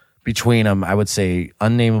between them, I would say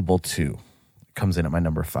Unnameable 2 comes in at my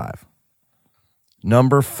number 5.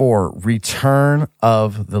 Number 4, Return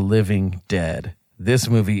of the Living Dead. This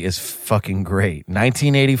movie is fucking great.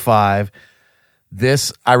 1985.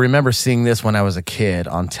 I remember seeing this when I was a kid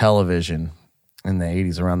on television in the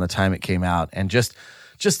 80s, around the time it came out. And just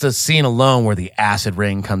the scene alone where the acid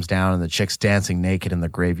rain comes down and the chick's dancing naked in the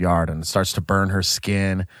graveyard and it starts to burn her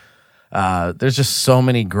skin. There's just so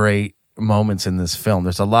many great moments in this film.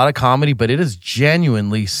 There's a lot of comedy, but it is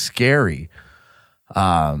genuinely scary.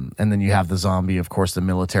 And then you have the zombie, of course, the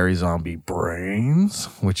military zombie Brains,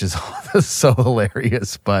 which is so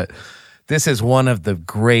hilarious. But this is one of the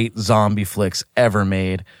great zombie flicks ever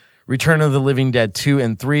made. Return of the Living Dead 2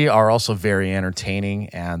 and 3 are also very entertaining,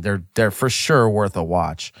 and they're for sure worth a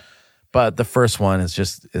watch. But the first one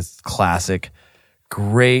is classic.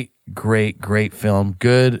 Great film.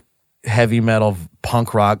 Good heavy metal,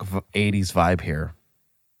 punk rock 80s vibe here.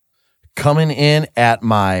 Coming in at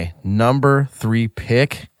my number 3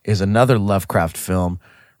 pick is another Lovecraft film,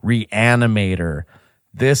 Reanimator.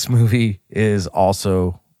 This movie is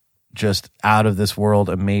also just out of this world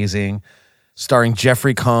amazing. Starring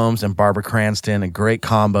Jeffrey Combs and Barbara Cranston, a great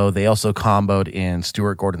combo. They also comboed in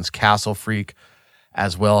Stuart Gordon's Castle Freak,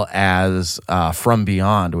 as well as From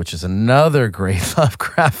Beyond, which is another great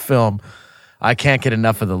Lovecraft film. I can't get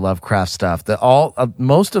enough of the Lovecraft stuff.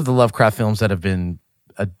 Most of the Lovecraft films that have been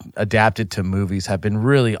adapted to movies have been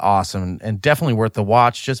really awesome and definitely worth the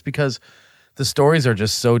watch, just because the stories are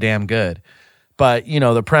just so damn good. But,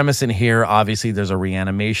 the premise in here, obviously there's a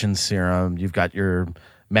reanimation serum. You've got your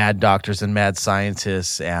mad doctors and mad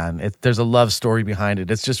scientists, and there's a love story behind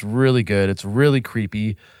it. It's just really good. It's really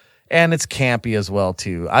creepy, and it's campy as well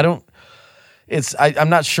too. I'm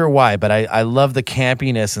not sure why, but I love the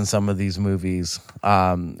campiness in some of these movies.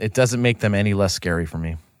 It doesn't make them any less scary for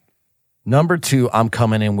me. Number 2, I'm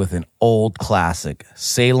coming in with an old classic,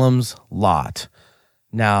 Salem's Lot.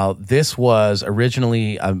 Now, this was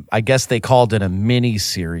originally, I guess they called it a mini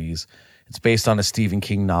series. It's based on a Stephen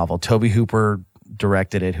King novel. Tobe Hooper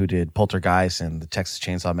directed it, who did Poltergeist and the Texas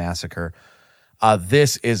Chainsaw Massacre.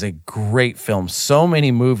 This is a great film. So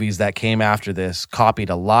many movies that came after this copied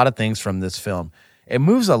a lot of things from this film. It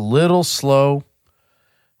moves a little slow,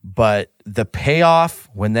 but the payoff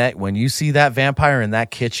when you see that vampire in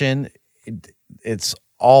that kitchen, it's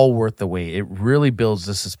all worth the wait. It really builds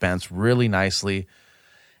the suspense really nicely.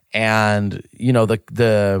 And you know,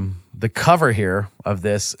 the cover here of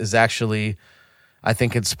this is actually, I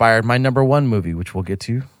think, inspired my number one movie, which we'll get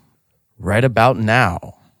to right about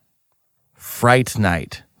now. Fright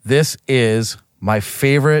Night. This is my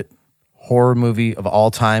favorite horror movie of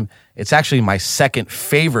all time. It's actually my second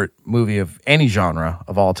favorite movie of any genre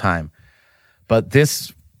of all time. But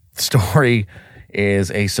this story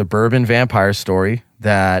is a suburban vampire story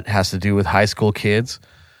that has to do with high school kids.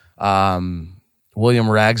 William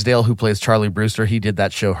Ragsdale, who plays Charlie Brewster, he did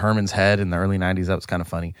that show Herman's Head in the early 90s. That was kind of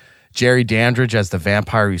funny. Jerry Dandridge as the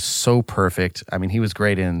vampire, he's so perfect. I mean, he was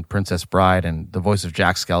great in Princess Bride and the voice of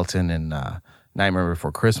Jack Skellington in Nightmare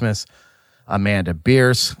Before Christmas. Amanda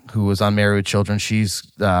Bierce, who was on Married with Children, she's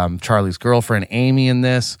Charlie's girlfriend, Amy, in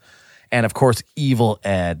this. And, of course, Evil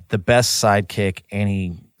Ed, the best sidekick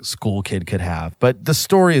any school kid could have. But the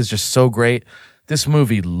story is just so great. This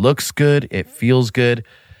movie looks good. It feels good.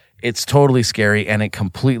 It's totally scary, and it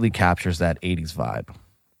completely captures that 80s vibe.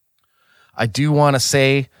 I do want to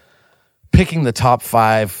say picking the top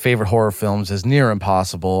 5 favorite horror films is near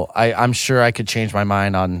impossible. I'm sure I could change my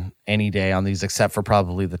mind on any day on these, except for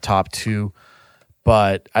probably the top 2.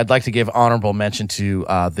 But I'd like to give honorable mention to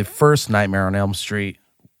the first Nightmare on Elm Street.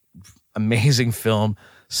 Amazing film,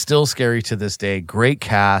 still scary to this day. Great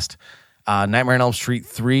cast. Nightmare on Elm Street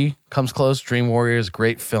 3 comes close. Dream Warriors,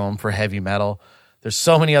 great film for heavy metal. There's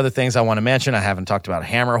so many other things I want to mention. I haven't talked about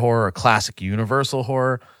Hammer horror or classic Universal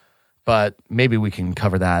horror, but maybe we can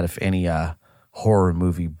cover that if any horror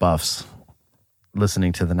movie buffs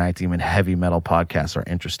listening to the Night Demon Heavy Metal podcast are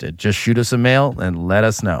interested. Just shoot us a mail and let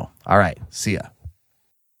us know. All right, see ya.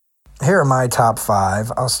 Here are my top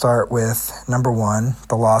 5. I'll start with number 1,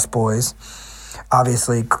 The Lost Boys.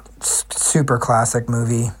 Obviously, super classic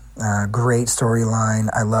movie. Great storyline.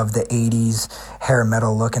 I love the 80s hair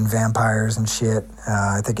metal looking vampires and shit.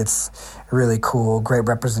 I think it's really cool. Great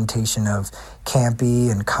representation of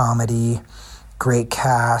campy and comedy. Great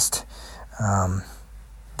cast.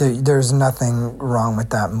 There's nothing wrong with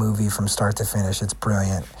that movie from start to finish. It's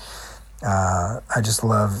brilliant. I just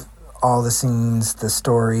love all the scenes, the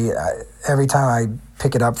story. Every time I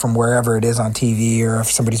pick it up from wherever it is on TV or if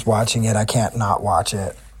somebody's watching it, I can't not watch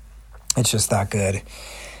it. It's just that good.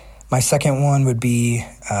 My second one would be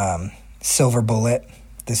Silver Bullet,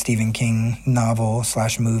 the Stephen King novel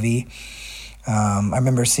 / movie. I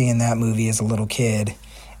remember seeing that movie as a little kid,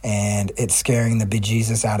 and it's scaring the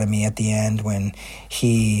bejesus out of me at the end when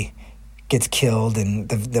he gets killed and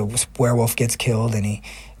the werewolf gets killed and he,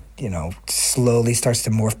 slowly starts to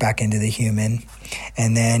morph back into the human.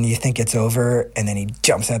 And then you think it's over, and then he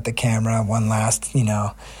jumps at the camera, one last,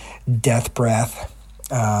 death breath.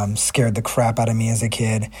 Scared the crap out of me as a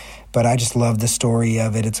kid, but I just love the story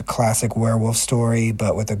of it. It's a classic werewolf story,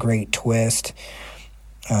 but with a great twist.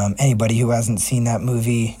 Anybody who hasn't seen that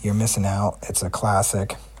movie, you're missing out. It's a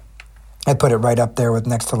classic. I put it right up there with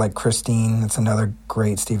next to like Christine. It's another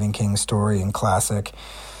great Stephen King story and classic.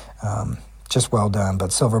 Just well done.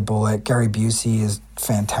 But Silver Bullet, Gary Busey is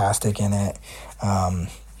fantastic in it.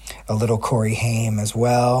 A little Corey Haim as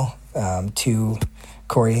well. 2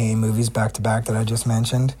 Corey Haim movies back to back that I just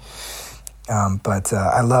mentioned. But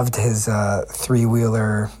I loved his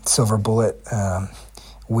 3-wheeler Silver Bullet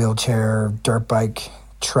wheelchair dirt bike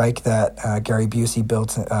trike that Gary Busey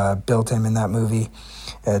built him in that movie.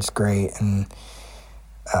 It's great. And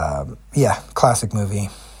classic movie.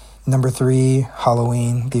 Number 3,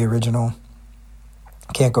 Halloween, the original.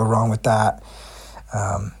 Can't go wrong with that.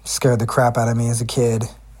 Scared the crap out of me as a kid.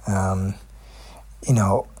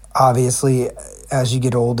 Obviously, as you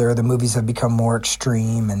get older, the movies have become more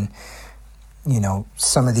extreme, and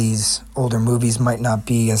some of these older movies might not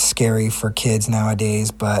be as scary for kids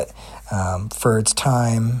nowadays, but for its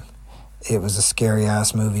time, it was a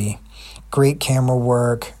scary-ass movie. Great camera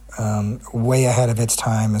work, way ahead of its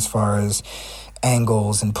time as far as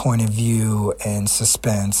angles and point of view and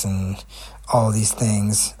suspense and all these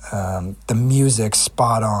things. The music,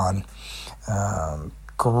 spot on.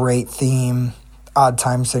 Great theme. Odd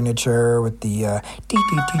time signature with the you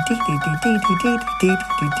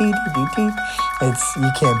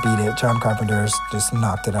can't beat it. John Carpenter's just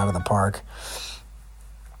knocked it out of the park.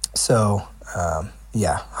 So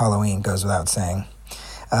Halloween goes without saying.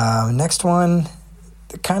 Next one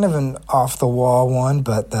kind of an off-the-wall one,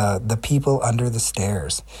 but the People Under the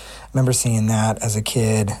Stairs. I remember seeing that as a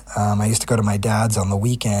kid. I used to go to my dad's on the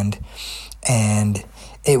weekend, and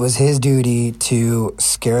it was his duty to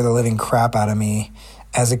scare the living crap out of me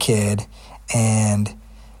as a kid. And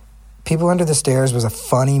People Under the Stairs was a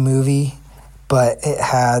funny movie, but it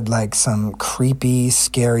had like some creepy,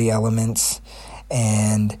 scary elements,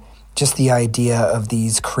 and just the idea of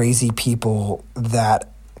these crazy people that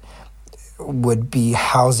would be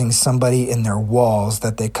housing somebody in their walls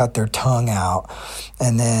that they cut their tongue out,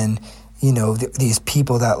 and then these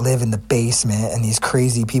people that live in the basement, and these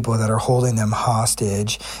crazy people that are holding them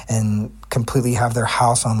hostage and completely have their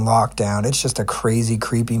house on lockdown. It's just a crazy,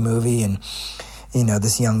 creepy movie. And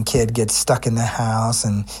this young kid gets stuck in the house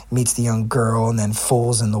and meets the young girl and then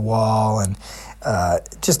falls in the wall, and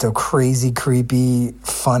just a crazy, creepy,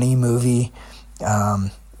 funny movie.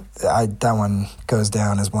 That one goes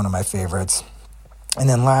down as one of my favorites. And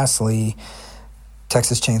then lastly,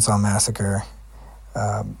 Texas Chainsaw Massacre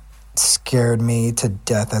scared me to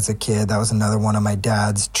death as a kid. That was another one of my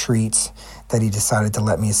dad's treats that he decided to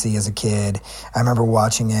let me see as a kid. I remember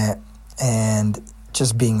watching it and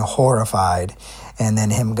just being horrified, and then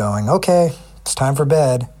him going, okay, it's time for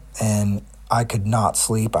bed. And I could not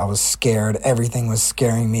sleep. I was scared. Everything was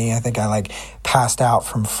scaring me. I think I passed out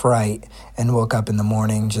from fright and woke up in the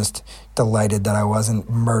morning just delighted that I wasn't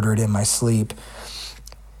murdered in my sleep.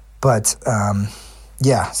 But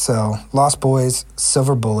so Lost Boys,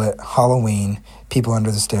 Silver Bullet, Halloween, People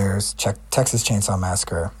Under the Stairs, Texas Chainsaw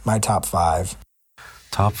Massacre, my top 5.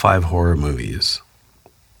 Top 5 horror movies.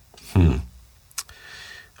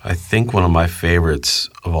 I think one of my favorites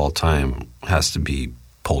of all time has to be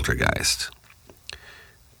Poltergeist.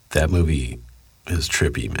 That movie is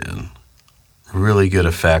trippy, man. Really good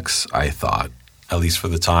effects, I thought, at least for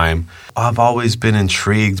the time. I've always been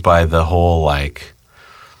intrigued by the whole,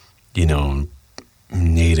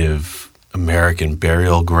 Native American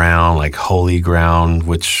burial ground, holy ground,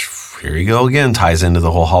 which, here you go again, ties into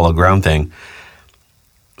the whole hollow ground thing.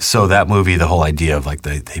 So that movie, the whole idea of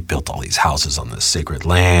they built all these houses on this sacred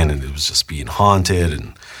land, and it was just being haunted,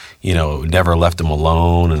 and never left them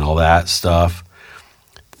alone and all that stuff.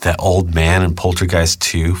 That old man in Poltergeist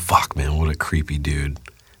 2, fuck man, what a creepy dude.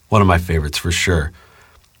 One of my favorites for sure.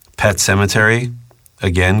 Pet Sematary,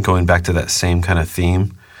 again, going back to that same kind of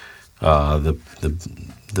theme. The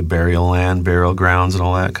burial land, burial grounds, and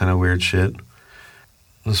all that kind of weird shit.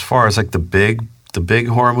 As far as the big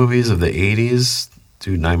horror movies of the 80s,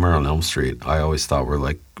 dude, Nightmare on Elm Street, I always thought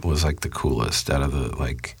was the coolest out of the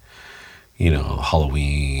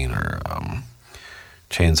Halloween or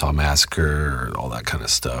Chainsaw Massacre or all that kind of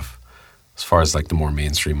stuff. As far as the more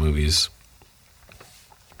mainstream movies.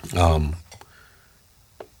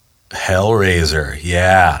 Hellraiser,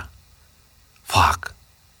 yeah. Fuck.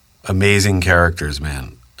 Amazing characters,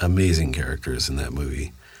 man. Amazing characters in that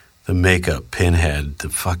movie. The makeup, Pinhead, the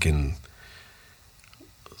fucking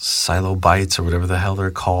Silobites or whatever the hell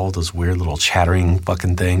they're called, those weird little chattering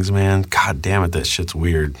fucking things, man. God damn it, that shit's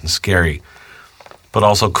weird and scary. But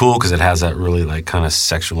also cool because it has that really kind of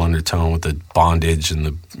sexual undertone with the bondage and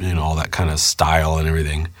the, all that kind of style and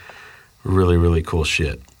everything. Really, really cool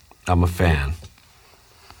shit. I'm a fan.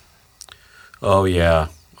 Oh, yeah.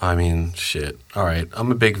 I mean, shit. All right.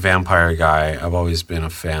 I'm a big vampire guy. I've always been a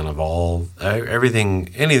fan of anything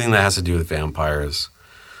that has to do with vampires.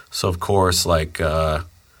 So, of course, I don't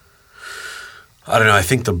know, I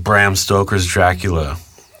think the Bram Stoker's Dracula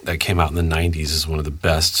that came out in the 90s is one of the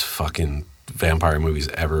best fucking vampire movies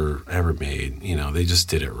ever made. They just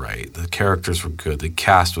did it right. The characters were good. The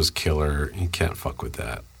cast was killer. You can't fuck with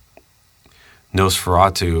that.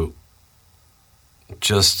 Nosferatu,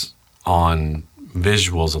 just on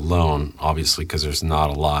visuals alone, obviously, because there's not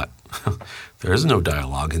a lot. There is no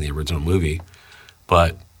dialogue in the original movie.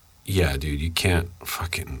 But, yeah, dude, you can't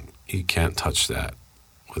touch that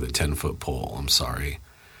with a 10-foot pole. I'm sorry.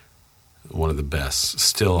 One of the best.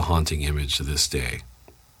 Still a haunting image to this day.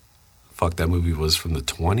 Fuck, that movie was from the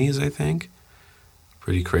 20s, I think.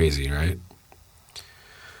 Pretty crazy, right?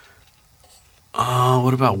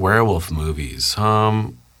 What about werewolf movies?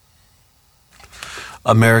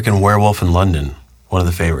 American Werewolf in London, one of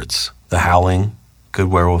the favorites. The Howling, good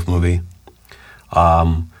werewolf movie.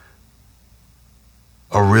 A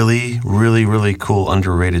really, really, really cool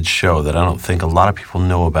underrated show that I don't think a lot of people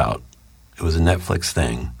know about. It was a Netflix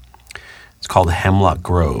thing. It's called Hemlock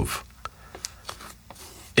Grove.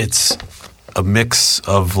 It's a mix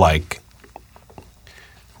of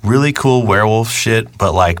really cool werewolf shit,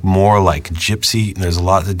 but more gypsy. There's a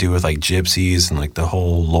lot to do with gypsies and the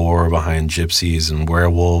whole lore behind gypsies and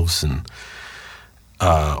werewolves and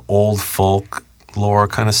old folk lore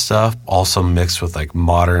kind of stuff, also mixed with like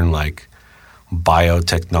modern like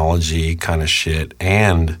biotechnology kind of shit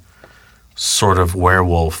and sort of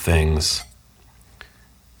werewolf things.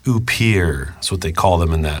 Upir is what they call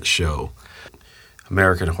them in that show.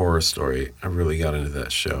 American Horror Story. I really got into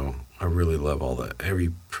that show. I really love all that.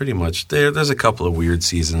 Pretty much there's a couple of weird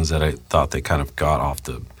seasons that I thought they kind of got off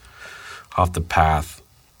the path,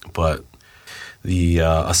 but the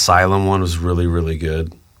Asylum one was really, really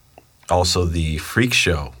good. Also the Freak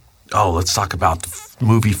Show. Oh, let's talk about the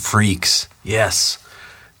movie Freaks. Yes.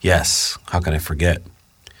 How can I forget?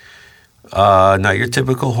 Not your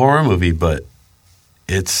typical horror movie, but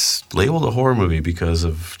it's labeled a horror movie because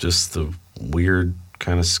of just the weird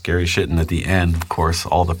kind of scary shit. And at the end, of course,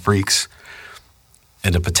 all the freaks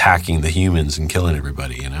end up attacking the humans and killing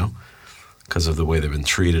everybody, you know, because of the way they've been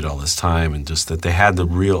treated all this time. And just that they had the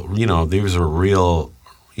real, you know, these were real,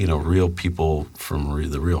 you know, real people from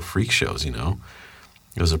the real freak shows, you know.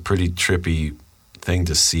 It was a pretty trippy thing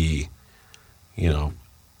to see, you know,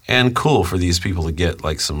 and cool for these people to get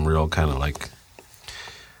like some real kind of like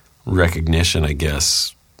recognition, I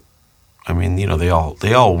guess. I mean, you know, they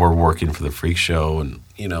all were working for the freak show and,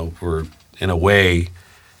 you know, were in a way,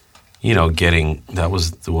 you know, that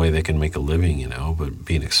was the way they can make a living, you know, but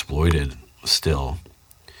being exploited still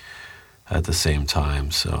at the same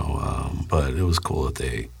time. So, but it was cool that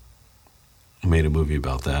they made a movie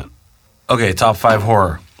about that. Okay, top 5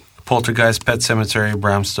 horror. Poltergeist, Pet Sematary,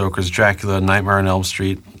 Bram Stoker's Dracula, Nightmare on Elm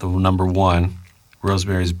Street, the number 1,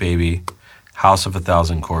 Rosemary's Baby, House of a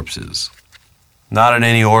Thousand Corpses. Not in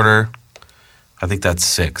any order. I think that's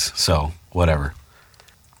 6, so whatever.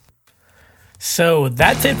 So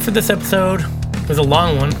that's it for this episode. It was a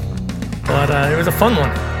long one, but it was a fun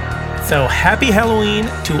one. So happy Halloween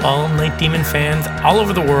to all Night Demon fans all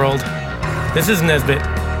over the world. This is Nesbitt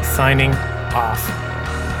signing off.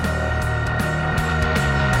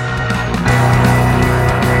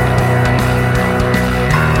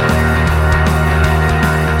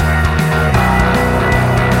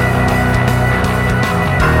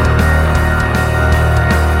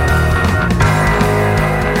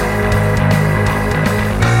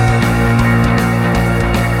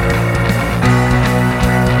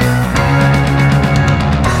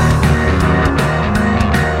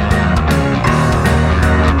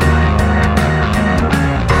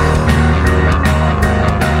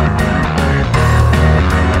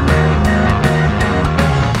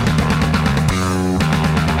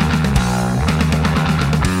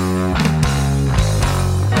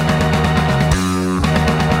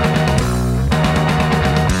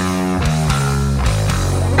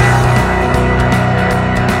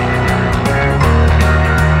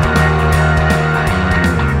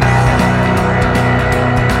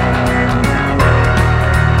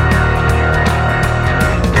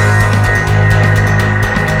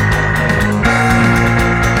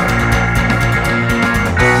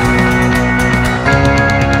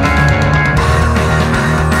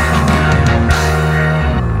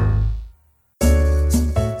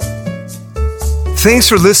 Thanks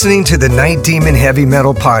for listening to the Night Demon Heavy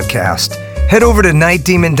Metal Podcast. Head over to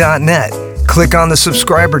nightdemon.net, click on the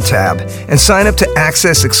subscriber tab, and sign up to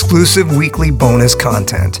access exclusive weekly bonus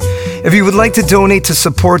content. If you would like to donate to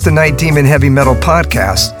support the Night Demon Heavy Metal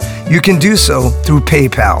Podcast, you can do so through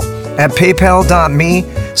PayPal at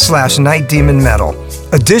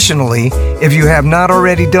paypal.me/nightdemonmetal. Additionally, if you have not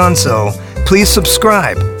already done so, please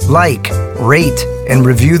subscribe, like, rate, and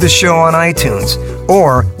review the show on iTunes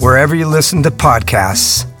or wherever you listen to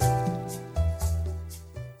podcasts.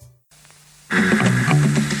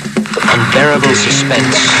 Unbearable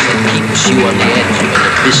suspense that keeps you on the edge of an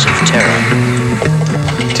abyss of terror.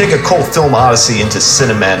 Take a cult film odyssey into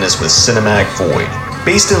Cinemadness with Cinematic Void.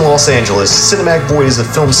 Based in Los Angeles, Cinematic Void is a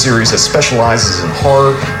film series that specializes in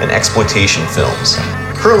horror and exploitation films.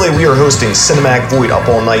 Currently, we are hosting Cinematic Void Up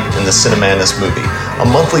All Night in the Cinemadness movie, a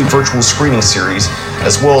monthly virtual screening series,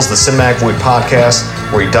 as well as the Cinematic Void podcast,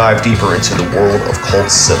 where we dive deeper into the world of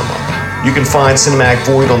cult cinema. You can find Cinematic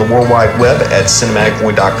Void on the World Wide Web at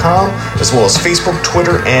cinematicvoid.com, as well as Facebook,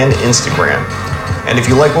 Twitter, and Instagram. And if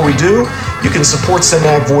you like what we do, you can support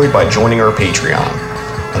Cinematic Void by joining our Patreon.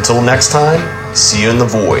 Until next time, see you in the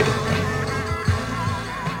void.